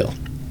got a deal.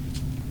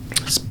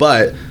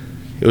 But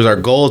it was our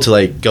goal to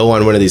like go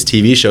on one of these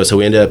TV shows, so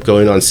we ended up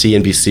going on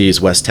CNBC's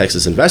West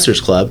Texas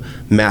Investors Club.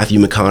 Matthew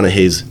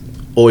McConaughey's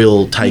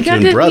oil you got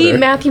tycoon to brother. meet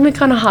Matthew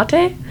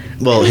McConaughey?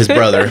 Well, his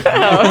brother,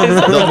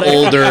 the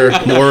older,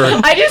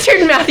 I just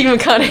heard Matthew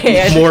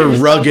McConaughey. more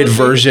rugged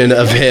version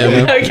of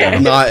him, Okay.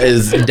 not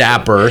as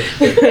dapper.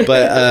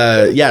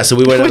 But yeah, so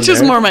we went Which on is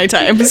there. more my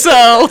time.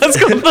 So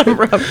let's go with the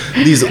rub.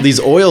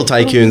 these oil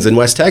tycoons in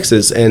West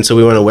Texas, and so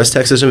we went to West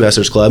Texas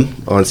Investors Club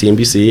on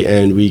CNBC,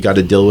 and we got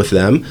a deal with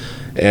them,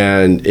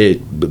 and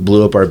it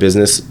blew up our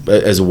business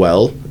as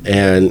well.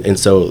 And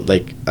so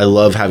like I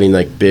love having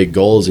like big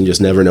goals and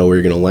just never know where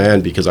you're gonna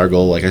land, because our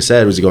goal, like I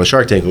said, was to go on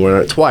Shark Tank. We went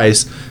on it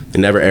twice. They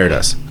never aired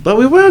us, but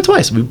we went on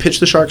twice. We pitched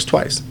the Sharks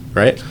twice,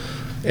 right?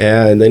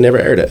 And they never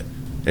aired it.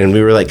 And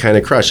we were like kind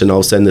of crushed, and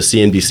all of a sudden the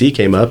CNBC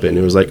came up, and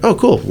it was like, oh,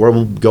 cool,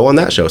 we'll go on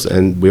that show.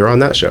 And we were on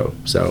that show.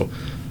 So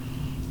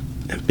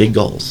big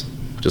goals,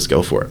 just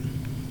go for it.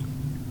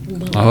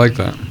 I like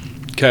that.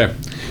 Okay.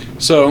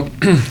 So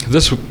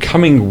this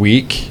coming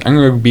week, I'm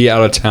going to be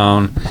out of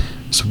town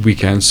this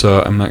weekend,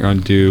 so I'm not going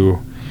to do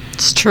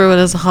It's true. It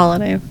is a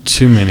holiday.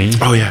 too many.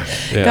 Oh yeah.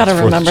 Yeah, Gotta 4th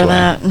of remember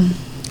July. that.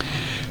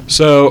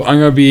 So I'm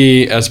going to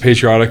be as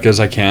patriotic as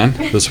I can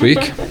this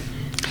week.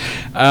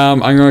 I'm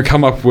going to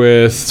come up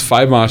with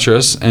 5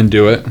 mantras and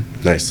do it.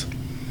 Nice.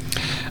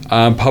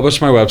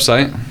 Publish my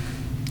website.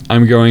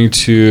 I'm going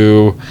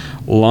to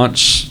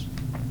launch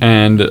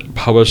and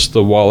publish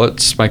the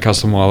wallets, my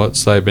custom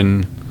wallets that I've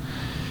been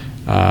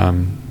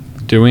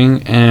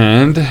doing,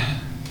 and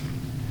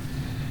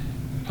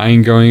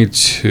I'm going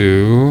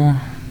to,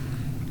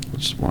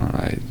 which one did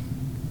I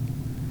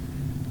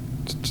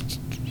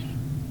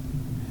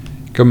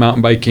go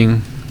mountain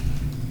biking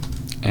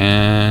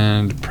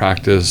and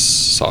practice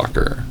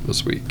soccer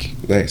this week.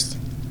 Nice.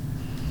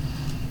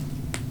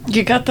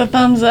 You got the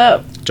thumbs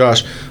up.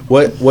 Josh,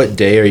 what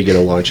day are you going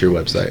to launch your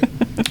website?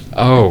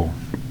 Oh,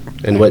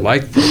 And I what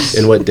like this.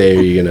 And what day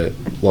are you going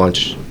to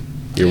launch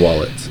your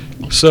wallets?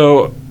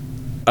 So,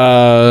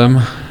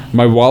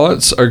 my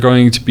wallets are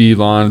going to be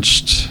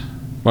launched.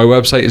 My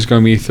website is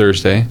going to be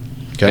Thursday,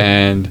 Okay.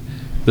 and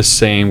the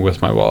same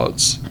with my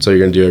wallets. So you're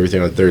gonna do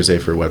everything on Thursday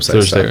for website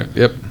Thursday. stuff.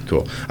 Yep.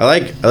 Cool. I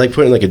like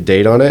putting like a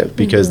date on it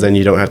because then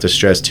you don't have to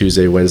stress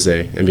Tuesday,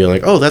 Wednesday, and be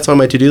like, oh, that's on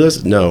my to-do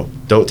list. No,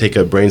 don't take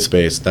up brain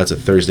space. That's a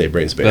Thursday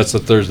brain space. That's a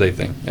Thursday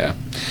thing. Yeah.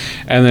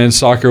 And then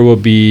soccer will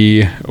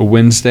be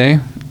Wednesday,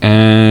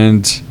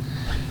 and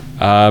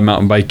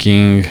mountain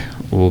biking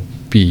will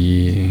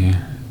be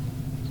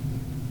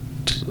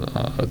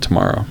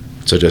tomorrow.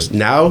 So just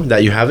now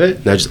that you have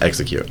it, now just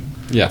execute.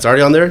 Yeah. It's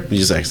already on there. You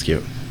just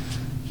execute.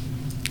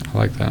 I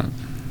like that.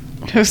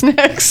 Who's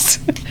next?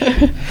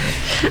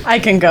 I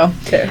can go.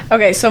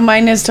 Okay, so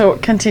mine is to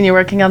continue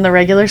working on the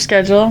regular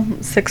schedule.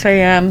 6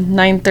 a.m.,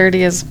 9:30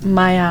 is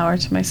my hour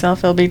to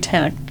myself. It'll be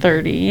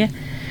 10:30.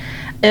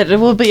 It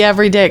will be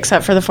every day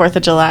except for the 4th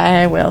of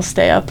July. I will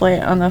stay up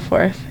late on the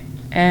 4th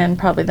and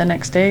probably the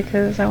next day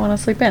because I want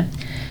to sleep in.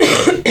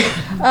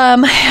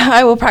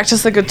 I will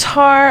practice the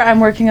guitar.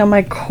 I'm working on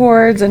my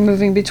chords and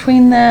moving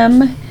between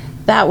them.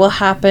 That will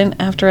happen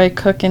after I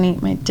cook and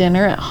eat my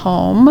dinner at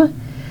home.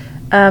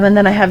 And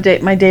then I have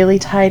my daily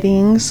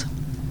tidings,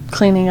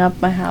 cleaning up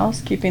my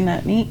house, keeping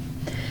that neat.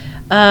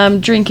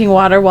 Drinking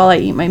water while I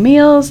eat my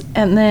meals.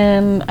 And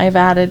then I've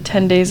added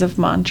 10 days of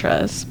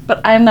mantras. But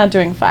I'm not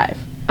doing 5.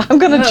 I'm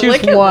going to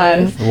choose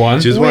one.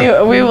 One? Choose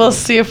one. We will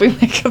see if we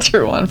make it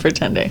through one for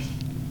 10 days.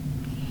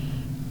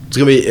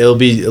 It'll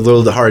be a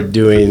little hard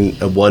doing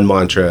a one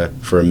mantra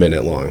for a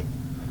minute long.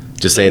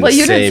 Just saying Well, the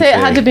you same didn't say it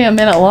had to thing. be a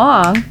minute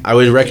long. I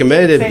would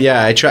recommend it.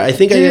 Yeah, I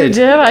think I You did.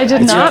 did? I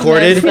did It's not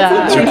recorded. miss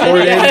that. It's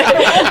recorded.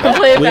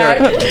 Play it We are,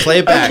 back. play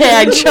it back. Okay,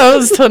 I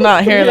chose to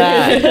not hear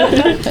that.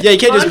 Yeah, you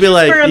can't just be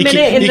like, For a you minute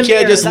can't, in you the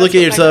can't mirror, just that's look at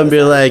what yourself and be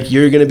Michael like,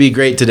 you're gonna be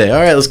great today.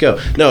 All right, let's go.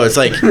 No, it's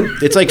like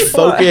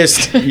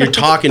focused. You're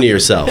talking to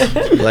yourself.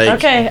 Like,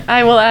 Okay,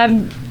 I will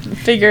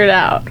figure it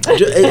out.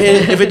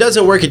 if it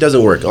doesn't work, it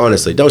doesn't work.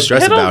 Honestly, don't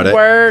stress It'll about it.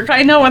 work.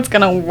 I know it's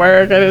gonna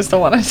work. I just don't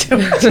want to do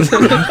it.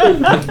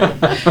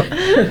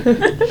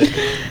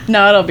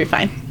 No, it'll be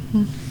fine.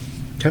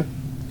 Okay.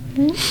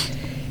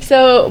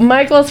 So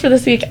my goals for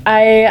this week,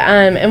 I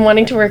am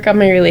wanting to work on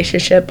my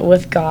relationship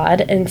with God,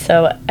 and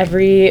so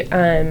every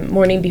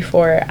morning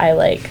before I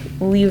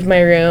leave my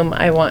room,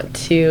 I want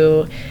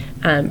to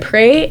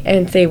pray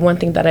and say one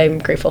thing that I'm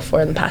grateful for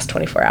in the past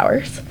 24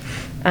 hours,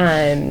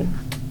 and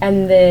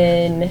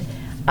then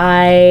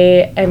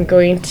I am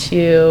going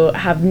to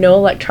have no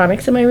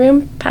electronics in my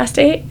room past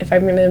 8. If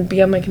I'm going to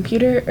be on my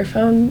computer or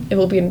phone, it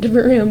will be in a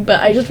different room. But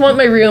I just want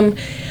my room,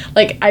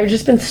 I've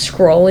just been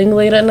scrolling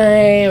late at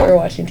night or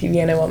watching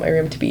TV, and I want my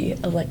room to be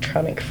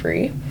electronic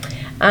free.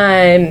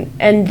 And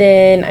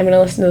then I'm going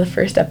to listen to the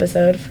first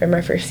episode from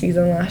our first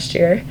season last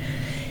year,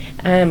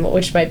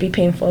 which might be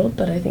painful,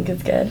 but I think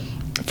it's good.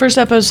 First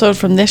episode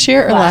from this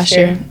year or last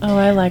year? Oh,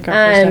 I like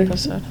our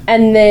first episode.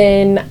 And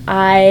then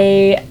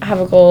I have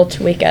a goal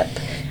to wake up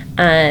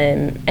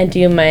and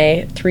do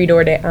my 3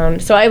 door down.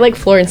 So I like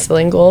floor and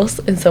ceiling goals,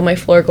 and so my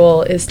floor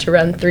goal is to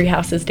run 3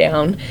 houses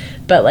down.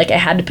 But I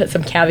had to put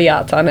some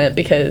caveats on it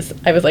because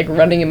I was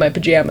running in my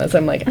pajamas.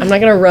 I'm I'm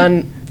not gonna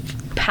run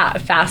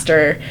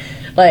faster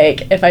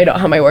if I don't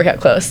have my workout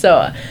clothes.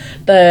 So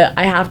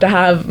I have to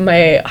have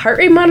my heart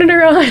rate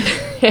monitor on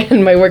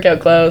and my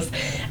workout clothes.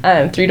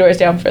 3 doors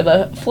down for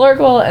the floor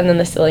goal, and then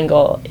the ceiling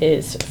goal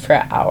is for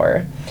an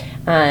hour,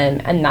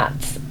 and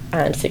that's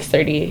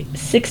 6:30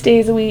 6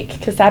 days a week,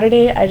 because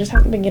Saturday I just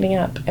haven't been getting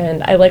up,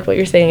 and I like what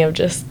you're saying of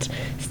just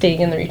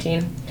staying in the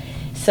routine.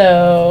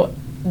 So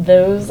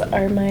those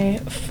are my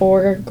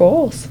 4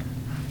 goals.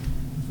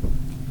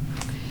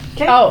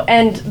 Okay. Oh,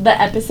 and the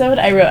episode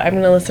I wrote, I'm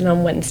going to listen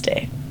on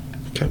Wednesday.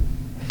 Okay.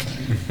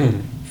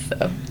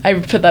 So I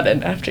put that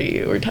in after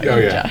you were talking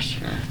to Josh.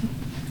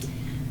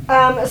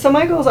 So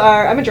my goals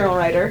are, I'm a journal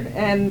writer,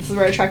 and this is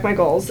where I track my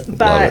goals, Love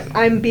but it.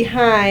 I'm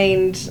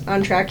behind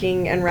on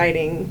tracking and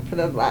writing for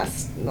the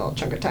last little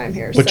chunk of time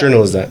here. What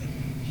journal is that?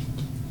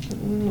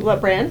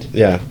 What brand?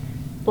 Yeah.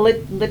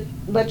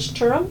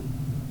 Literatum?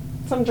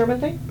 Some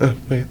German thing? Oh,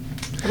 okay.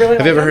 I really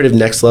Have you ever heard of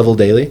Next Level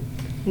Daily?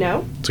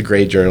 No, It's a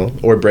great journal.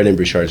 Or Brendan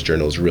Bouchard's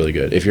journal is really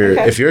good. If you're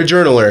Okay. if you're a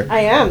journaler,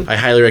 I am. I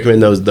highly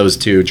recommend those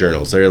 2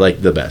 journals. They're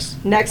the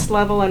best. Next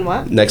Level and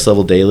what? Next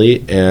Level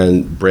Daily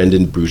and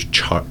Brendan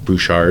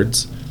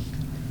Bouchard's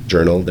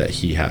journal that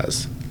he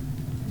has.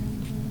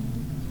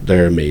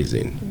 They're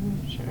amazing.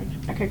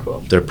 Sure. Okay,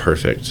 cool. They're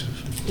perfect.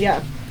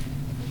 Yeah.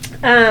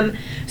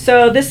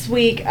 So this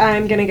week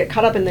I'm gonna get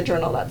caught up in the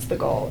journal. That's the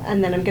goal,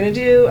 and then I'm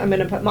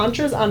gonna put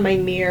mantras on my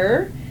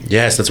mirror.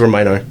 Yes, that's where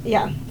mine are.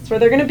 Yeah, that's where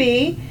they're gonna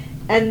be.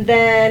 And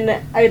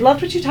then I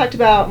loved what you talked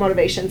about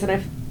motivations, and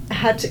I've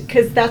had to,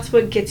 because that's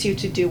what gets you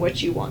to do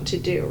what you want to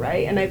do,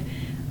 right? And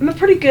I'm a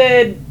pretty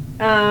good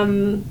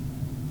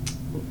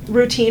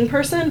routine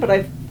person, but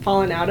I've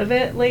fallen out of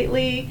it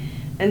lately.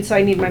 And so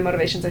I need my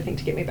motivations, I think,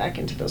 to get me back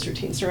into those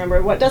routines, to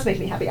remember what does make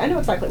me happy. I know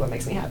exactly what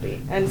makes me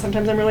happy. And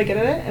sometimes I'm really good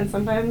at it, and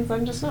sometimes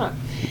I'm just not.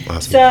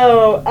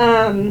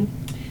 Awesome.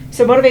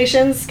 So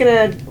motivations,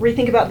 gonna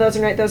rethink about those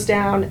and write those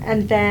down.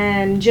 And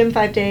then gym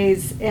 5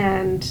 days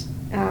and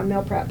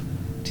meal prep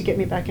to get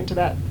me back into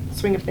that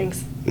swing of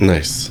things.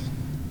 Nice.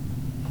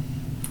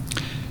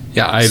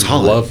 Yeah, I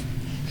Solid.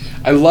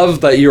 I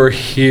love that you're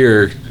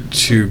here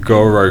to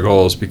go over our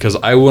goals because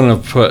I wouldn't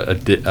have put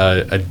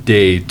a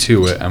day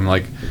to it. I'm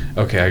like,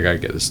 okay, I gotta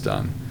get this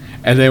done.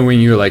 And then when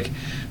you're like,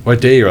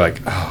 what day? You're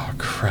like, oh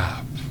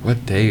crap,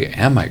 what day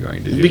am I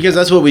going to do? Because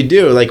that's what we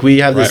do. Like we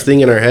have this Right.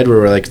 thing in our head where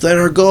we're like, set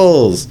our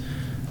goals.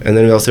 And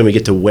then all of a sudden we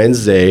get to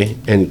Wednesday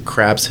and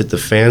craps hit the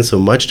fan so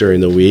much during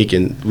the week,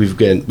 and we've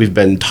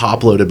been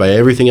top loaded by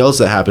everything else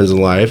that happens in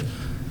life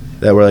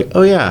that we're like,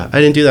 oh yeah, I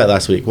didn't do that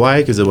last week.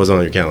 Why? Because it wasn't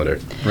on your calendar.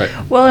 Right.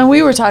 Well, and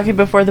we were talking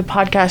before the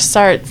podcast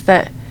starts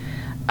that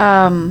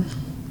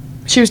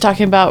she was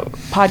talking about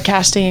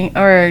podcasting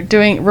or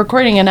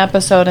recording an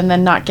episode and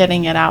then not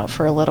getting it out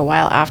for a little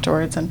while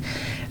afterwards. And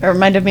it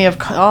reminded me of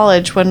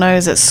college when I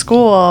was at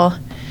school.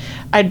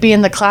 I'd be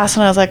in the class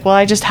and I was like, well,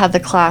 I just had the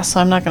class, so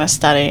I'm not going to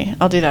study.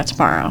 I'll do that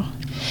tomorrow.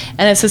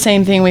 And it's the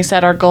same thing. We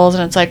set our goals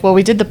and it's like, well,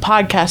 we did the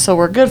podcast, so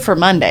we're good for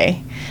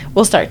Monday.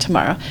 We'll start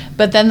tomorrow.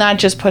 But then that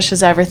just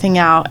pushes everything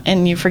out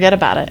and you forget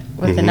about it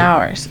within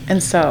hours.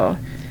 And so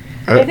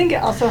I think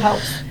it also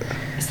helps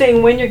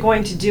saying when you're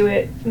going to do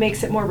it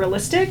makes it more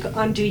realistic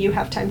on do you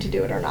have time to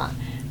do it or not.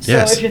 So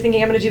Yes. if you're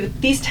thinking I'm going to do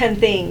these 10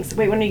 things,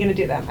 wait, when are you going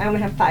to do them? I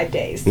only have 5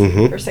 days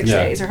or 6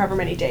 Yeah. days or however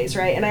many days,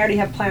 right? And I already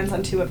have plans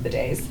on 2 of the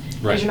days.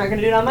 Because Right. you're not going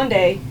to do it on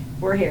Monday,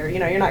 we're here. You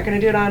know, you're not going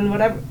to do it on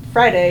whatever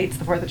Friday, it's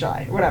the 4th of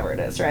July, whatever it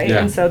is, right? Yeah.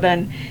 And so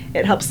then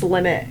it helps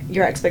limit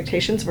your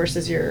expectations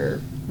versus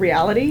your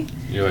reality.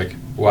 You're like,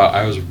 wow,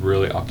 I was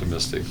really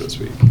optimistic this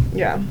week.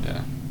 Yeah.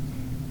 Yeah.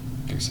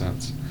 Makes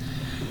sense.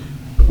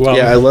 Well,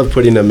 Yeah, I love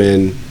putting them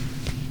in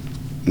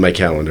my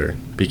calendar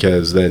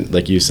because then,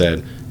 like you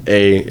said,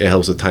 it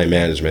helps with time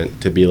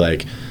management to be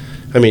like,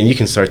 I mean, you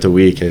can start the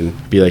week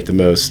and be like the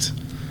most,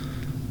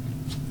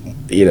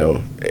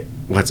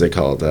 what's it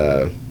called,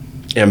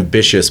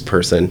 ambitious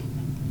person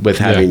with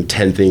having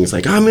 10 things.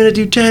 Like, I'm going to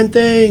do 10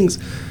 things.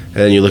 And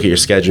then you look at your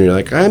schedule and you're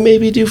like, I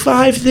maybe do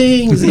 5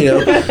 things,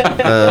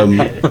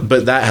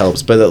 But that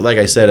helps. But like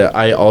I said,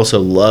 I also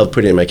love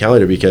putting it in my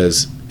calendar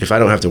because if I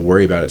don't have to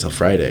worry about it till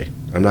Friday,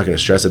 I'm not going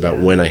to stress about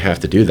when I have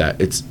to do that.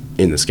 It's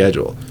in the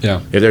schedule.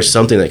 Yeah. If there's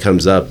something that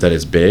comes up that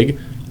is big,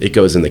 it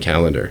goes in the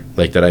calendar,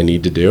 like that I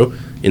need to do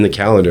in the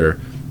calendar.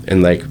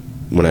 And like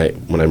when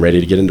I'm ready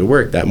to get into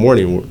work that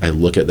morning, I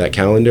look at that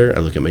calendar, I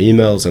look at my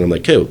emails, and I'm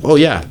like, cool, oh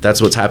yeah, that's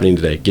what's happening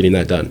today, getting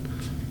that done,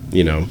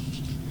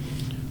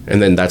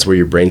 And then that's where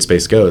your brain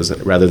space goes,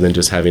 rather than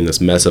just having this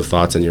mess of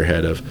thoughts in your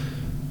head of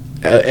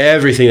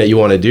everything that you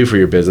want to do for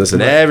your business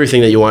and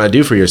everything that you want to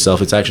do for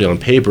yourself. It's actually on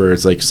paper.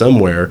 It's like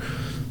somewhere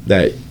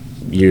that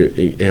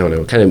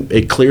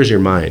it clears your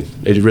mind.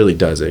 It really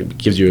does. It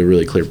gives you a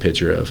really clear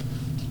picture of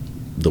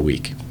the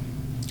week.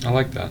 I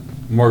like that.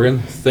 Morgan,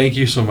 thank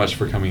you so much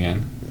for coming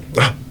in.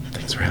 Oh,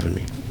 thanks for having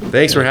me.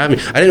 Thanks for having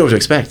me. I didn't know what to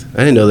expect. I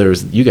didn't know there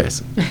was you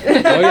guys. Oh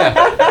yeah.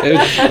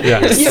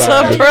 Sorry.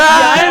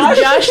 Surprise!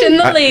 Josh and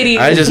the ladies.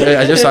 I just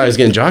thought I was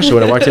getting Joshua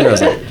when I walked in. I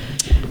was like,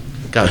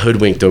 got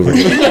hoodwinked over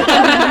here.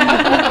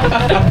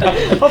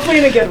 Hopefully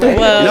in a good way.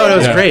 No, it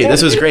was great.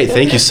 This was great.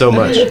 Thank you so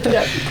much.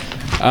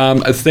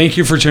 Thank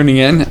you for tuning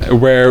in,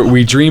 where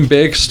we dream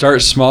big,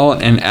 start small,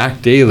 and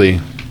act daily.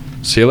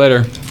 See you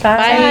later.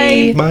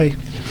 bye. Bye.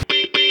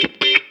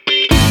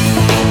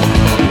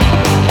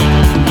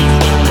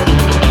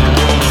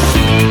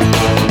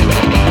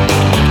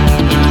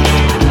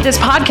 This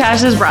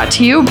podcast is brought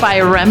to you by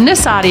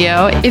Remnus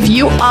Audio. If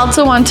you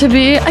also want to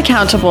be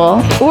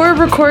accountable or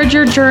record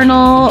your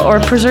journal or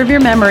preserve your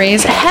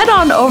memories, head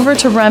on over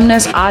to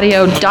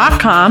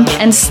remnusaudio.com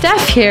and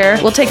Steph here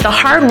will take the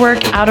hard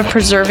work out of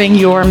preserving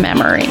your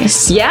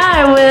memories. Yeah,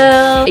 I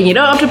will. And you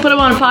don't have to put them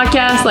on a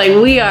podcast like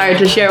we are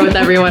to share with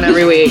everyone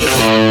every week.